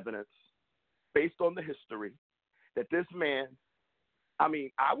circumstantial evidence based on the history that this man, I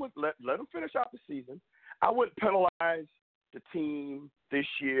would let him finish out the season. I wouldn't penalize the team this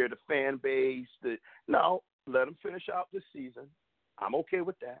year, the fan base. No, let him finish out this season. I'm okay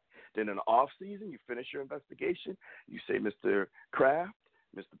with that. Then in the off season, you finish your investigation. You say, Mr. Kraft,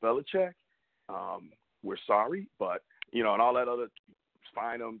 Mr. Belichick, we're sorry, but, and all that other,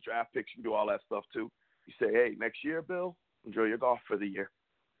 fine them, draft picks, you can do all that stuff too. You say, hey, next year, Bill, enjoy your golf for the year.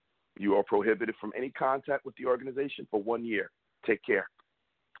 You are prohibited from any contact with the organization for 1 year. Take care.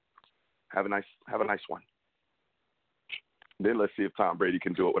 Have a nice one. Then let's see if Tom Brady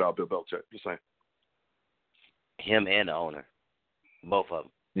can do it without Bill Belichick. Just saying. Him and the owner. Both of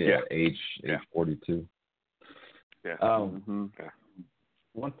them. Yeah. Age 42. Yeah.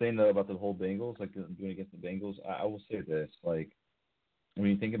 One thing, though, about the whole Bengals, doing against the Bengals, I will say this. When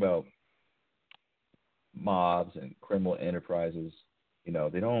you think about mobs and criminal enterprises,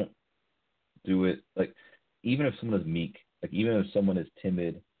 they don't do it, even if someone is meek, even if someone is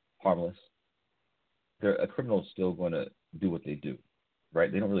timid, harmless, a criminal is still going to do what they do,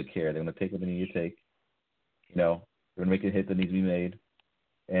 right? They don't really care. They're going to take what they need to take. They're going to make a hit that needs to be made,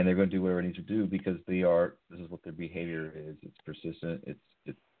 and they're going to do whatever it needs to do because this is what their behavior is. It's persistent. It's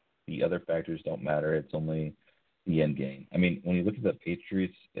the other factors don't matter. It's only the end game. When you look at the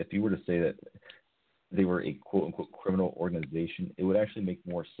Patriots, if you were to say that they were a quote-unquote criminal organization, it would actually make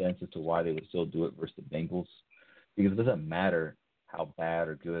more sense as to why they would still do it versus the Bengals, because it doesn't matter how bad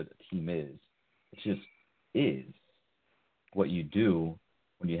or good a team is. It just is what you do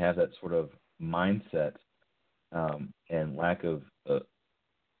when you have that sort of mindset and lack of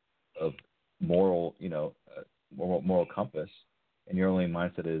moral, moral compass, and your only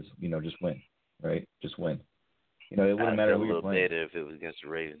mindset is, just win, right? Just win. It wouldn't matter who you're playing. Better if it was against the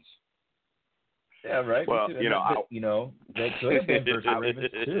Ravens. Yeah, right. Well, that could have been versus the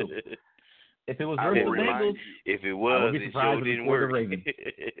Ravens too. If it was versus the Bengals, if it was, it sure didn't work.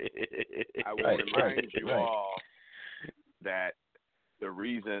 I will remind you all that the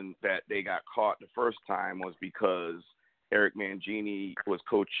reason that they got caught the first time was because Eric Mangini was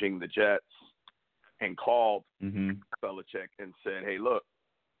coaching the Jets and called Belichick and said, hey, look,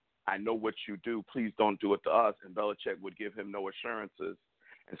 I know what you do. Please don't do it to us. And Belichick would give him no assurances.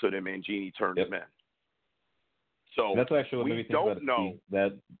 And so then Mangini turned him in. So that's actually what made me think about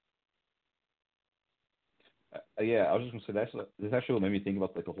it. I was just going to say that's actually what made me think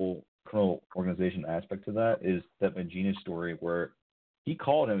about the whole criminal organization aspect to that is that Mangini's story where he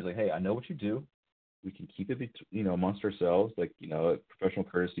called him. He's like, hey, I know what you do. We can keep it, amongst ourselves, professional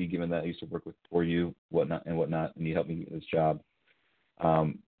courtesy, given that I used to work for you, whatnot, and you helped me get this job.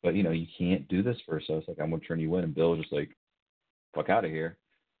 But, you can't do this for us. So it's I'm going to turn you in. And Bill was just fuck out of here.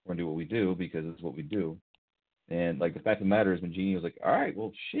 We're going to do what we do because it's what we do. And, the fact of the matter is Mangini was all right,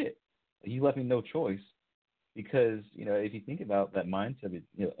 well, shit. He left me no choice because, if you think about that mindset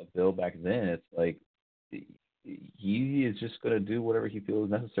of Bill back then, it's he is just going to do whatever he feels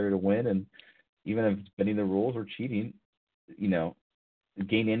necessary to win. And even if it's bending the rules or cheating,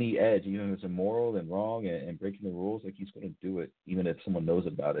 gain any edge, even if it's immoral and wrong and breaking the rules, he's going to do it, even if someone knows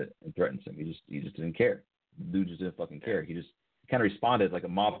about it and threatens him. He just didn't care. The dude just didn't fucking care. He just kind of responded like a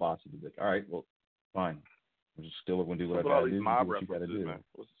mob boss. He'd be like, all right, well, fine. We're just still going to do what I got to do. Mob references, man.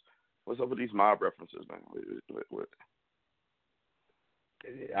 What's up with these mob references, man? What?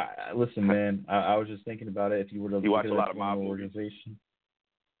 Listen, man, I was just thinking about it. If you were to watch look a at lot of mob movies. organization,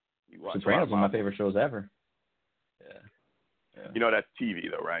 You watch a lot Sopranos of is one of mob my favorite shows ever. Yeah. You know that's TV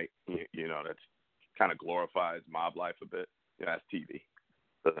though, right? You know that's kind of glorifies mob life a bit. Yeah, that's TV.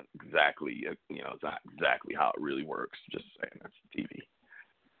 Doesn't exactly, it's not exactly how it really works. Just saying, that's TV.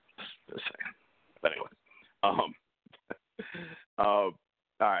 Just saying. But anyway, all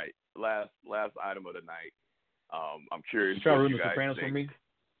right. Last item of the night. I'm curious. You trying to ruin you the guys Sopranos think. for me?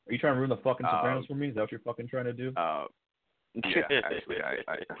 Are you trying to ruin the fucking Sopranos for me? Is that what you're fucking trying to do? Yeah, actually, I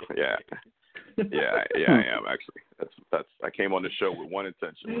am actually. That's. I came on the show with one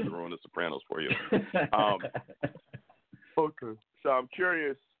intention, was to ruin the Sopranos for you. Okay. So I'm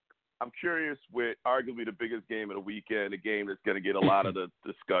curious with arguably the biggest game of the weekend, a game that's going to get a lot of the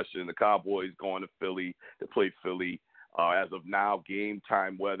discussion. The Cowboys going to Philly to play Philly. As of now, game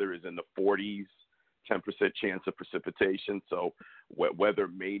time weather is in the 40s, 10% chance of precipitation. So weather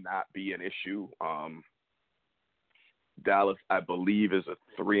may not be an issue. Dallas, I believe, is a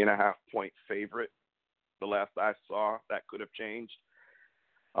 3.5-point favorite. The last I saw, that could have changed.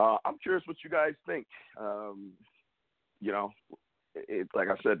 I'm curious what you guys think. Like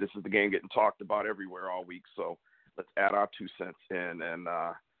I said, this is the game getting talked about everywhere all week. So let's add our 2 cents in, and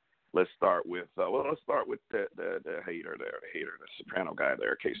let's start with the hater there, the Soprano guy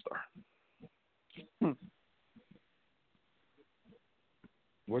there, K-Star.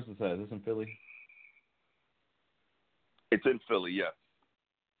 Where's this at? Is this in Philly? It's in Philly, yes.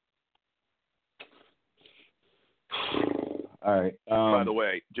 All right. By the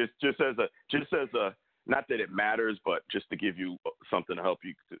way, just as a not that it matters, but just to give you something to help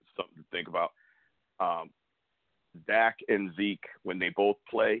you, something to think about. Dak and Zeke, when they both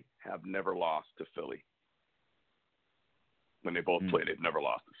play, have never lost to Philly. When they both play, they've never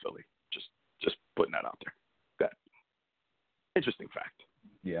lost to Philly. Just putting that out there. That interesting fact.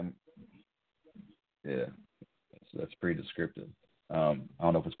 Yeah. That's pretty descriptive. I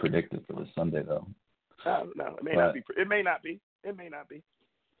don't know if it's predictive for this Sunday though. No, it may not be. It may not be.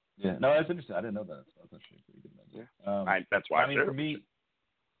 Yeah, no, that's interesting. I didn't know that. So that's actually pretty good. Yeah, that's why. For me,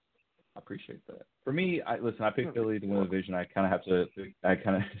 I appreciate that. For me, I picked Philly to win the division. I kind of have to.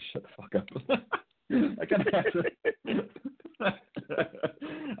 Shut the fuck up. I kind of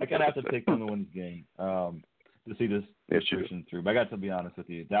have to take them to win this game to see this pushing through. But I got to be honest with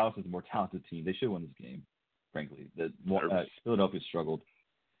you, Dallas is a more talented team. They should win this game. Frankly, Philadelphia struggled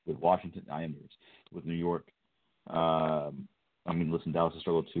with Washington Islanders, with New York. Dallas has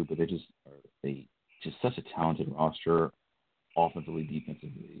struggled too, but they just such a talented roster, offensively,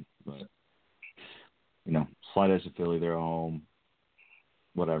 defensively. But slight edge to Philly, they're home.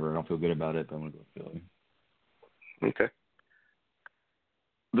 Whatever, I don't feel good about it, but I'm gonna go with Philly. Okay.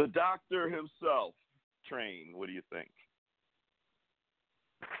 The doctor himself, Train. What do you think?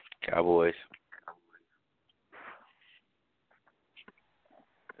 Cowboys.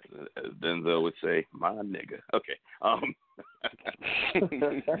 As Denzel would say, my nigga. Okay. I'm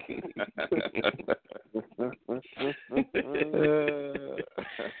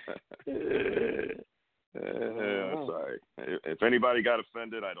sorry. If anybody got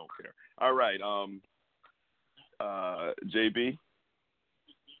offended, I don't care. All right. JB?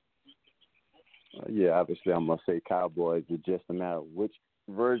 Yeah, obviously I'm going to say Cowboys. It's just a matter of which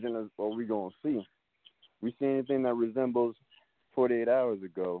version are we going to see. We see anything that resembles 48 hours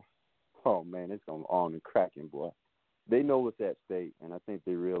ago, oh, man, it's going on and cracking, boy. They know what's at stake, and I think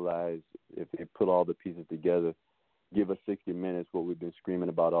they realize if they put all the pieces together, give us 60 minutes, what we've been screaming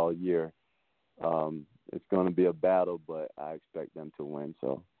about all year, it's going to be a battle, but I expect them to win.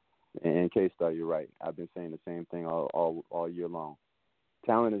 So, in K-Star, you're right. I've been saying the same thing all year long.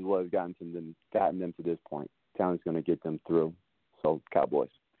 Talent is what has gotten them to this point. Talent's going to get them through. So, Cowboys.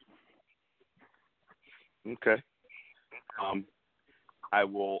 Okay. I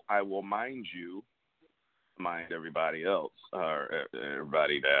will mind everybody else, or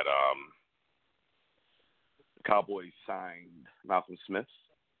everybody that the Cowboys signed Malcolm Smith.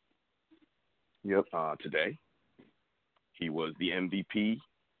 Yep. Today. He was the MVP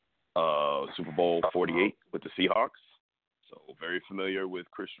of Super Bowl 48 with the Seahawks. So very familiar with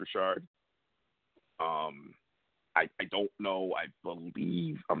Chris Richard. I don't know. I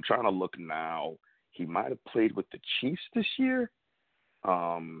believe I'm trying to look now. He might have played with the Chiefs this year.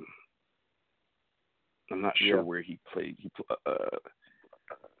 I'm not sure where he played.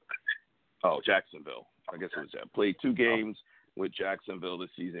 Jacksonville. I guess it was that. Played 2 games with Jacksonville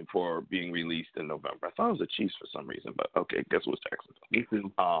this season before being released in November. I thought it was the Chiefs for some reason, but okay, guess it was Jacksonville.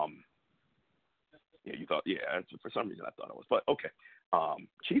 Yeah, you thought, for some reason I thought it was, but okay.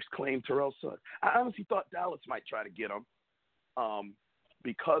 Chiefs claimed Terrell Suggs. I honestly thought Dallas might try to get him.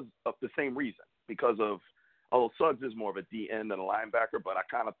 because of the same reason. Because of, although Suggs is more of a DN than a linebacker, but I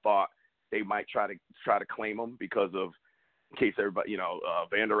kind of thought they might try to claim him because of, in case everybody,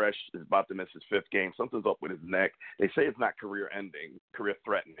 Van Der Esch is about to miss his 5th game. Something's up with his neck. They say it's not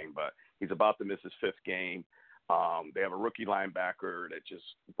career-threatening, but he's about to miss his 5th game. They have a rookie linebacker that just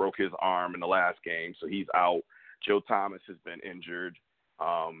broke his arm in the last game, so he's out. Joe Thomas has been injured.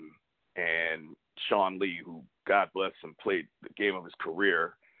 And Sean Lee, who, God bless him, played the game of his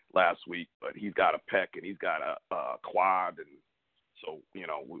career last week, but he's got a pec and he's got a quad, and so,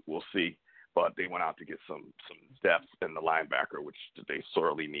 we'll see. But they went out to get some depth in the linebacker, which they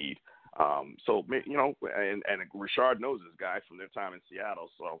sorely need. So, and Richard knows this guy from their time in Seattle,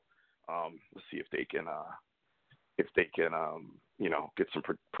 so let's see if they can get some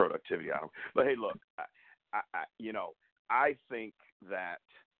productivity out of him. But hey, look, I think that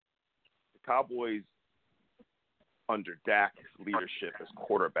the Cowboys under Dak's leadership as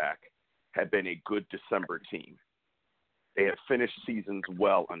quarterback had been a good December team. They have finished seasons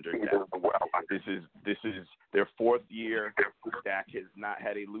well under Dak. This is their 4th year. Dak has not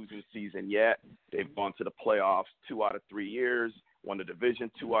had a losing season yet. They've gone to the playoffs 2 out of 3 years, won the division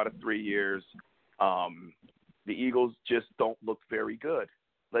 2 out of 3 years. The Eagles just don't look very good.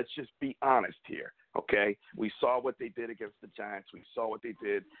 Let's just be honest here, okay? We saw what they did against the Giants. We saw what they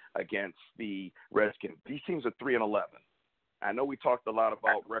did against the Redskins. These teams are 3-11. I know we talked a lot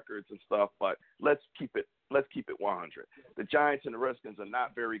about records and stuff, but let's keep it 100. The Giants and the Redskins are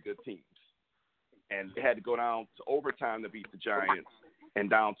not very good teams, and they had to go down to overtime to beat the Giants and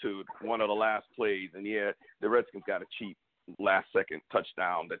down to one of the last plays. And yeah, the Redskins got a cheap last-second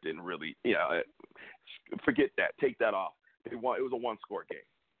touchdown that didn't really, forget that. Take that off. It was a one-score game,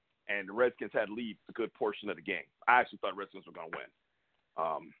 and the Redskins had to lead a good portion of the game. I actually thought the Redskins were going to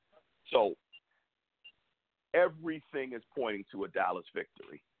win. So everything is pointing to a Dallas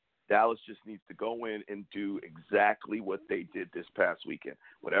victory. Dallas just needs to go in and do exactly what they did this past weekend.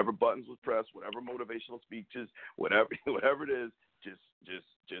 Whatever buttons was pressed, whatever motivational speeches, whatever it is, just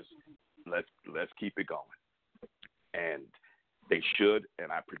let's keep it going. And they should,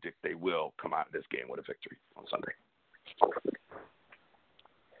 and I predict they will come out of this game with a victory on Sunday.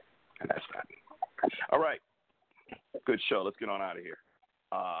 And that's that. All right. Good show. Let's get on out of here.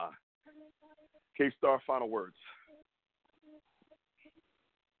 K-Star, final words.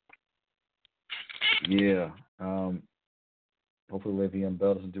 Yeah. Hopefully Le'Veon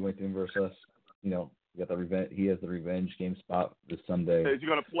Bell doesn't do anything versus us. He got the revenge. He has the revenge game spot this Sunday. Is he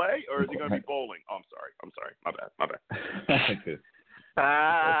going to play or is he going to be bowling? Oh, I'm sorry. My bad. Good.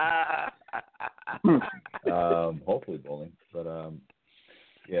 Hopefully bowling, but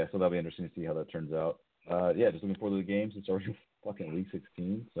yeah. So that'll be interesting to see how that turns out. Yeah, just looking forward to the games. It's already fucking week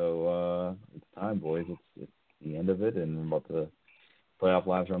 16, so it's time, boys. It's the end of it, and we're about to playoff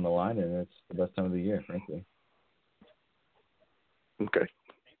lives are on the line, and it's the best time of the year, frankly. Okay.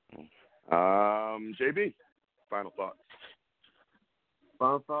 JB, final thoughts.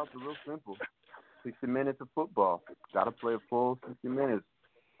 Final thoughts are real simple. 60 minutes of football. Got to play a full 60 minutes.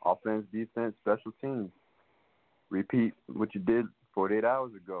 Offense, defense, special teams. Repeat what you did 48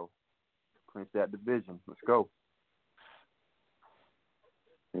 hours ago. Clinch that division. Let's go.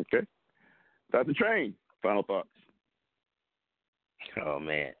 Okay. Dr. Train, final thoughts. Oh,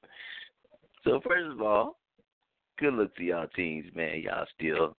 man. So, first of all, good luck to y'all teams, man.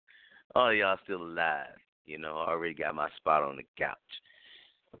 All y'all still alive. I already got my spot on the couch.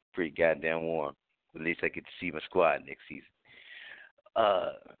 Pretty goddamn warm. At least I get to see my squad next season.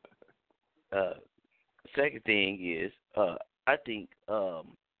 Second thing is, I think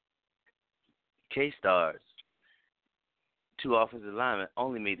K-Star's 2 offensive linemen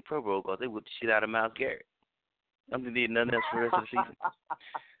only made the Pro Bowl because they whipped the shit out of Myles Garrett. I'm going to need nothing else for the rest of the season.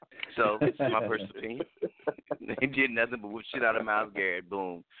 So, this is my personal opinion. They did nothing but whip shit out of Myles Garrett.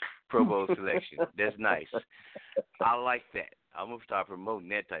 Boom. Pro Bowl selection. That's nice. I like that. I'm going to start promoting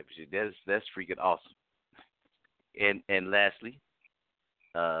that type of shit. That's freaking awesome. And lastly,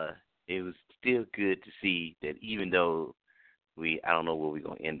 it was still good to see that even though I don't know where we're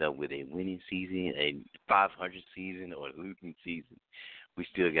going to end up with a winning season, a 500 season, or a losing season, we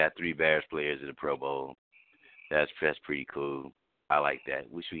still got 3 Bears players in the Pro Bowl. That's pretty cool. I like that.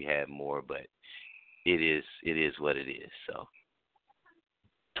 Wish we had more, but it is what it is. So,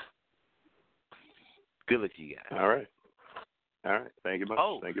 good luck to you guys. All right. Thank you much.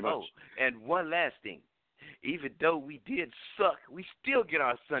 Thank you much. Oh, and one last thing. Even though we did suck, we still get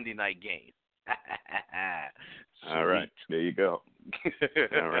our Sunday night game. All right. There you go.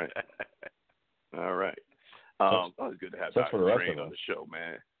 All right. Always good to have Dr. Train on the show,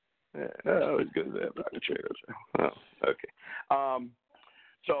 man. Yeah, always good to have Dr. Train on the show. Oh, okay.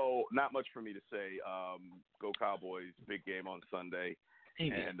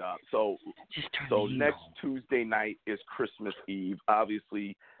 And so next Tuesday night is Christmas Eve.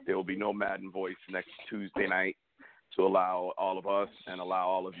 Obviously, there will be no Madden Voice next Tuesday night to allow all of us and allow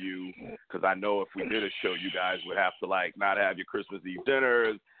all of you, because I know if we did a show, you guys would have to, like, not have your Christmas Eve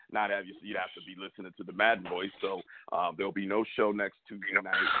dinners, you'd have to be listening to the Madden Voice. So there'll be no show next Tuesday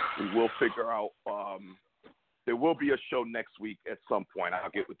night. We will figure out there will be a show next week at some point.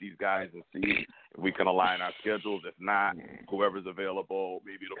 I'll get with these guys and see if we can align our schedules. If not, whoever's available,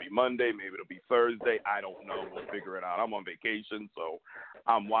 maybe it'll be Monday, maybe it'll be Thursday. I don't know. We'll figure it out. I'm on vacation, so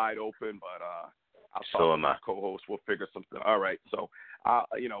I'm wide open, but I'll talk to my co-host. We'll figure something. All right. So,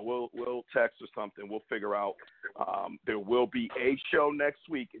 we'll text or something. We'll figure out. There will be a show next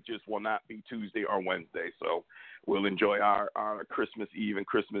week. It just will not be Tuesday or Wednesday. So we'll enjoy our Christmas Eve and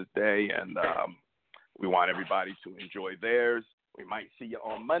Christmas Day, and we want everybody to enjoy theirs. We might see you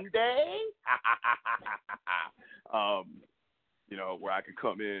on Monday, where I can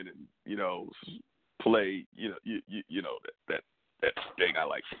come in and, play, that thing I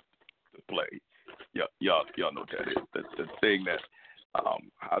like to play. Y'all know what that is. That's the thing that,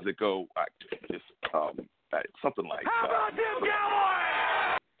 how's it go? Something like, How about them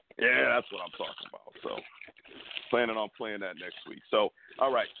Cowboys? Yeah, that's what I'm talking about. So planning on playing that next week. So,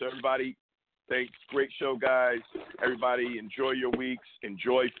 all right. So everybody, thanks. Great show, guys. Everybody, enjoy your weeks.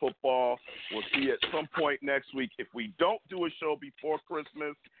 Enjoy football. We'll see you at some point next week. If we don't do a show before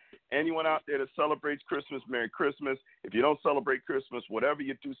Christmas, anyone out there that celebrates Christmas, Merry Christmas. If you don't celebrate Christmas, whatever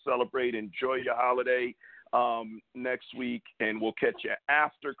you do celebrate, enjoy your holiday next week, and we'll catch you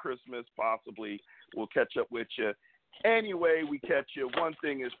after Christmas, possibly. We'll catch up with you. Anyway, we catch you. One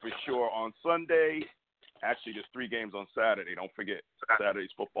thing is for sure, on Sunday, actually there's 3 games on Saturday. Don't forget, Saturday's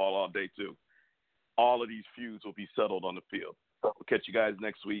football all day too. All of these feuds will be settled on the field. We'll catch you guys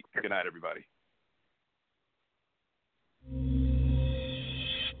next week. Good night, everybody.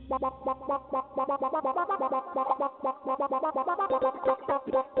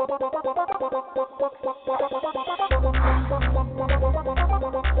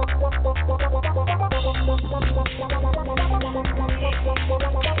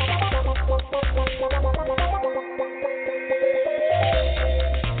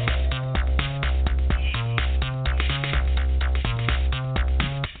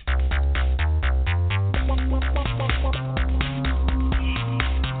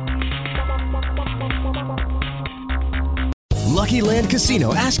 Lucky Land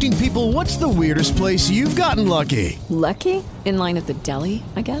Casino, asking people, what's the weirdest place you've gotten lucky? Lucky? In line at the deli,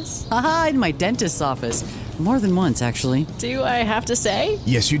 I guess? Aha, in my dentist's office. More than once, actually. Do I have to say?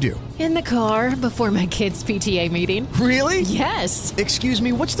 Yes, you do. In the car before my kids' PTA meeting. Really? Yes. Excuse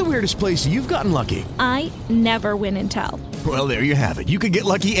me, what's the weirdest place you've gotten lucky? I never win and tell. Well, there you have it. You can get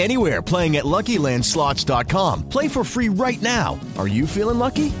lucky anywhere, playing at LuckyLandSlots.com. Play for free right now. Are you feeling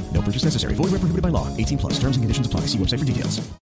lucky? No purchase necessary. Void where prohibited by law. 18+. Terms and conditions apply. See website for details.